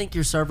 Why do you think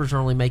your servers are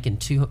only making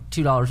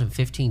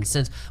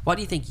 $2.15? Why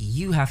do you think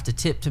you have to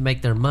tip to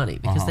make their money?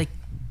 Because they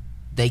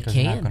Because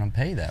they're not can. going to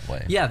pay that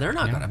way. Yeah, they're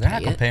not You know, going to They're pay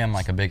not going it. to pay them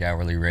like a big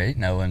hourly rate,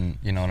 knowing,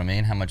 you know what I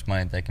mean, how much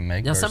money they can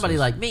make. Now, somebody versus-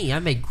 like me, I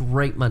make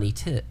great money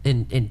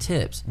in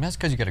tips. That's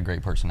because you got a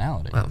great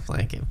personality. Oh,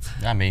 thank you.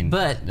 I mean,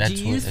 But that's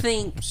do you what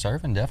think-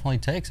 serving definitely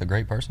takes a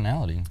great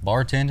personality?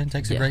 Bartending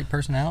takes Yeah. a great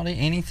personality.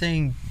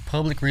 Anything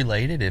public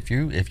related, if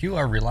you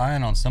are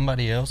relying on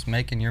somebody else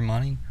making your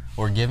money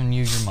or giving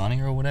you your money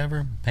or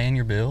whatever, paying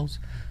your bills,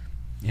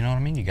 you know what I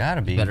mean? You got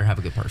to be. You better have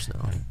a good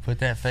personality. Put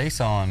that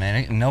face on,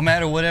 man. No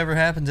matter whatever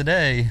happened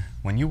today,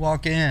 when you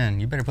walk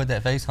in, you better put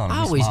that face on. And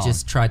I be always smiling.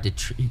 just tried to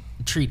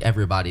treat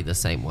everybody the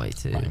same way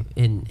too, Right.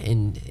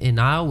 and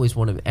I always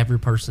wanted every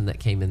person that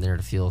came in there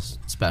to feel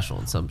special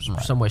in some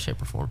way, shape,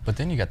 or form. But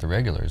then you got the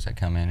regulars that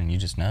come in and you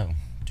just know.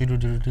 I've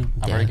Yeah.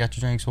 already got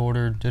your drinks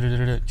ordered.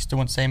 You still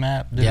want the same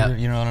app? Yeah.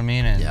 You know what I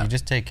mean? And Yeah. you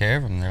just take care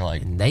of them. They're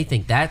like, And they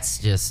think that's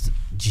just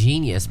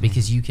genius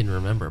because you can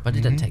remember, but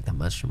it doesn't take that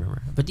much to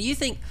remember. But do you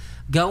think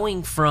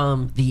going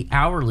from the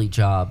hourly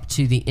job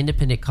to the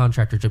independent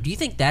contractor job, do you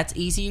think that's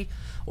easy,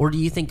 or do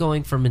you think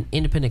going from an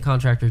independent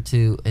contractor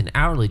to an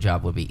hourly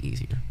job would be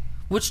easier?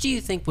 Which do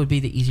you think would be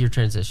the easier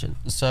transition?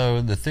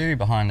 so the theory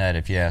behind that,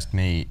 if you ask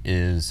me,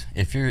 is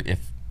if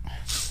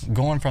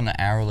going from the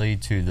hourly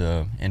to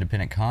the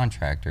independent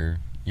contractor,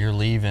 you're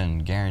leaving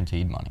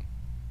guaranteed money.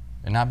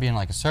 And not being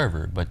like a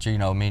server, but you're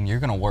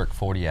going to work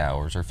 40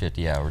 hours or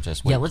 50 hours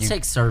this week. Yeah, let's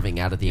take serving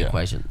out of the Yeah.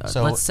 equation.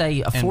 So- Let's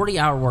say a and-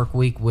 40-hour work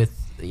week with,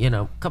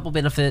 a couple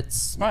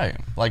benefits. Right,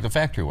 like the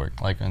factory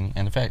work, like in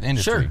the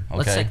industry. Sure, okay?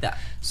 let's take that.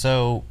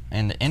 So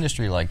in the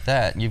industry like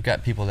that, you've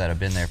got people that have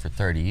been there for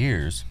 30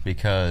 years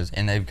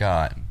and they've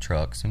got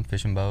trucks and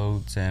fishing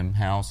boats and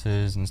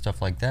houses and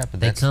stuff like that. But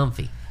They're that's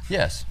comfy.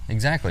 Yes,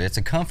 exactly. It's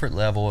a comfort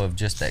level of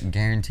just that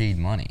guaranteed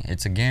money.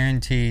 It's a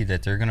guarantee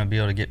that they're going to be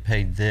able to get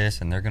paid this,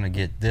 and they're going to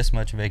get this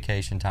much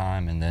vacation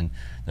time, and then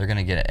they're going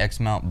to get an X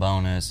amount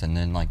bonus, and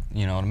then, like,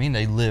 you know what I mean?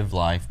 They live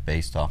life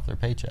based off their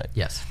paycheck.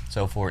 Yes.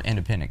 So for an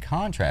independent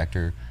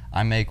contractor,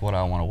 I make what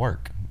I want to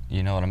work.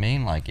 You know what I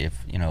mean? Like,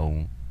 if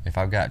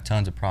I've got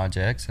tons of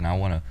projects and I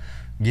want to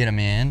get them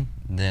in,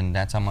 then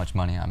that's how much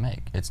money I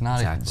make. It's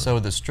not Exactly.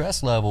 so the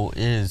stress level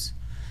is,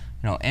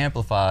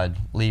 amplified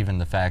leaving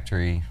the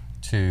factory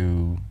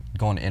to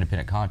going to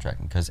independent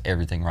contracting because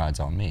everything rides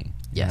on me.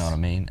 Yes. You know what I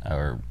mean?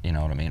 Or,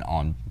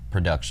 on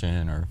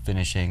production or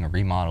finishing or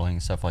remodeling,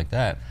 stuff like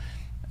that.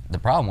 The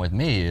problem with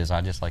me is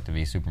I just like to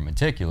be super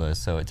meticulous,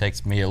 so it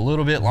takes me a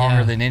little bit longer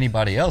Yeah. than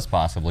anybody else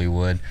possibly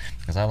would,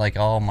 because I like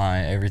all my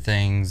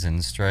everythings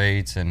and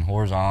straights and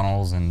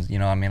horizontals and,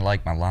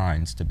 like my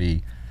lines to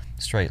be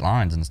straight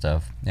lines and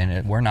stuff.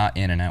 And we're not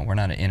in and out. We're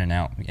not an in and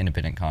out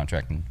independent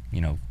contracting,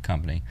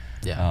 company.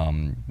 Yeah.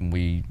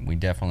 We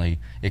definitely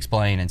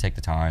explain and take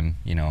the time,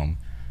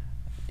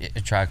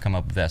 try to come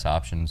up with best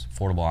options,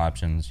 affordable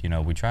options.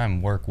 We try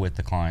and work with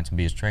the clients and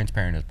be as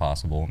transparent as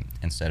possible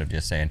instead of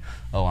just saying,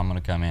 oh, I'm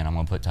going to come in, I'm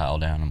going to put tile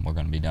down, and we're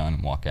going to be done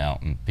and walk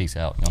out and peace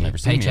out. You'll never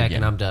see me Paycheck again.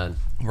 and I'm done.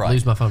 Right.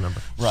 Lose my phone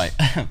number. Right.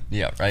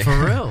 Yeah, right. For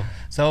real.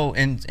 So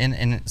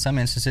in some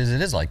instances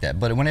it is like that.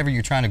 But whenever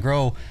you're trying to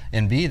grow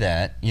and be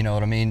that, you know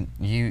what I mean,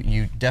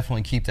 you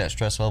definitely keep that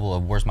stress level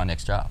of where's my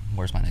next job?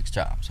 Where's my next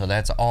job? So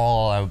that's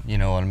all you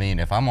know what I mean?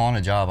 If I'm on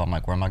a job, I'm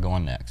like, where am I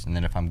going next? And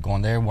then if I'm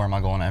going there, where am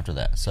I going after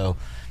that? So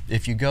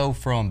if you go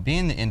from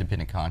being the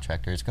independent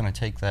contractor, it's going to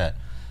take that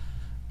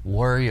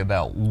worry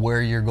about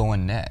where you're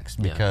going next,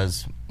 Yeah.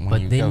 because when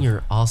But you then go,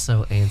 you're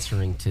also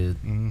answering to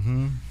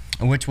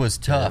which was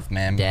tough,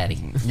 man.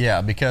 Daddy.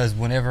 Yeah, because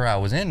whenever I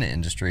was in the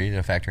industry,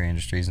 the factory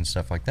industries and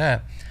stuff like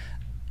that,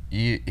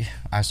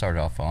 I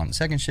started off on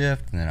second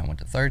shift, and then I went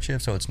to third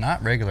shift, so it's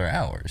not regular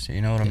hours, you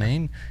know what I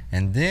mean?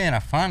 And then I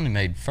finally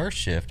made first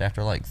shift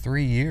after like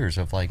 3 years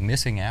of like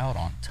missing out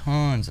on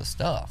tons of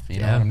stuff,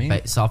 you know what I mean?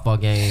 Softball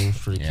games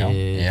for the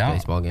kids, Yeah,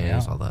 baseball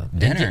games, yeah. all that.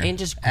 Dinner, and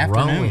just growing.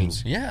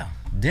 afternoons, yeah.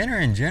 Dinner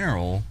in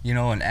general,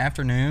 and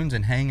afternoons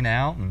and hanging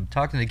out and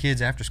talking to the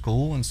kids after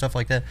school and stuff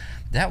like that.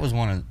 That was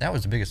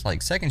the biggest.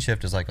 Like second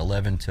shift is like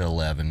 11 to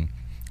 11,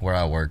 where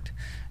I worked,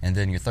 and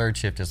then your third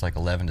shift is like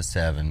 11 to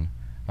 7,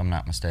 if I'm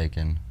not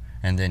mistaken,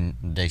 and then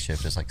day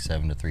shift is like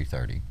 7 to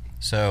 3:30.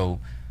 So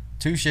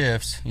 2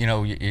 shifts, you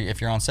know,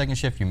 if you're on second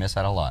shift, you miss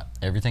out a lot.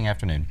 Everything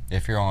afternoon.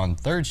 If you're on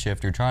third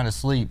shift, you're trying to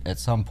sleep at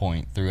some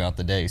point throughout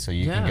the day so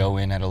you can go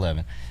in at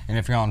 11. And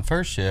if you're on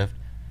first shift,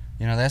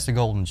 you know, that's the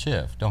golden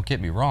shift. Don't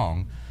get me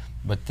wrong.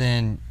 But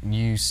then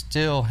you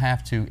still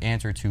have to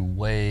answer to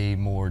way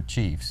more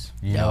chiefs.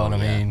 You know what I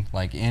mean?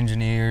 Like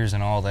engineers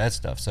and all that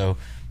stuff. So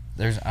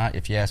there's,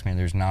 if you ask me,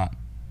 there's not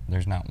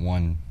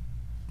one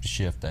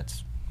shift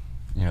that's,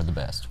 you know, the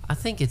best. I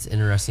think it's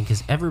interesting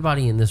because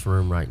everybody in this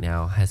room right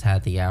now has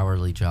had the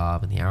hourly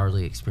job and the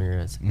hourly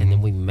experience, and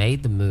then we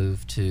made the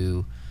move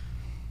to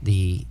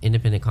the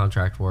independent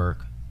contract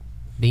work,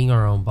 being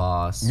our own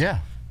boss. Yeah.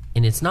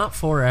 And it's not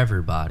for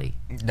everybody.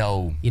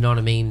 No. You know what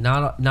I mean?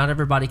 Not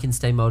everybody can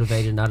stay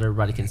motivated. Not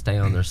everybody can stay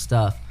on their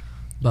stuff.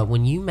 But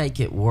when you make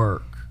it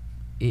work,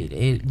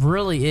 it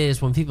really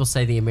is. When people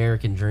say the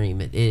American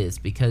dream, it is,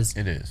 because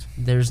It is.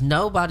 there's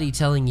nobody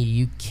telling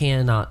you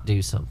cannot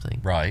do something.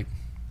 Right.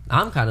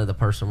 I'm kind of the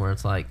person where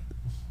it's like,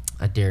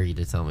 I dare you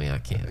to tell me I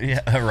can't.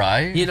 Yeah,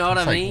 right. You know what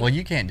It's I like, mean? well,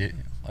 you can't do it.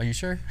 Are you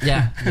sure?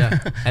 Yeah.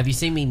 Have you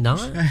seen me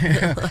not?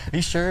 Are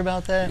you sure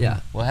about that?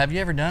 Yeah. Well, have you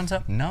ever done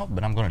something? No,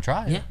 but I'm going to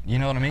try it. Yeah. You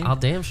know what I mean? I'll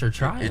damn sure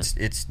try it.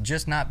 It's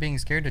just not being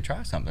scared to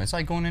try something. It's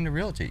like going into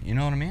realty. You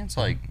know what I mean? It's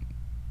like,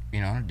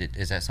 you know,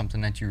 is that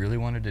something that you really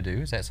wanted to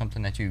do? Is that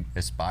something that you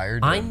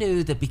aspired to? I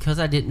knew that because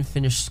I didn't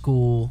finish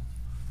school,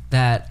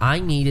 that I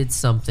needed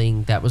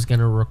something that was going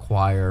to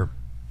require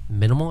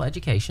minimal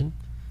education.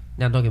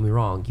 Now, don't get me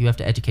wrong. You have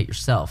to educate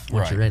yourself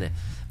once Right. you're in it.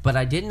 But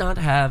I did not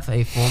have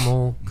a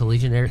formal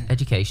collegiate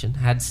education,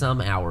 had some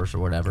hours or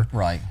whatever.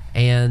 Right.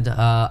 And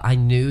I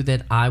knew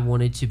that I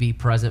wanted to be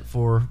present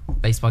for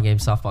baseball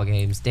games, softball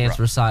games, dance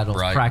recitals,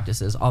 Right.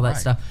 practices, all that Right.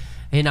 stuff.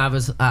 And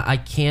I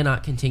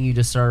cannot continue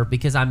to serve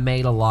because I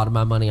made a lot of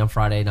my money on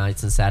Friday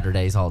nights and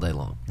Saturdays all day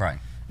long. Right.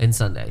 And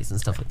Sundays and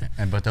stuff like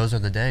that. But those are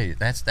the days.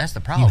 That's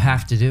the problem. You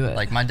have to do it.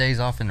 Like my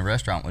days off in the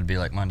restaurant would be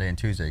like Monday and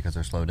Tuesday because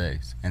they're slow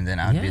days, and then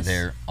I'd be Yes.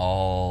 there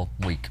all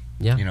week.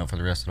 Yeah. You know, for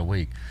the rest of the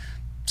week.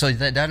 So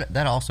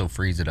that also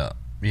frees it up.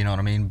 You know what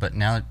I mean? But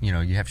now, you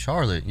know, you have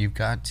Charlotte. You've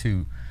got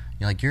to,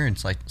 you're in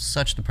like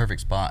such the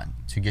perfect spot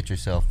to get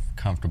yourself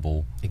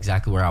comfortable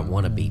Exactly where I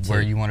want to be, too.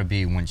 where you want to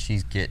be when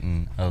she's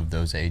getting of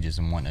those ages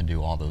and wanting to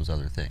do all those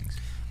other things.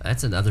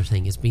 That's another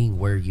thing, is being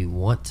where you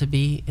want to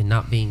be and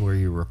not being where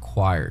you're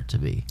required to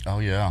be. Oh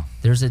yeah.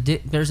 There's a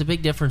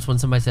big difference when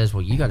somebody says,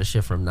 well, you got to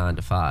shift from 9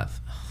 to 5.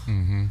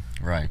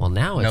 Right. Well,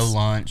 now it's... no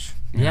lunch.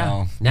 you Yeah.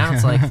 know. Now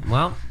it's like,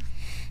 well,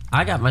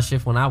 I got my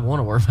shift when I want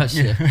to work my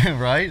shift.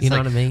 Right. It's You know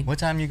like, what I mean? What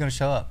time are you going to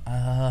show up?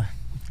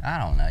 I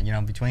don't know. You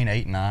know, between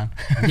 8 and 9.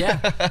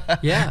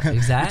 Yeah,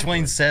 exactly.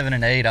 Between 7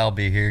 and 8, I'll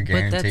be here, But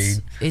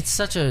guaranteed. it's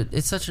such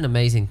an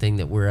amazing thing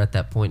that we're at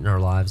that point in our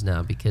lives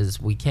now, because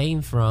we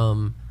came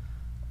from...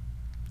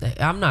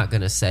 I'm not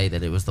going to say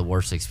that it was the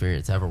worst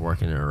experience ever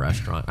working in a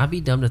restaurant. I'd be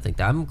dumb to think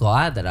that. I'm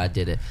glad that I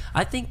did it.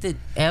 I think that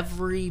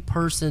every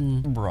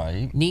person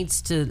Right.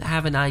 needs to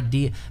have an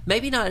idea.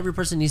 Maybe not every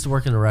person needs to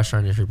work in the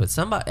restaurant industry,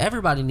 but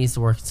everybody needs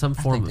to work in some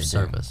form of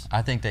service.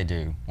 I think they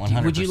do.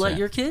 100%. Would you let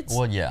your kids?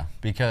 Well, yeah,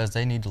 because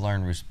they need to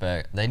learn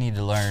respect. They need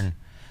to learn,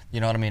 you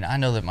know what I mean? I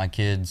know that my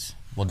kids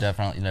will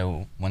definitely, you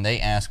know, when they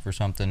ask for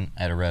something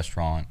at a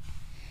restaurant,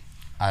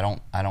 I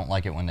don't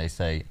like it when they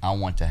say, I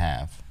want to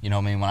have. You know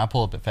what I mean? When I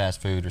pull up at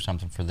fast food or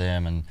something for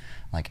them, and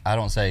like, I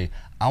don't say,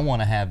 I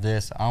want to have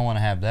this, I want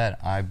to have that.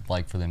 I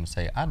like for them to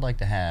say, I'd like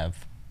to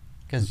have.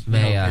 Because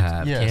May I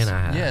have? Yes, Can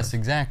I have? Yes,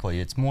 exactly.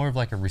 It's more of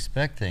like a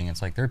respect thing.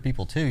 It's like they're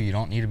people too. You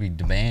don't need to be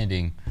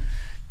demanding,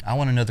 I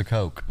want another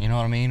Coke. You know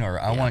what I mean? Or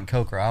I want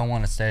Coke, or I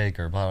want a steak,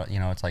 or blah. You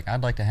know, it's like,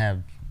 I'd like to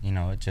have, you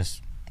know, it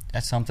just,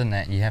 that's something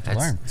that you have to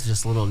learn. It's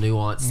just little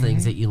nuanced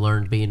things that you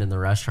learned being in the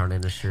restaurant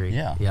industry.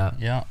 Yeah.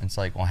 It's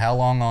like, well, how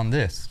long on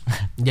this?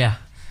 Yeah.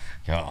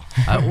 Yeah.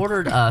 I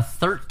ordered a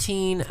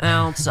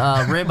 13-ounce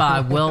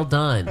ribeye, well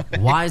done.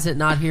 Why is it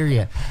not here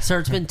yet? Sir,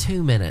 it's been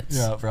 2 minutes.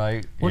 Yeah,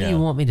 right. What do you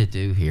want me to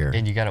do here?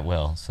 And you got it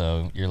well,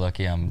 so you're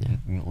lucky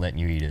I'm letting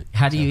you eat it.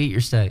 How do you eat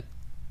your steak?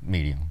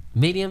 Medium.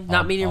 Medium?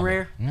 Not medium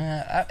rare?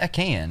 Nah, I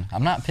can.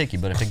 I'm not picky,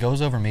 but if it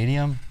goes over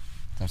medium,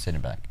 I'm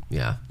sitting it back.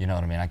 Yeah. You know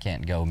what I mean? I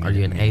can't go medium. Are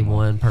you an medium.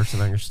 A1 person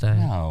on your steak?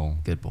 No.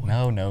 Good boy.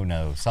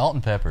 No. Salt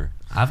and pepper.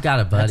 I've got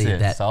a buddy That's it,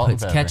 that salt and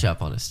puts pepper.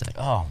 ketchup on his steak.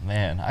 Oh,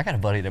 man. I got a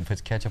buddy that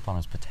puts ketchup on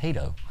his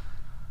potato.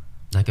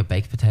 Like a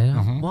baked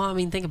potato? Well, I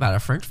mean, think about it. A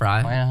French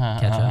fry.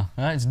 Ketchup.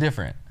 It's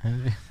different.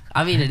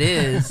 I mean, it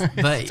is,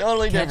 but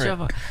totally ketchup.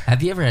 different.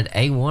 Have you ever had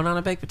A1 on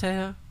a baked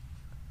potato?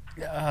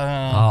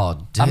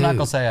 Oh, dude. I'm not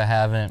going to say I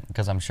haven't,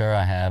 because I'm sure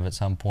I have at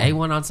some point.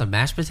 A1 on some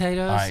mashed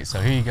potatoes? All right, so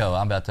here you go.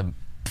 I'm about to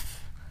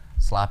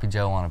sloppy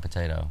Joe on a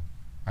potato.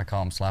 I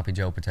call them sloppy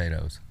Joe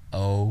potatoes.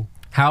 Oh.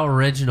 How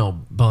original,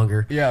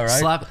 Bunger. Yeah,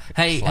 right?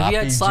 Hey, have you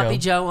had Sloppy Sloppy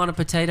Joe on a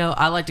potato?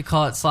 I like to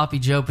call it Sloppy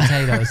Joe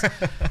potatoes.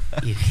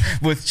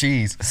 With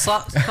cheese.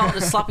 Call it a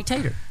sloppy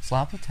tater.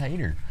 Sloppy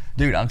tater.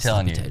 Dude, I'm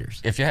telling Sloppy you.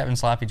 taters. If you're having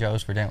sloppy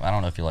joes for dinner, I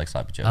don't know if you like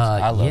sloppy joes.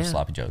 I love yeah.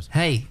 sloppy joes.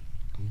 Hey,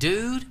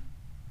 dude,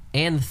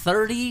 and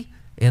 30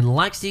 and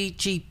likes to eat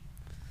cheap.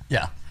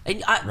 Yeah. And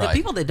the Right.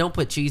 people that don't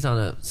put cheese on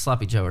a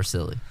sloppy Joe are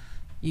silly.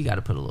 You got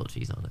to put a little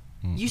cheese on it.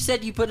 You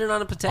said you put it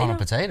on a potato? On a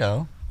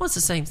potato. Well, it's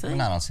the same thing. But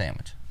not on a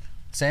sandwich.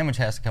 Sandwich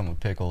has to come with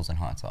pickles and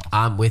hot sauce.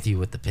 I'm with you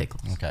with the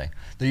pickles. Okay.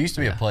 There used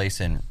to be a place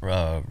in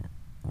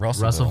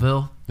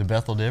Russellville? The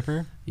Bethel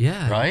Dipper.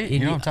 Yeah. Right? You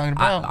know what I'm talking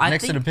about? I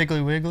Next to think- the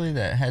Piggly Wiggly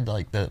that had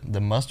like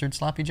the mustard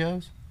sloppy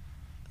joes.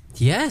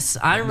 Yes,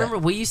 I remember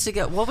we used to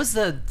go. What was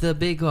the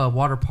big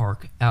water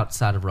park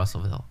outside of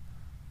Russellville?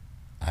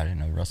 I didn't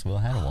know Russellville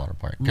had a water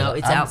park. No,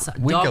 it's outside.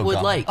 we'd go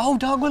Dogwood Lake. Oh,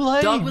 Dogwood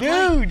Lake. Dogwood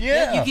dude, Lake.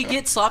 yeah. You could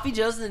get sloppy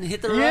joes and then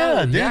hit the road.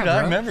 Yeah, dude, I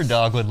bro. remember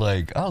Dogwood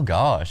Lake. Oh,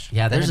 gosh.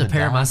 Yeah, there's a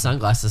pair of my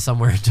sunglasses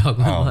somewhere in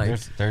Dogwood Oh, Lake.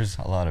 there's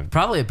a lot of...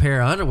 Probably a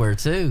pair of underwear,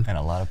 too. And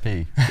a lot of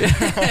pee.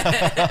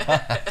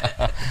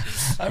 I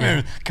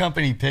remember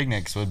company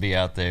picnics would be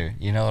out there,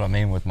 you know what I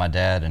mean, with my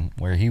dad and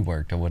where he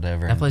worked or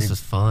whatever. That place was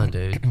fun,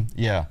 dude.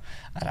 Yeah.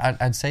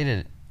 I'd say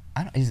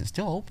that... is it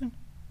still open?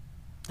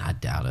 I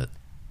doubt it.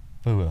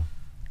 Boo.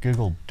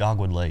 Google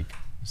Dogwood Lake.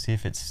 See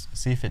if it's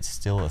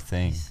still a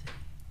thing.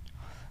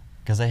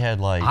 Because they had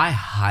like... I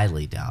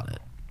highly doubt it.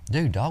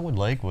 Dude, Dogwood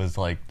Lake was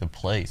like the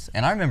place.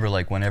 And I remember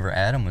like whenever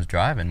Adam was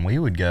driving, we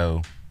would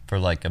go for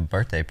like a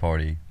birthday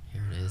party.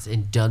 Here it is.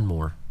 In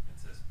Dunmore.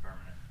 It says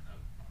permanent.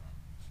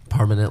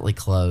 Permanently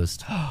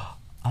closed.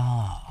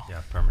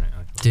 Yeah, permanent.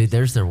 Dude,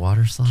 there's their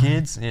water slide.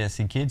 Kids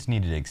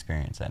need to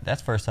experience that.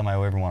 That's the first time I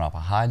ever went off a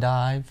high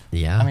dive.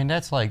 Yeah. I mean,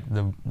 that's like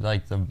the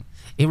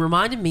It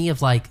reminded me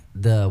of like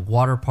the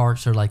water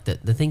parks or like the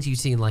things you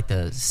see in like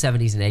the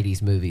 70s and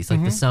 80s movies,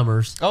 like the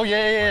summers. oh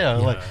yeah,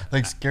 Like,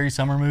 like scary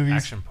summer movies.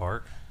 Action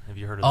Park. Have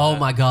you heard of that? Oh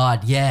my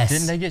God, yes.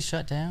 Didn't they get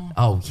shut down?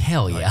 Oh,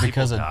 hell yeah. Like,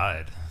 Because people of-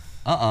 died.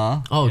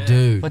 Oh, Yeah.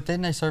 dude. But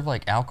didn't they serve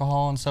like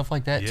alcohol and stuff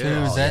like that too?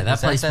 Yeah. Is Oh, that, yeah, that is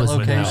place that was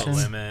Without location?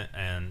 limit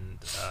and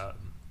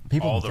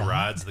People all the died?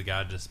 rides the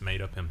guy just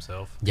made up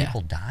himself. Yeah.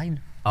 People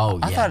died. Oh,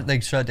 I yeah. thought they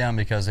shut down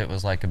because it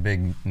was like a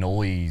big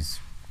noise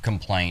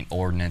complaint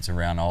ordinance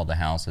around all the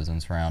houses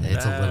and surrounding.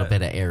 It's a little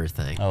bit of air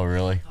thing. Oh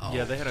really?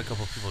 Yeah, they had a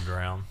couple people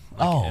drown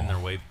like, Oh. in their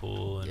wave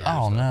pool. And Oh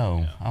stuff. no!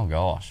 Yeah. Oh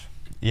gosh!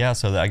 Yeah,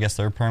 so I guess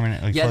they're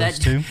permanently Yeah,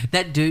 closed too.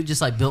 that dude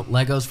just like built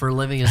Legos for a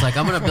living. Is like,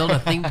 I'm going to build a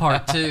theme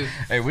park too.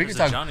 Hey, we There's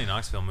can a talk. Johnny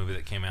Knoxville movie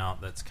that came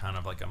out that's kind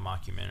of like a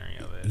mockumentary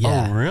of it.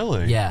 Yeah. Oh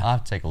really? Yeah. I'll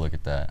have to take a look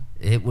at that.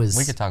 It was.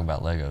 We could talk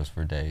about Legos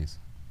for days.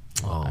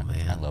 Oh, I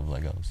man. love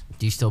Legos.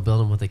 Do you still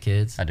build them with the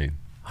kids? I do.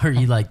 Or are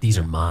you like, these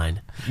are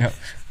mine? No.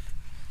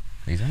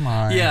 These are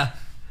mine. Yeah.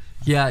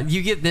 Yeah.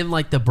 You get them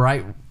like the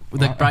bright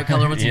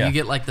color ones, Yeah. and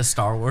you get like the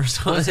Star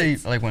Wars Well, ones. see,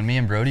 like when me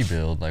and Brody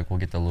build, like we'll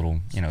get the little,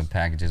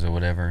 packages or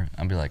whatever.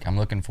 I'll be like, I'm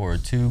looking for a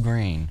 2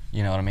 green.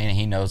 You know what I mean? And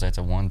he knows that's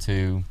a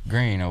 1-2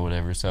 green or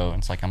whatever. So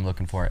it's like I'm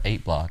looking for an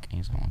 8 block. And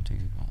he's like 1, 2,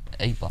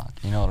 8 block.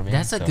 You know what I mean?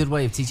 That's a good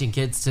way of teaching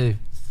kids too.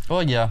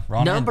 Well, yeah.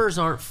 Ron had- Numbers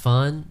aren't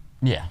fun.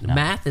 Yeah. no.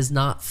 Math is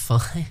not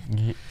fun.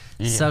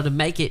 Yeah. So to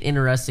make it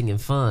interesting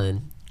and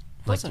fun,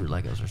 like through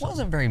Legos or something.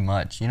 Wasn't very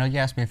much. You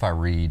asked me if I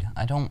read.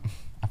 I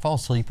fall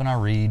asleep when I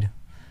read.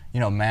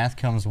 Math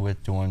comes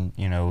with doing,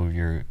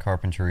 your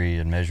carpentry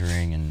and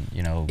measuring and,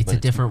 It's but a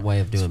different way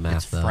of doing it's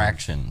math, though.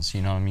 fractions.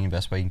 You know what I mean?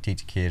 Best way you can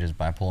teach a kid is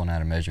by pulling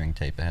out a measuring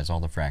tape that has all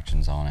the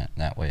fractions on it.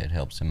 That way it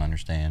helps him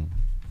understand,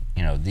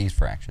 these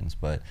fractions.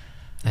 But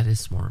That is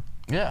smart.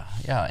 yeah.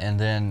 And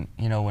then,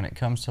 when it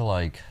comes to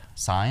like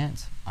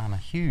science, I'm a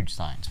huge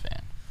science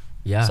fan.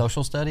 Yeah.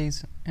 Social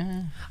studies,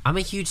 I'm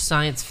a huge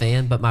science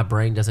fan, but my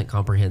brain doesn't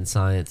comprehend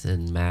science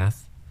and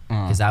math.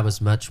 Because I was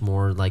much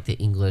more like the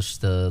English,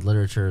 the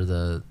literature,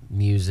 the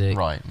music.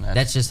 Right.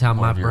 That's just how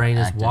more my of your brain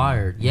is acting.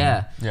 wired.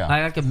 Yeah. Yeah.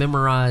 Like I could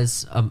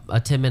memorize a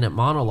 10-minute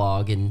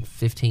monologue in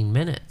 15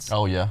 minutes.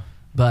 oh yeah.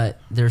 But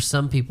there's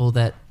some people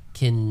that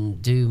can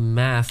do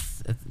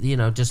math,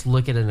 just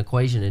look at an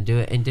equation and do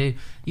it. And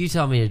you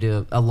tell me to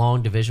do a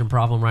long division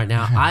problem right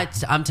now,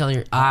 I'm telling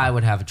you, I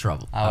would have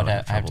trouble. I would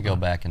have trouble to go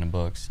back in the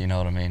books. You know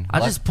what I mean?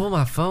 I just pull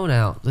my phone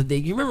out.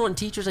 You remember when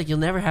teachers like, you'll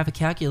never have a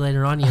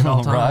calculator on you at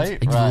all times?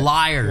 right, Like, right.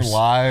 Liars.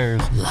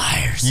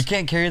 Liars. You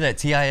can't carry that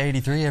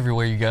TI-83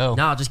 everywhere you go.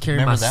 No, I'll just carry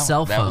Remember my that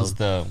cell one? phone. That was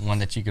the one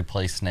that you could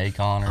play Snake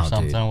on or Oh,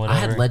 something. dude. Whatever. I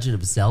had Legend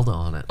of Zelda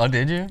on it. Oh,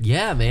 did you?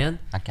 Yeah, man.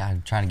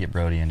 I'm trying to get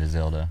Brody into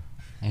Zelda.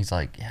 And he's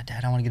like, yeah,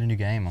 Dad, I want to get a new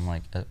game. I'm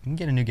like, you can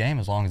get a new game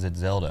as long as it's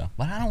Zelda.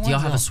 But I don't want Do y'all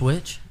have a Zelda.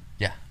 Switch?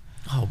 Yeah.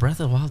 Oh,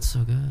 Breath of the Wild's so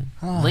good.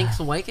 Link's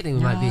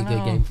Awakening might be a I good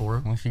know. game for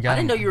him. Well, if you I got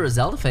didn't know him- you were a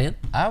Zelda fan.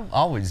 I've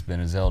always been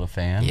a Zelda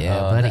fan. Yeah,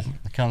 buddy.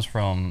 That comes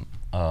from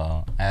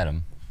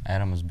Adam.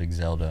 Adam was a big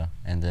Zelda.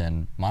 And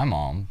then my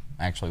mom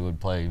actually would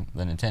play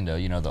the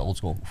Nintendo, the old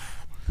school.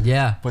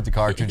 Yeah. Put the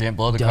cartridge in,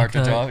 blow the Duck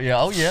cartridge Hunt. off. Yeah,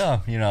 oh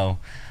yeah,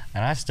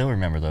 And I still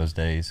remember those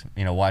days,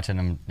 watching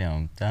them,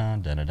 dun,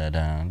 dun, dun, dun,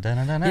 dun,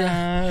 dun, dun,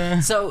 Yeah.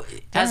 dun. So,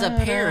 as a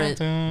Dun, parent,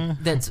 dun,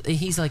 dun.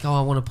 he's like, oh,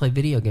 I want to play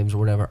video games or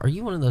whatever. Are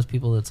you one of those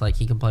people that's like,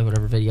 he can play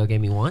whatever video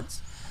game he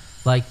wants?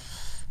 Like,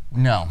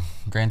 No,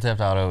 Grand Theft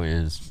Auto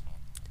is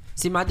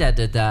See, my dad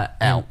did that.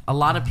 And Out. a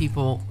lot of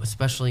people,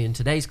 especially in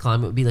today's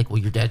climate, would be like, well,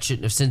 your dad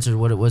shouldn't have censored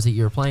what it was that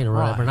you were playing or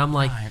whatever. Right, And I'm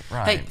like,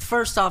 right. hey,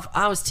 first off,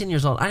 I was 10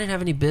 years old. I didn't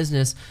have any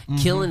business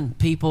killing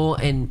people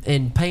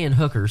and paying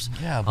hookers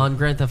Yeah, but on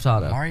Grand Theft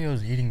Auto.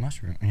 Mario's eating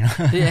mushroom, you know?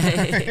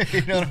 Yeah.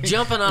 You know what I mean?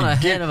 Jumping on a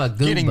head of a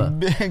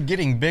Goomba.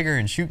 Getting bigger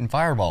and shooting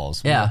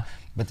fireballs. Yeah.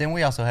 But then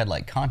we also had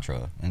like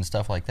Contra and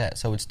stuff like that.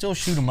 So it's still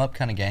shoot 'em up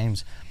kind of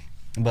games.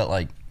 But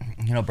like,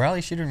 you know, Bradley,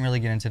 she didn't really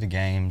get into the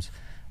games.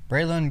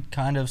 Braylon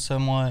kind of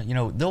somewhat, you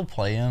know, they'll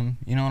play them.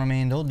 You know what I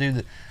mean? They'll do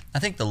the. I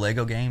think the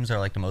Lego games are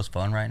like the most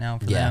fun right now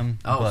for them.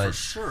 Oh, but for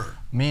sure.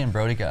 me and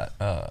Brody got,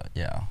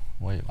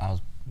 we're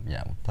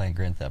playing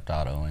Grand Theft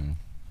Auto, and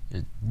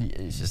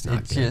it's just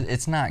not good.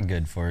 it's not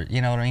good for,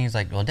 you know what I mean? He's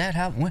like, well, Dad,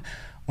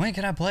 when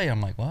can I play?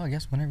 I'm like, well, I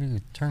guess whenever you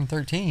turn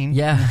 13.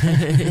 Yeah.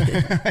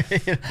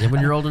 Yeah,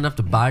 when you're old enough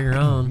to buy your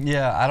own.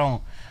 Yeah, I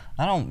don't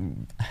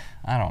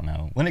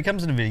know. When it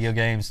comes to video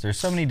games, there's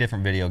so many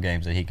different video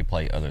games that he could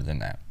play other than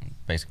that.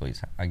 Basically,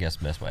 is, I guess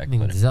the best way I I can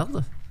mean, put it.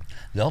 Zelda.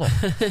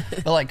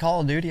 But like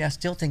Call of Duty, I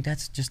still think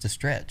that's just a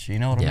stretch. You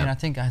know what I Yeah. mean?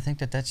 I think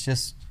that's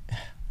just,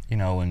 you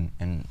know, and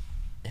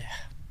yeah,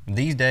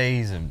 these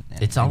days and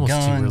It's almost too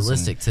guns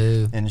realistic,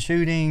 too. and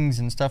shootings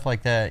and stuff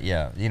like that.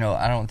 Yeah, you know,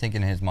 I don't think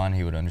in his mind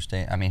he would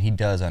understand. I mean, he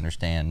does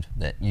understand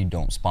that you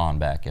don't spawn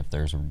back if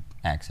there's an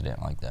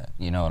accident like that.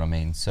 You know what I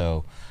mean?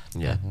 So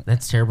Yeah,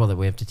 that's terrible that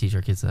we have to teach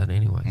our kids that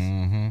anyways.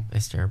 Mm-hmm.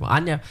 It's terrible.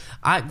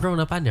 Growing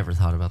up, I never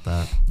thought about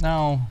that.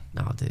 no.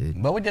 No,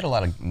 dude. But we did a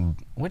lot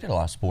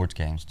of sports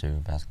games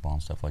too, basketball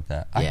and stuff like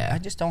that. Yeah. I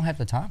just don't have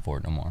the time for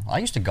it no more. I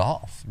used to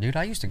golf, dude.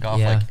 I used to golf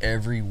Yeah. like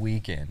every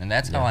weekend, and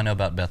that's how Yeah. I know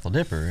about Bethel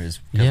Dipper is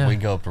because Yeah. we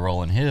go up to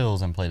Rolling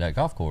Hills and play that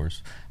golf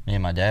course. Me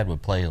and my dad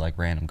would play like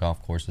random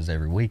golf courses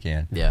every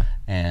weekend. Yeah.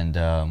 And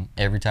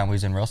every time we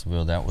was in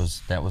Russellville, that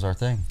was our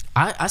thing.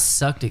 I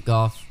sucked at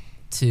golf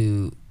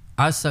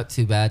I sucked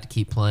too bad to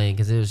keep playing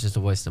because it was just a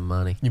waste of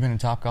money. You been in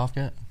Top Golf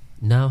yet,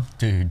 No.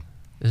 dude?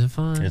 Is it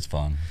fun? It's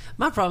fun.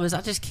 My problem is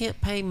I just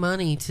can't pay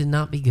money to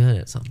not be good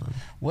at something.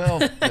 Well,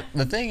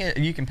 the thing is,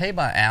 you can pay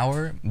by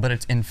hour, but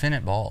it's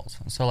infinite balls.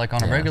 So, like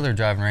on a Yeah. regular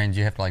driving range,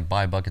 you have to like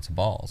buy buckets of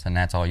balls, and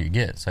that's all you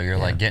get. So you're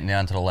like getting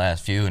down to the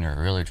last few, and you're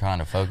really trying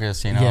to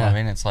focus. You know what I Yeah.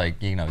 mean? It's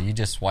like, you know, you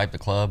just swipe the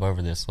club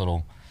over this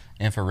little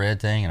infrared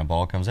thing, and a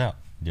ball comes out.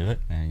 Do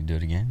it, and you do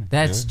it again.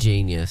 That's do it.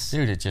 genius.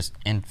 Dude, it's just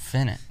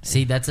infinite.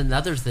 See, that's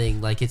another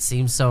thing. Like, it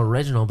seems so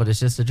original, but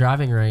it's just a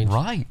driving range.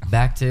 Right.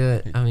 Back to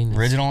it. I mean, it's-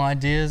 Original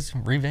ideas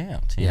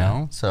revamped, you Yeah.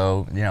 know?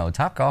 So, you know,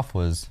 Top Golf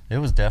was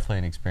definitely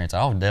an experience.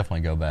 I would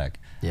definitely go back.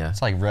 Yeah.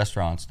 It's like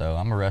restaurants, though.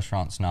 I'm a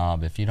restaurant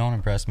snob. If you don't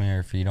impress me, or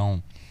if you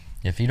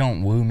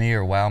don't woo me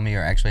or wow me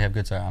or actually have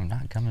good service, I'm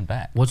not coming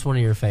back. What's one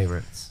of your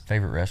favorites?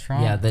 Favorite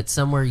restaurant? Yeah, that's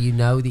somewhere you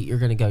know that you're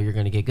going to go. You're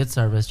going to get good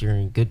service. You're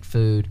going to get good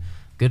food,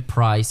 good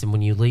price. And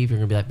when you leave, you're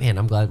going to be like, man,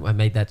 I'm glad I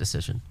made that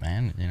decision.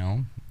 Man, you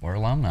know, we're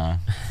alumni.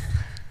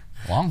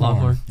 Longhorn.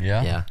 Longhorn?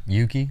 Yeah. Yeah.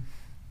 Yuki.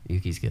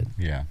 Yuki's good.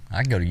 Yeah.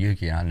 I go to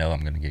Yuki and I know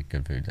I'm going to get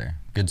good food there.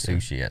 Good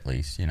sushi, at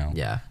least, you know.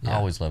 Yeah, I yeah.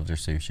 always love their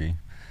sushi.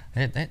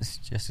 It's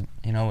just,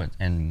 you know,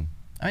 and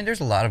I mean,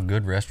 there's a lot of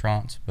good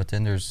restaurants, but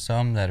then there's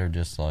some that are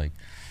just like,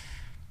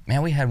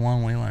 man, we had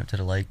one, we went to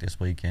the lake this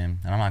weekend,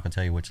 and I'm not going to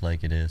tell you which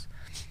lake it is.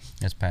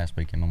 It's past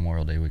weekend,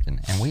 Memorial Day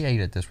weekend. And we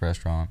ate at this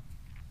restaurant,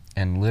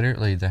 and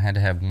literally they had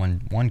to have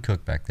one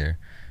cook back there.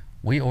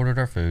 We ordered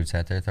our food,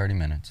 sat there 30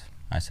 minutes.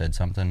 I said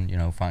something, you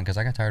know, fine, because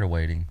I got tired of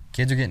waiting.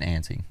 Kids are getting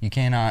antsy. You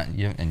cannot,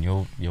 and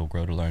you'll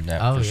grow to learn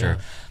that Oh, for yeah. sure.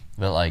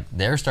 But like,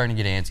 they're starting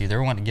to get antsy.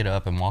 They're wanting to get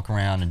up and walk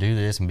around and do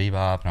this and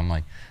bebop. And I'm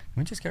like,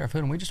 we just get our food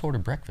and we just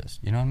ordered breakfast.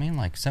 You know what I mean?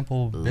 Like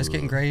simple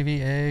biscuit and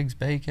gravy, eggs,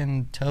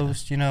 bacon,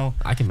 toast. You know,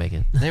 I can make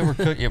it. they were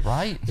cooked it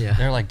right. Yeah.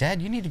 They're like,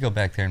 Dad, you need to go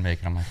back there and make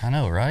it. I'm like, I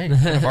know, right?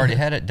 I've already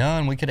had it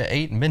done. We could have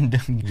ate and been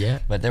done. Yeah.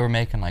 But they were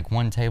making like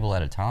one table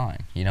at a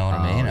time. You know what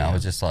I Oh, mean? yeah. I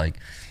was just like,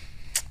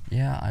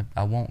 yeah,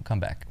 I won't come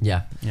back.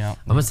 Yeah. Yeah. I'm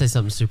going to say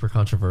something super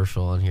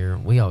controversial on here.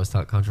 We always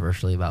talk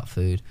controversially about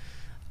food.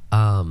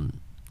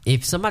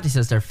 If somebody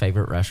says their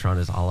favorite restaurant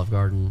is Olive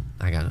Garden,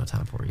 I got no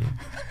time for you.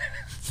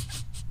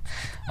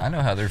 I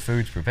know how their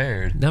food's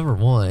prepared. Number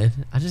one,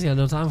 I just got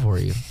no time for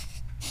you.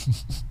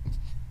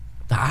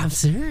 I'm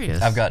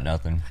serious. I've got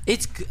nothing.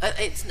 It's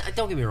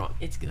don't get me wrong.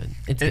 It's good.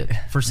 It's good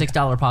for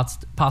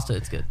 $6 pasta.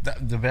 It's good.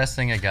 The best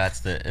thing I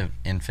got's the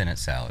infinite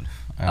salad.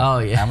 Oh,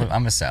 yeah.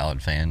 I'm a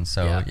salad fan,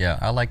 so Yeah. yeah,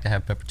 I like to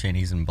have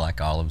pepperoncinis and black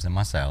olives in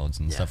my salads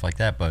and Yeah. stuff like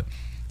that. But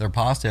their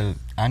pasta,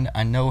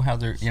 I know how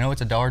they're, you know,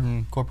 it's a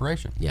Darden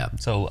corporation. Yeah.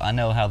 So I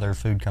know how their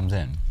food comes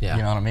in. Yeah.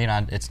 You know what I mean?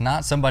 It's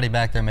not somebody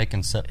back there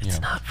making. It's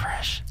not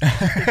fresh.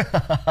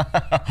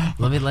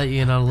 Let me let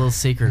you in on a little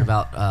secret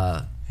about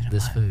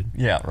this food.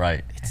 Yeah.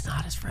 Right. It's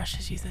not as fresh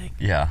as you think.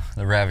 Yeah.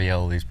 The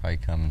raviolis probably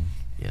coming.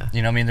 Yeah.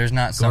 You know what I mean? There's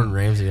not Gordon some.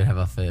 Ramsay would have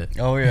a fit.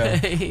 Oh yeah.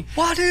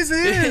 What is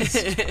this?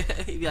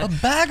 He'd be A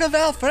like, bag of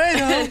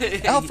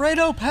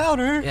Alfredo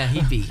powder. yeah,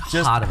 he'd be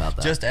hot about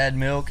that. Just add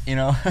milk, you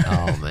know.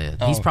 Oh man,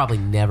 he's Oh. probably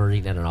never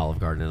eaten at an Olive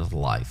Garden in his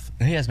life.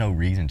 He has no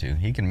reason to.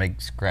 He can make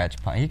scratch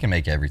pie. He can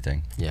make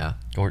everything. Yeah.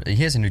 Or he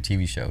has a new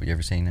TV show. You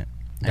ever seen it?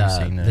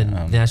 Have you seen the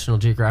National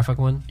Geographic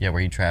one? Yeah,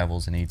 where he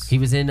travels and eats. He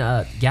was in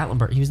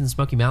Gatlinburg. He was in the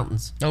Smoky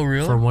Mountains. Oh,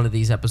 really? For one of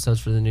these episodes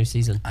for the new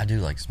season. I do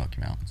like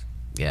Smoky Mountains.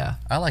 Yeah.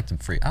 I like to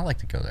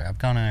go there. I've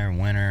gone in there in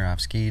winter. I've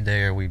skied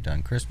there. We've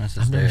done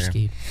Christmases I've there. never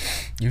skied.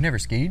 You've never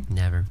skied?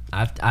 Never.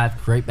 I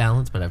have great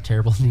balance, but I have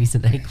terrible knees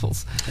and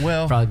ankles.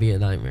 Well, probably be a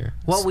nightmare.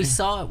 Well, we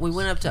saw it. We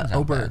went up to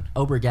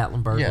Ober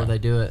Gatlinburg Yeah. where they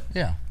do it.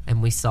 Yeah.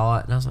 And we saw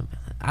it, and I was like,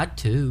 I'd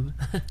tube.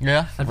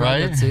 Yeah, I'd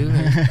right? ride too.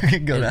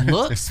 Go It down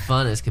looks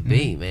fun as could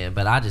be, man,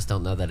 but I just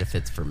don't know that if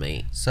it's for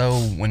me. So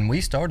when we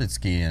started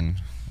skiing,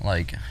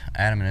 like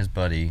Adam and his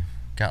buddy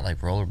got like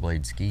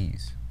rollerblade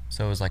skis.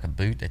 So it was like a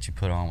boot that you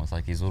put on with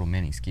like these little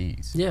mini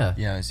skis. Yeah.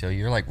 Yeah, so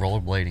you're like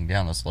rollerblading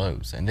down the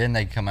slopes. And then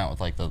they come out with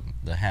like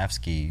the half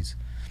skis.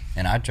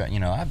 And I try,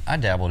 I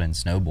dabbled in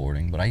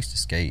snowboarding, but I used to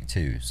skate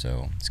too.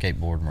 So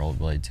skateboard and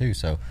rollerblade too.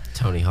 So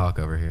Tony Hawk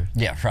over here.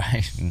 yeah,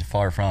 right.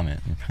 Far from it.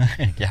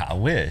 Yeah, I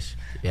wish.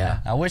 Yeah.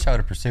 I wish I would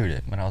have pursued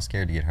it, but I was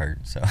scared to get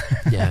hurt. So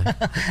Yeah.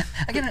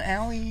 I get an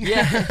owie.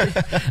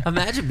 Yeah.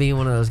 Imagine being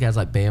one of those guys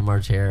like Bam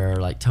Margera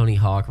or like Tony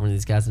Hawk or one of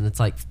these guys, and it's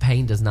like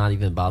pain does not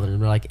even bother them.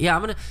 They're like, yeah,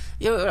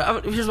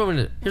 here's what I'm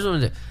gonna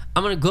do.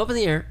 I'm gonna go up in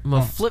the air. I'm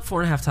gonna flip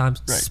 4.5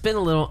 times, Right. spin a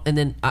little, and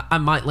then I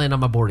might land on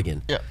my board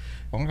again. Yeah.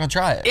 I'm gonna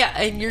try it. Yeah,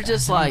 and you're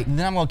just like,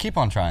 Then I'm gonna keep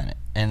on trying it,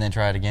 and then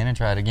try it again, and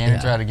try it again, Yeah.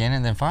 and try it again,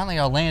 and then finally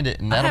I'll land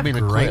it, and I that'll have be the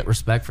great clip.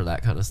 respect for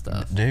that kind of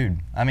stuff. Dude,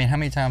 I mean, how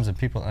many times have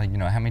people, how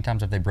many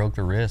times have they broke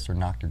their wrist or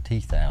knocked their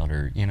teeth out,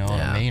 or what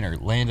Yeah. I mean, or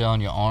landed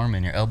on your arm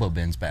and your elbow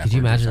bends backwards? Could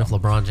you imagine or if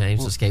something? LeBron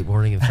James was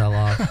skateboarding and fell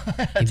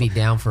off? He'd be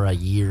down for a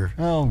year.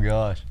 Oh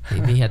gosh.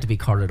 He had to be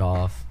carted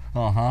off.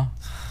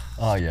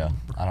 Oh yeah.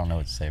 I don't know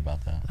what to say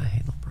about that. I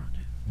hate LeBron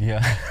James. Yeah.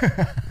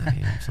 I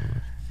hate him so much.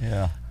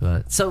 Yeah.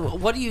 But so,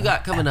 what do you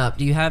got coming up?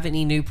 Do you have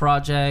any new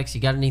projects? You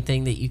got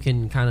anything that you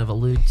can kind of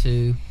allude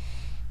to?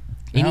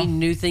 Any No.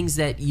 new things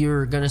that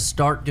you're going to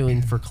start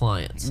doing for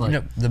clients?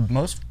 Like,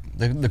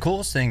 The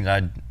coolest thing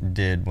that I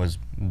did was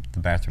the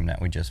bathroom that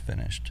we just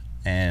finished,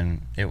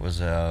 and it was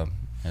a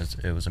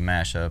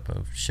mashup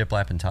of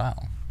shiplap and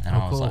tile, and I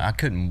was cool. like, I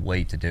couldn't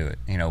wait to do it.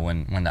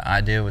 When the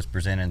idea was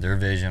presented, their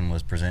vision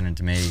was presented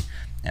to me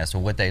as to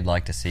what they'd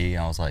like to see.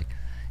 I was like,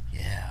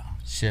 yeah,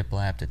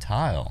 shiplap to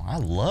tile. I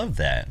love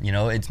that.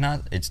 It's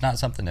not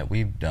something that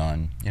we've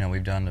done.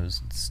 We've done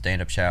those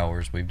stand-up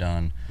showers. We've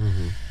done.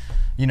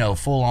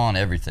 Full on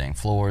everything,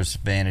 floors,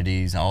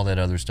 vanities, all that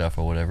other stuff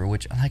or whatever,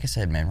 which, like I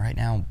said, man, right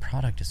now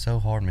product is so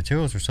hard,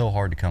 materials are so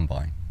hard to come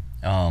by.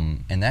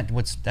 And that's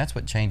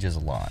what changes a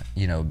lot,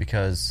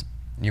 because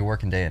you're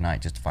working day and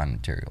night just to find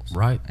materials.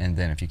 Right. And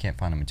then if you can't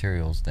find the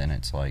materials, then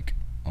it's like,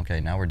 okay,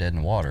 now we're dead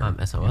in the water.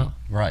 I'm SOL.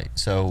 Right.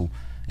 So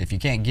if you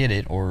can't get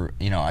it, or,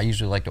 I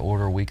usually like to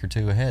order a week or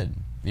two ahead,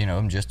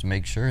 just to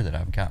make sure that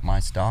I've got my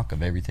stock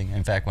of everything.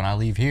 In fact, when I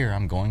leave here,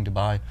 I'm going to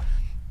buy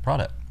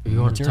product. Are you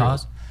going to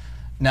Todd?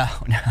 No.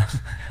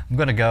 I'm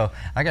gonna go.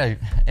 I got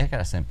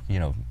a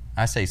simple.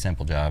 I say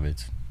simple job.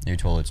 It's new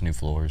toilets, new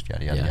floors,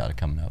 yada yada yada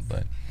coming up.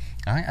 But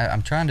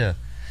I'm trying to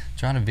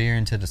veer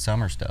into the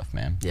summer stuff,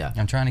 man. Yeah.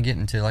 I'm trying to get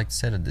into, like I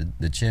said,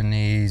 the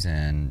chimneys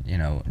and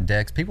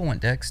decks. People want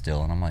decks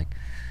still, and I'm like,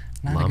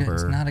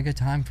 it's not a good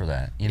time for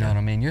that. You know what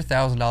I mean? Your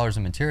 $1,000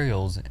 in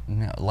materials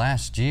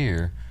last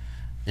year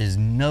is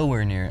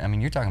nowhere near. I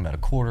mean, you're talking about a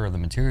quarter of the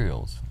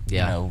materials.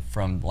 Yeah.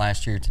 From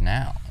last year to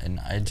now, and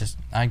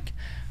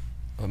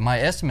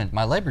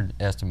my labor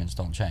estimates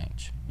don't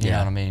change. You know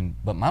what I mean?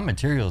 But my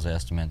materials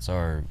estimates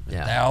are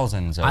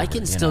thousands over, I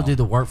can still do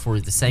the work for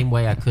you the same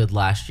way I could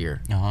last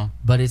year.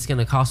 But it's going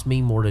to cost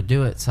me more to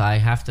do it, so I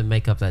have to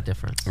make up that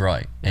difference.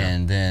 Right. Yeah.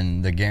 And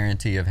then the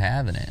guarantee of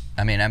having it.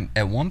 I mean,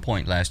 at one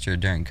point last year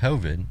during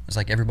COVID, it's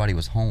like everybody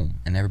was home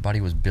and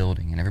everybody was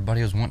building and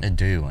everybody was wanting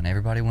to do, and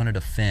everybody wanted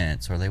a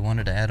fence, or they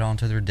wanted to add on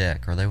to their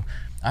deck, or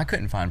I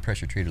couldn't find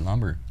pressure treated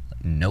lumber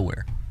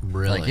nowhere.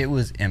 Really? Like, it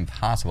was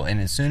impossible.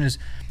 And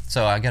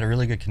so I got a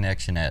really good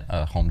connection at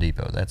Home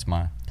Depot. That's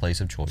my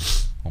place of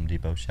choice. Home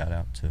Depot, shout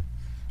out to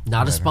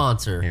Not a whoever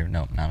sponsor. here.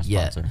 No, not a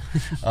Yet.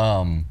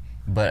 sponsor.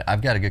 But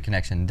I've got a good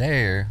connection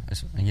there.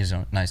 He's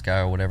a nice guy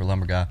or whatever,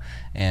 lumber guy.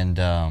 And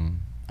I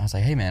was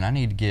like, hey, man, I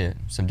need to get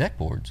some deck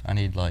boards. I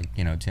need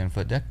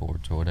 10-foot deck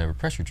boards or whatever,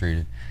 pressure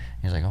treated.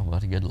 He's like, oh,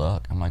 buddy, good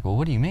luck. I'm like, well,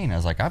 what do you mean? I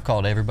was like, I've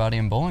called everybody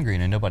in Bowling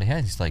Green and nobody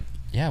has. He's like,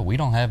 yeah, we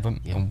don't have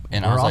them. Yeah,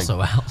 and we're I was also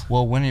like, out.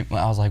 well,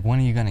 I was like, when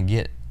are you going to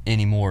get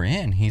any more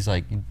in? He's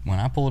like, when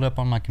I pull it up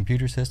on my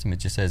computer system, it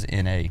just says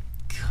NA.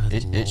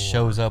 It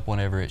shows up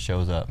whenever it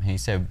shows up. And he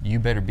said, you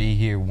better be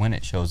here when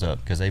it shows up,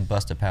 because they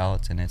busted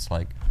pallets and it's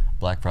like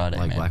Black Friday,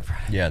 Like man. Black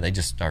Friday. Yeah, they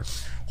just start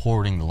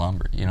hoarding the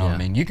lumber. You know what I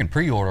mean? You can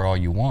pre-order all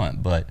you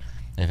want, but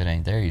if it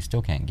ain't there, you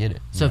still can't get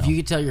it. So if you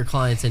could tell your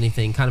clients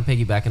anything, kind of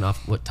piggybacking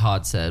off what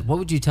Todd said, what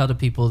would you tell to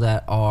people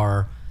that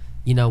are,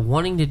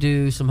 wanting to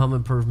do some home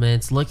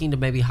improvements, looking to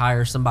maybe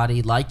hire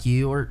somebody like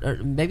you or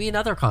maybe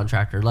another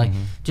contractor, like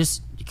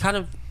just kind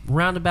of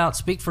roundabout,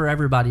 speak for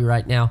everybody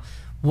right now.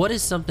 What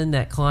is something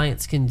that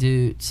clients can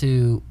do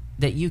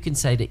that you can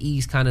say to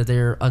ease kind of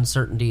their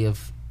uncertainty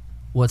of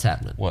what's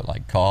happening? What,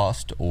 like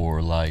cost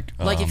or like...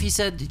 Like if you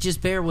said,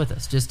 just bear with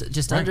us,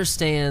 just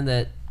understand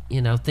that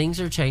things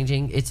are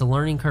changing. It's a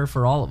learning curve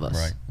for all of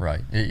us.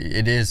 Right.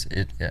 It is.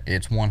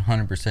 It's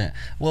 100%.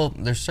 Well,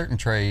 there's certain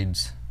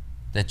trades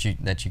that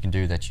you can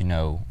do that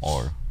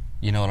or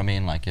you know what I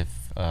mean. Like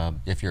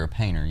if you're a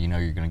painter,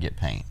 you're going to get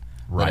paint.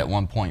 Right. But at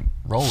one point,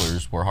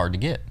 rollers were hard to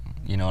get.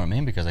 You know what I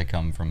mean? Because they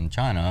come from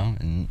China,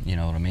 and you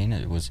know what I mean.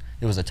 It was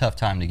a tough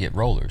time to get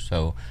rollers.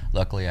 So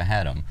luckily, I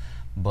had them.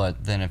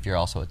 But then, if you're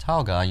also a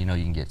tile guy, you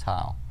can get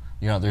tile.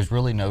 There's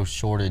really no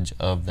shortage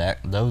of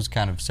those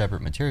kind of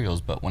separate materials.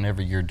 But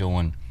whenever you're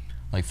doing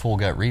like full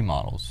gut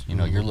remodels,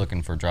 you're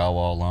looking for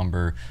drywall,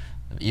 lumber,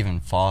 even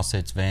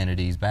faucets,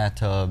 vanities,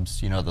 bathtubs.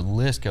 The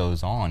list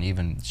goes on.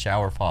 Even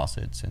shower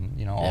faucets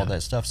and all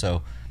that stuff.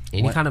 So.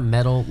 Any kind of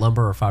metal,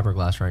 lumber, or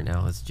fiberglass right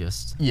now is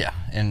just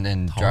and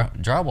then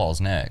drywall's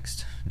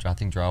next. I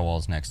think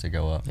drywall's next to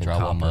go up. And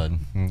Drywall, copper.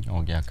 mud.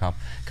 Oh yeah,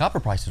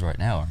 copper prices right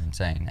now are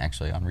insane.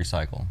 Actually, on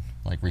recycle,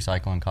 like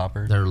recycling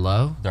copper, they're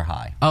low. they're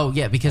high. Oh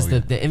yeah, because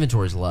the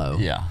inventory's low.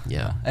 Yeah.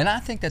 And I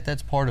think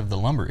that's part of the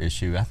lumber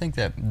issue. I think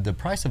that the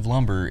price of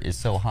lumber is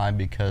so high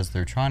because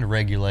they're trying to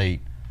regulate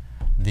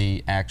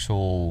the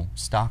actual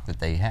stock that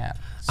they have.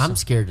 I'm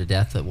scared to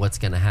death that what's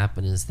going to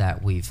happen is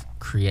that we've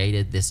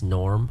created this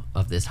norm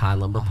of this high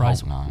lumber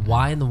price. Not,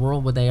 Why in the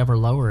world would they ever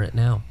lower it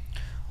now?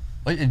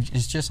 Well,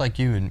 it's just like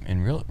you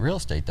in real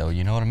estate, though.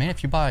 You know what I mean?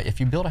 If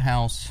you build a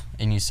house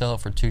and you sell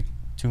it for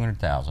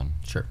 $200,000,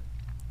 sure.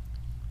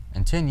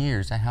 In 10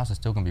 years, that house is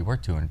still going to be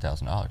worth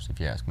 $200,000. If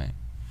you ask me,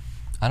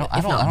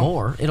 If not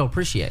more, it'll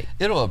appreciate.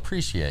 It'll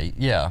appreciate,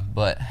 yeah.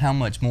 But how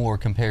much more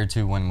compared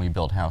to when we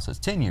built houses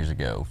 10 years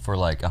ago for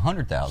like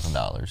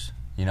 $100,000?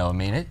 You know what I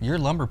mean? Your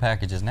lumber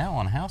packages now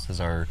on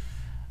houses are,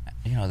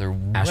 they're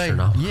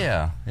astronomical.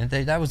 Yeah, and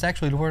that was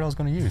actually the word I was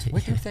going to use.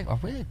 What do you think? Are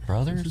we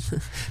brothers?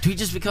 Do we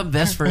just become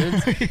best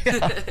friends? I'm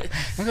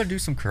going to do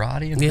some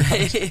karate and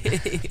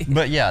stuff.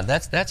 But yeah,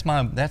 that's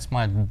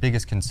my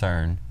biggest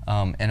concern.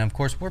 And of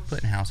course, we're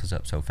putting houses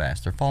up so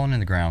fast. They're falling in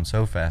the ground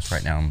so fast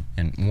right now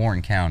in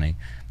Warren County.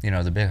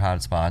 The big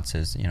hot spots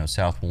is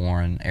South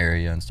Warren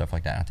area and stuff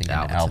like that. I think in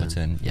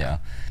Alberton, yeah.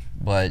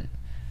 But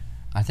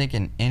I think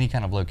in any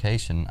kind of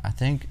location, I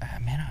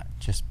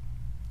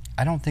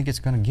don't think it's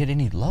going to get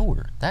any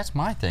lower. That's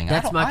my thing.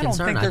 That's my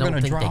concern. I don't think they're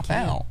going to drop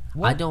out.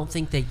 I don't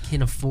think they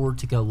can afford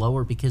to go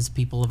lower because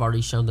people have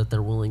already shown that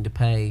they're willing to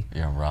pay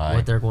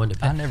what they're going to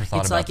pay. I never thought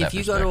it's about like that if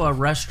you go to a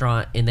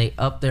restaurant and they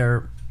up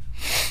their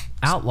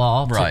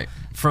outlaw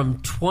from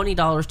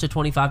 $20 to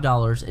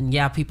 $25,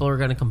 and people are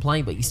going to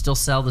complain, but you still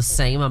sell the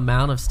same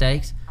amount of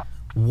steaks.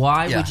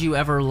 Why would you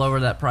ever lower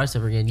that price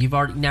ever again?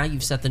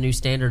 You've set the new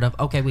standard of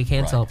we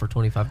can sell it for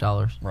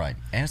 $25. Right,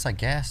 and it's like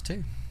gas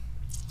too.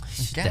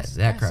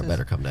 That crap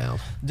better come down,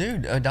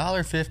 dude.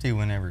 $1.50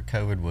 whenever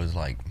COVID was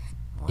like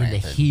in the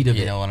heat of it.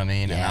 You know what I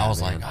mean? Yeah, and I was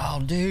man. like,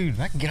 oh, dude,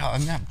 I can get out.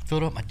 I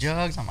filled up my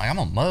jugs. I'm like, I'm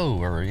gonna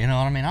mow, or you know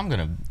what I mean? I'm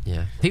gonna.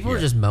 Yeah, people are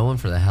just mowing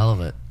for the hell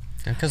of it.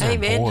 Hey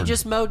man, bored. you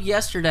just mowed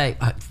yesterday.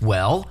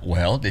 Well,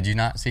 did you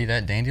not see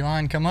that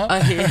dandelion come up?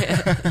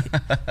 Yeah,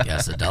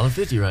 it's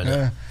 $1.50 right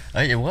now.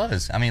 It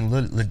was. I mean,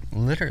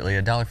 literally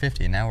 $1.50,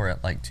 and now we're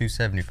at like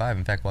 $2.75.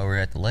 In fact, while we were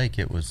at the lake,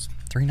 it was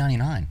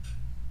 $3.99.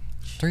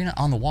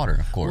 On the water,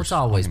 of course. Well, it's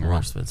always more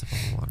expensive on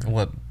the water.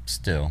 Well,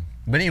 still.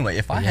 But anyway,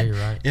 if I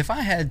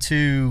had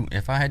to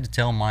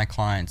tell my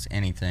clients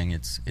anything,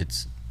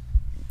 it's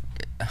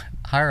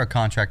hire a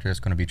contractor that's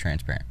going to be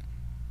transparent.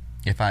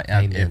 If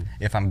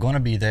I'm going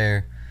to be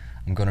there,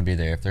 I'm going to be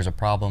there. If there's a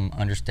problem,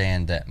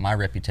 understand that my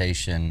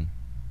reputation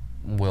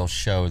will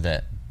show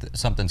that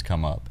something's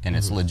come up and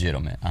it's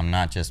legitimate. I'm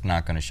not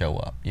going to show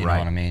up. You know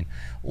what I mean?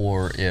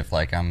 Or if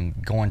I'm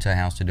going to a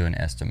house to do an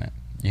estimate.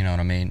 You know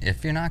what I mean?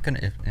 If you're not going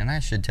to, and I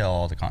should tell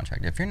all the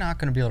contractors, if you're not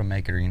going to be able to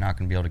make it or you're not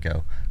going to be able to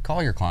go,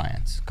 call your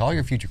clients. Call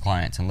your future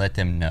clients and let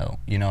them know.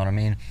 You know what I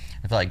mean?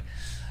 If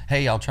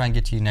hey, I'll try and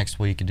get to you next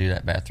week and do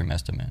that bathroom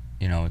estimate.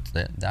 It's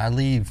that I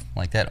leave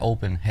like that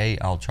open, hey,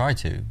 I'll try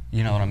to.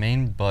 You know what I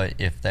mean? But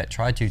if that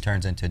try to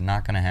turns into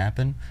not going to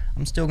happen,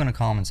 I'm still going to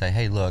call them and say,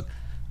 hey, look,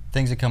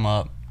 things have come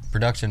up.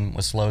 Production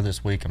was slow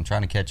this week. I'm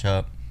trying to catch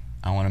up.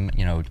 I want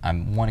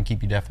to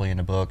keep you definitely in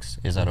the books.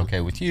 Is that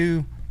okay with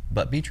you?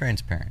 But be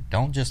transparent.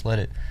 Don't just let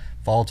it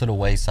fall to the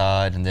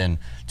wayside and then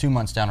 2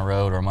 months down the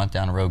road or a month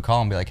down the road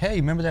call and be like, hey,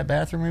 remember that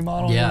bathroom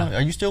remodel? Yeah.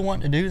 Are you still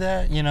wanting to do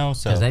that?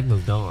 So because they've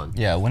moved on.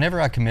 Yeah. Whenever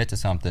I commit to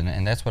something,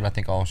 and that's what I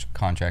think all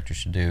contractors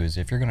should do, is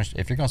if you're gonna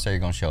say you're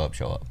gonna show up,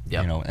 show up.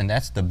 Yep. And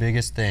that's the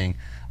biggest thing.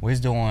 We was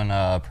doing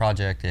a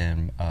project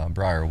in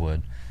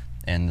Briarwood,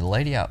 and the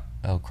lady out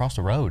across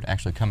the road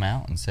actually come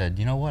out and said,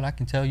 you know what, I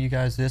can tell you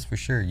guys this for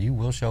sure, you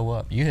will show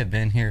up. You have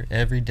been here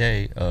every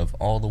day of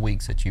all the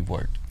weeks that you've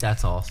worked.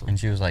 That's awesome. And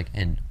she was like,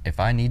 and if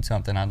I need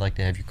something, I'd like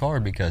to have your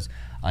card because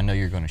I know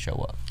you're going to show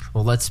up.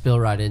 Well, let's spill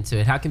right into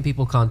it. How can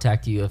people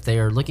contact you if they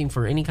are looking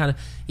for any kind of,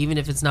 even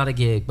if it's not a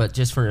gig, but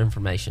just for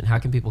information? How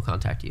can people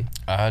contact you?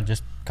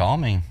 Just call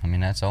me. I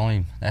mean, that's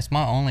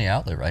my only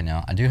outlet right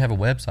now. I do have a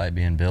website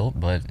being built,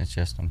 but it's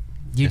just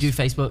Do you do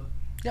Facebook?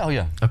 Oh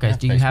yeah. Okay. Yeah,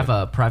 Do you have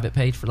Facebook. a private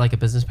page for like a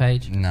business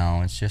page?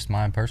 No, it's just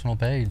my personal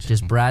page.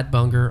 Just Brad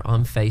Bunger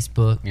on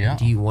Facebook. Yeah.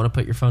 Do you want to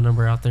put your phone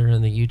number out there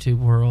in the YouTube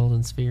world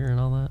and sphere and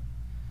all that?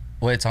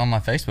 Well, it's on my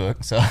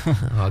Facebook, so.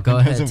 Oh, go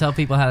ahead and tell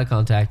people how to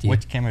contact you.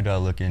 Which camera do I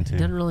look into?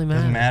 Doesn't really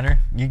Doesn't matter. matter.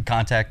 You can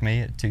contact me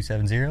at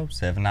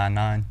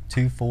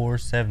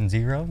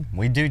 270-799-2470.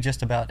 We do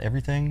just about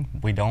everything.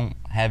 We don't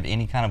have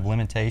any kind of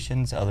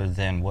limitations other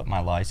than what my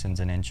license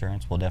and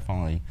insurance will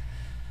definitely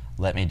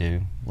let me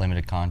do.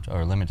 Limited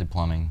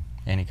plumbing.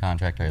 Any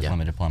contractor has Yeah.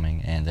 limited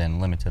plumbing, and then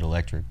limited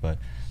electric. But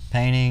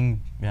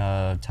painting,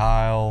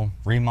 tile,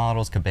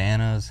 remodels,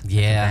 cabanas. The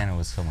Yeah. cabana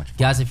was so much fun.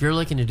 Guys, if you're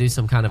looking to do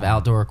some kind of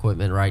outdoor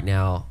equipment right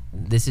now,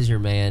 this is your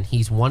man.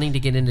 He's wanting to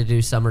get into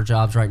do summer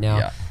jobs right now.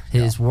 Yeah,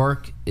 His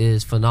work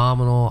is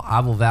phenomenal.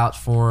 I will vouch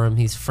for him.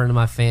 He's a friend of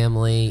my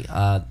family.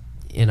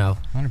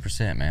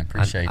 100%, man.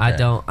 Appreciate I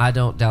that.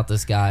 don't doubt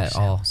this guy at That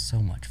all. was so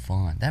much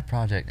fun. That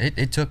project,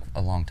 it took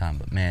a long time,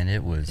 but man,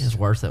 it was. It's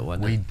worth it,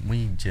 wasn't it?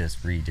 We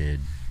just redid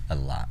a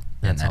lot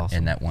That's awesome.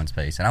 in that one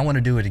space, and I want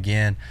to do it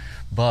again.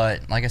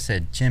 But like I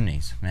said,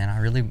 chimneys, man,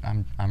 I'm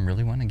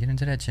really wanting to get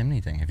into that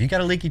chimney thing. If you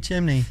got a leaky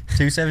chimney,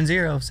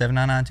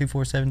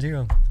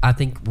 270-799-2470. I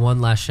think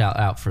one last shout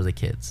out for the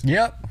kids.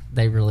 Yep.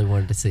 They really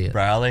wanted to see it.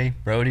 Riley,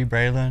 Brody,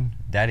 Braylon,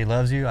 Daddy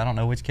loves you. I don't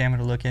know which camera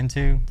to look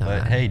into, but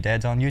matter. hey,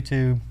 Dad's on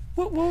YouTube.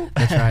 Whoop, whoop.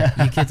 That's right.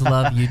 You kids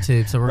love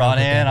YouTube, so we're Ron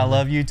gonna put that Ann, I on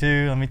love you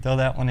too. Let me throw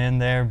that one in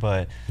there,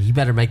 but there. You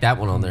better make that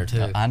one on there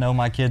too. I know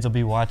my kids will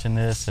be watching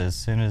this as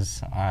soon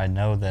as I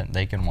know that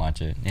they can watch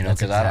it. You know,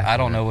 That's because exactly I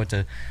don't right. know what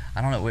to.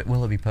 I don't know.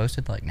 Will it be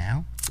posted like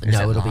now? Is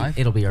No, it it'll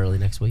live? be early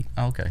next week.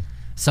 Oh, okay.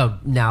 So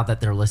now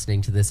that they're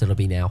listening to this, it'll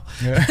be now.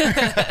 All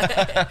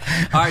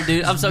right,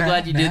 dude. I'm so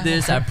glad you did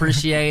this. I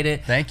appreciate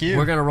it. Thank you.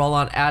 We're gonna roll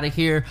on out of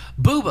here.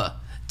 Booba,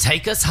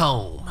 take us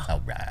home.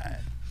 All right.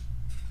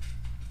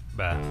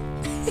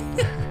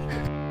 Bye.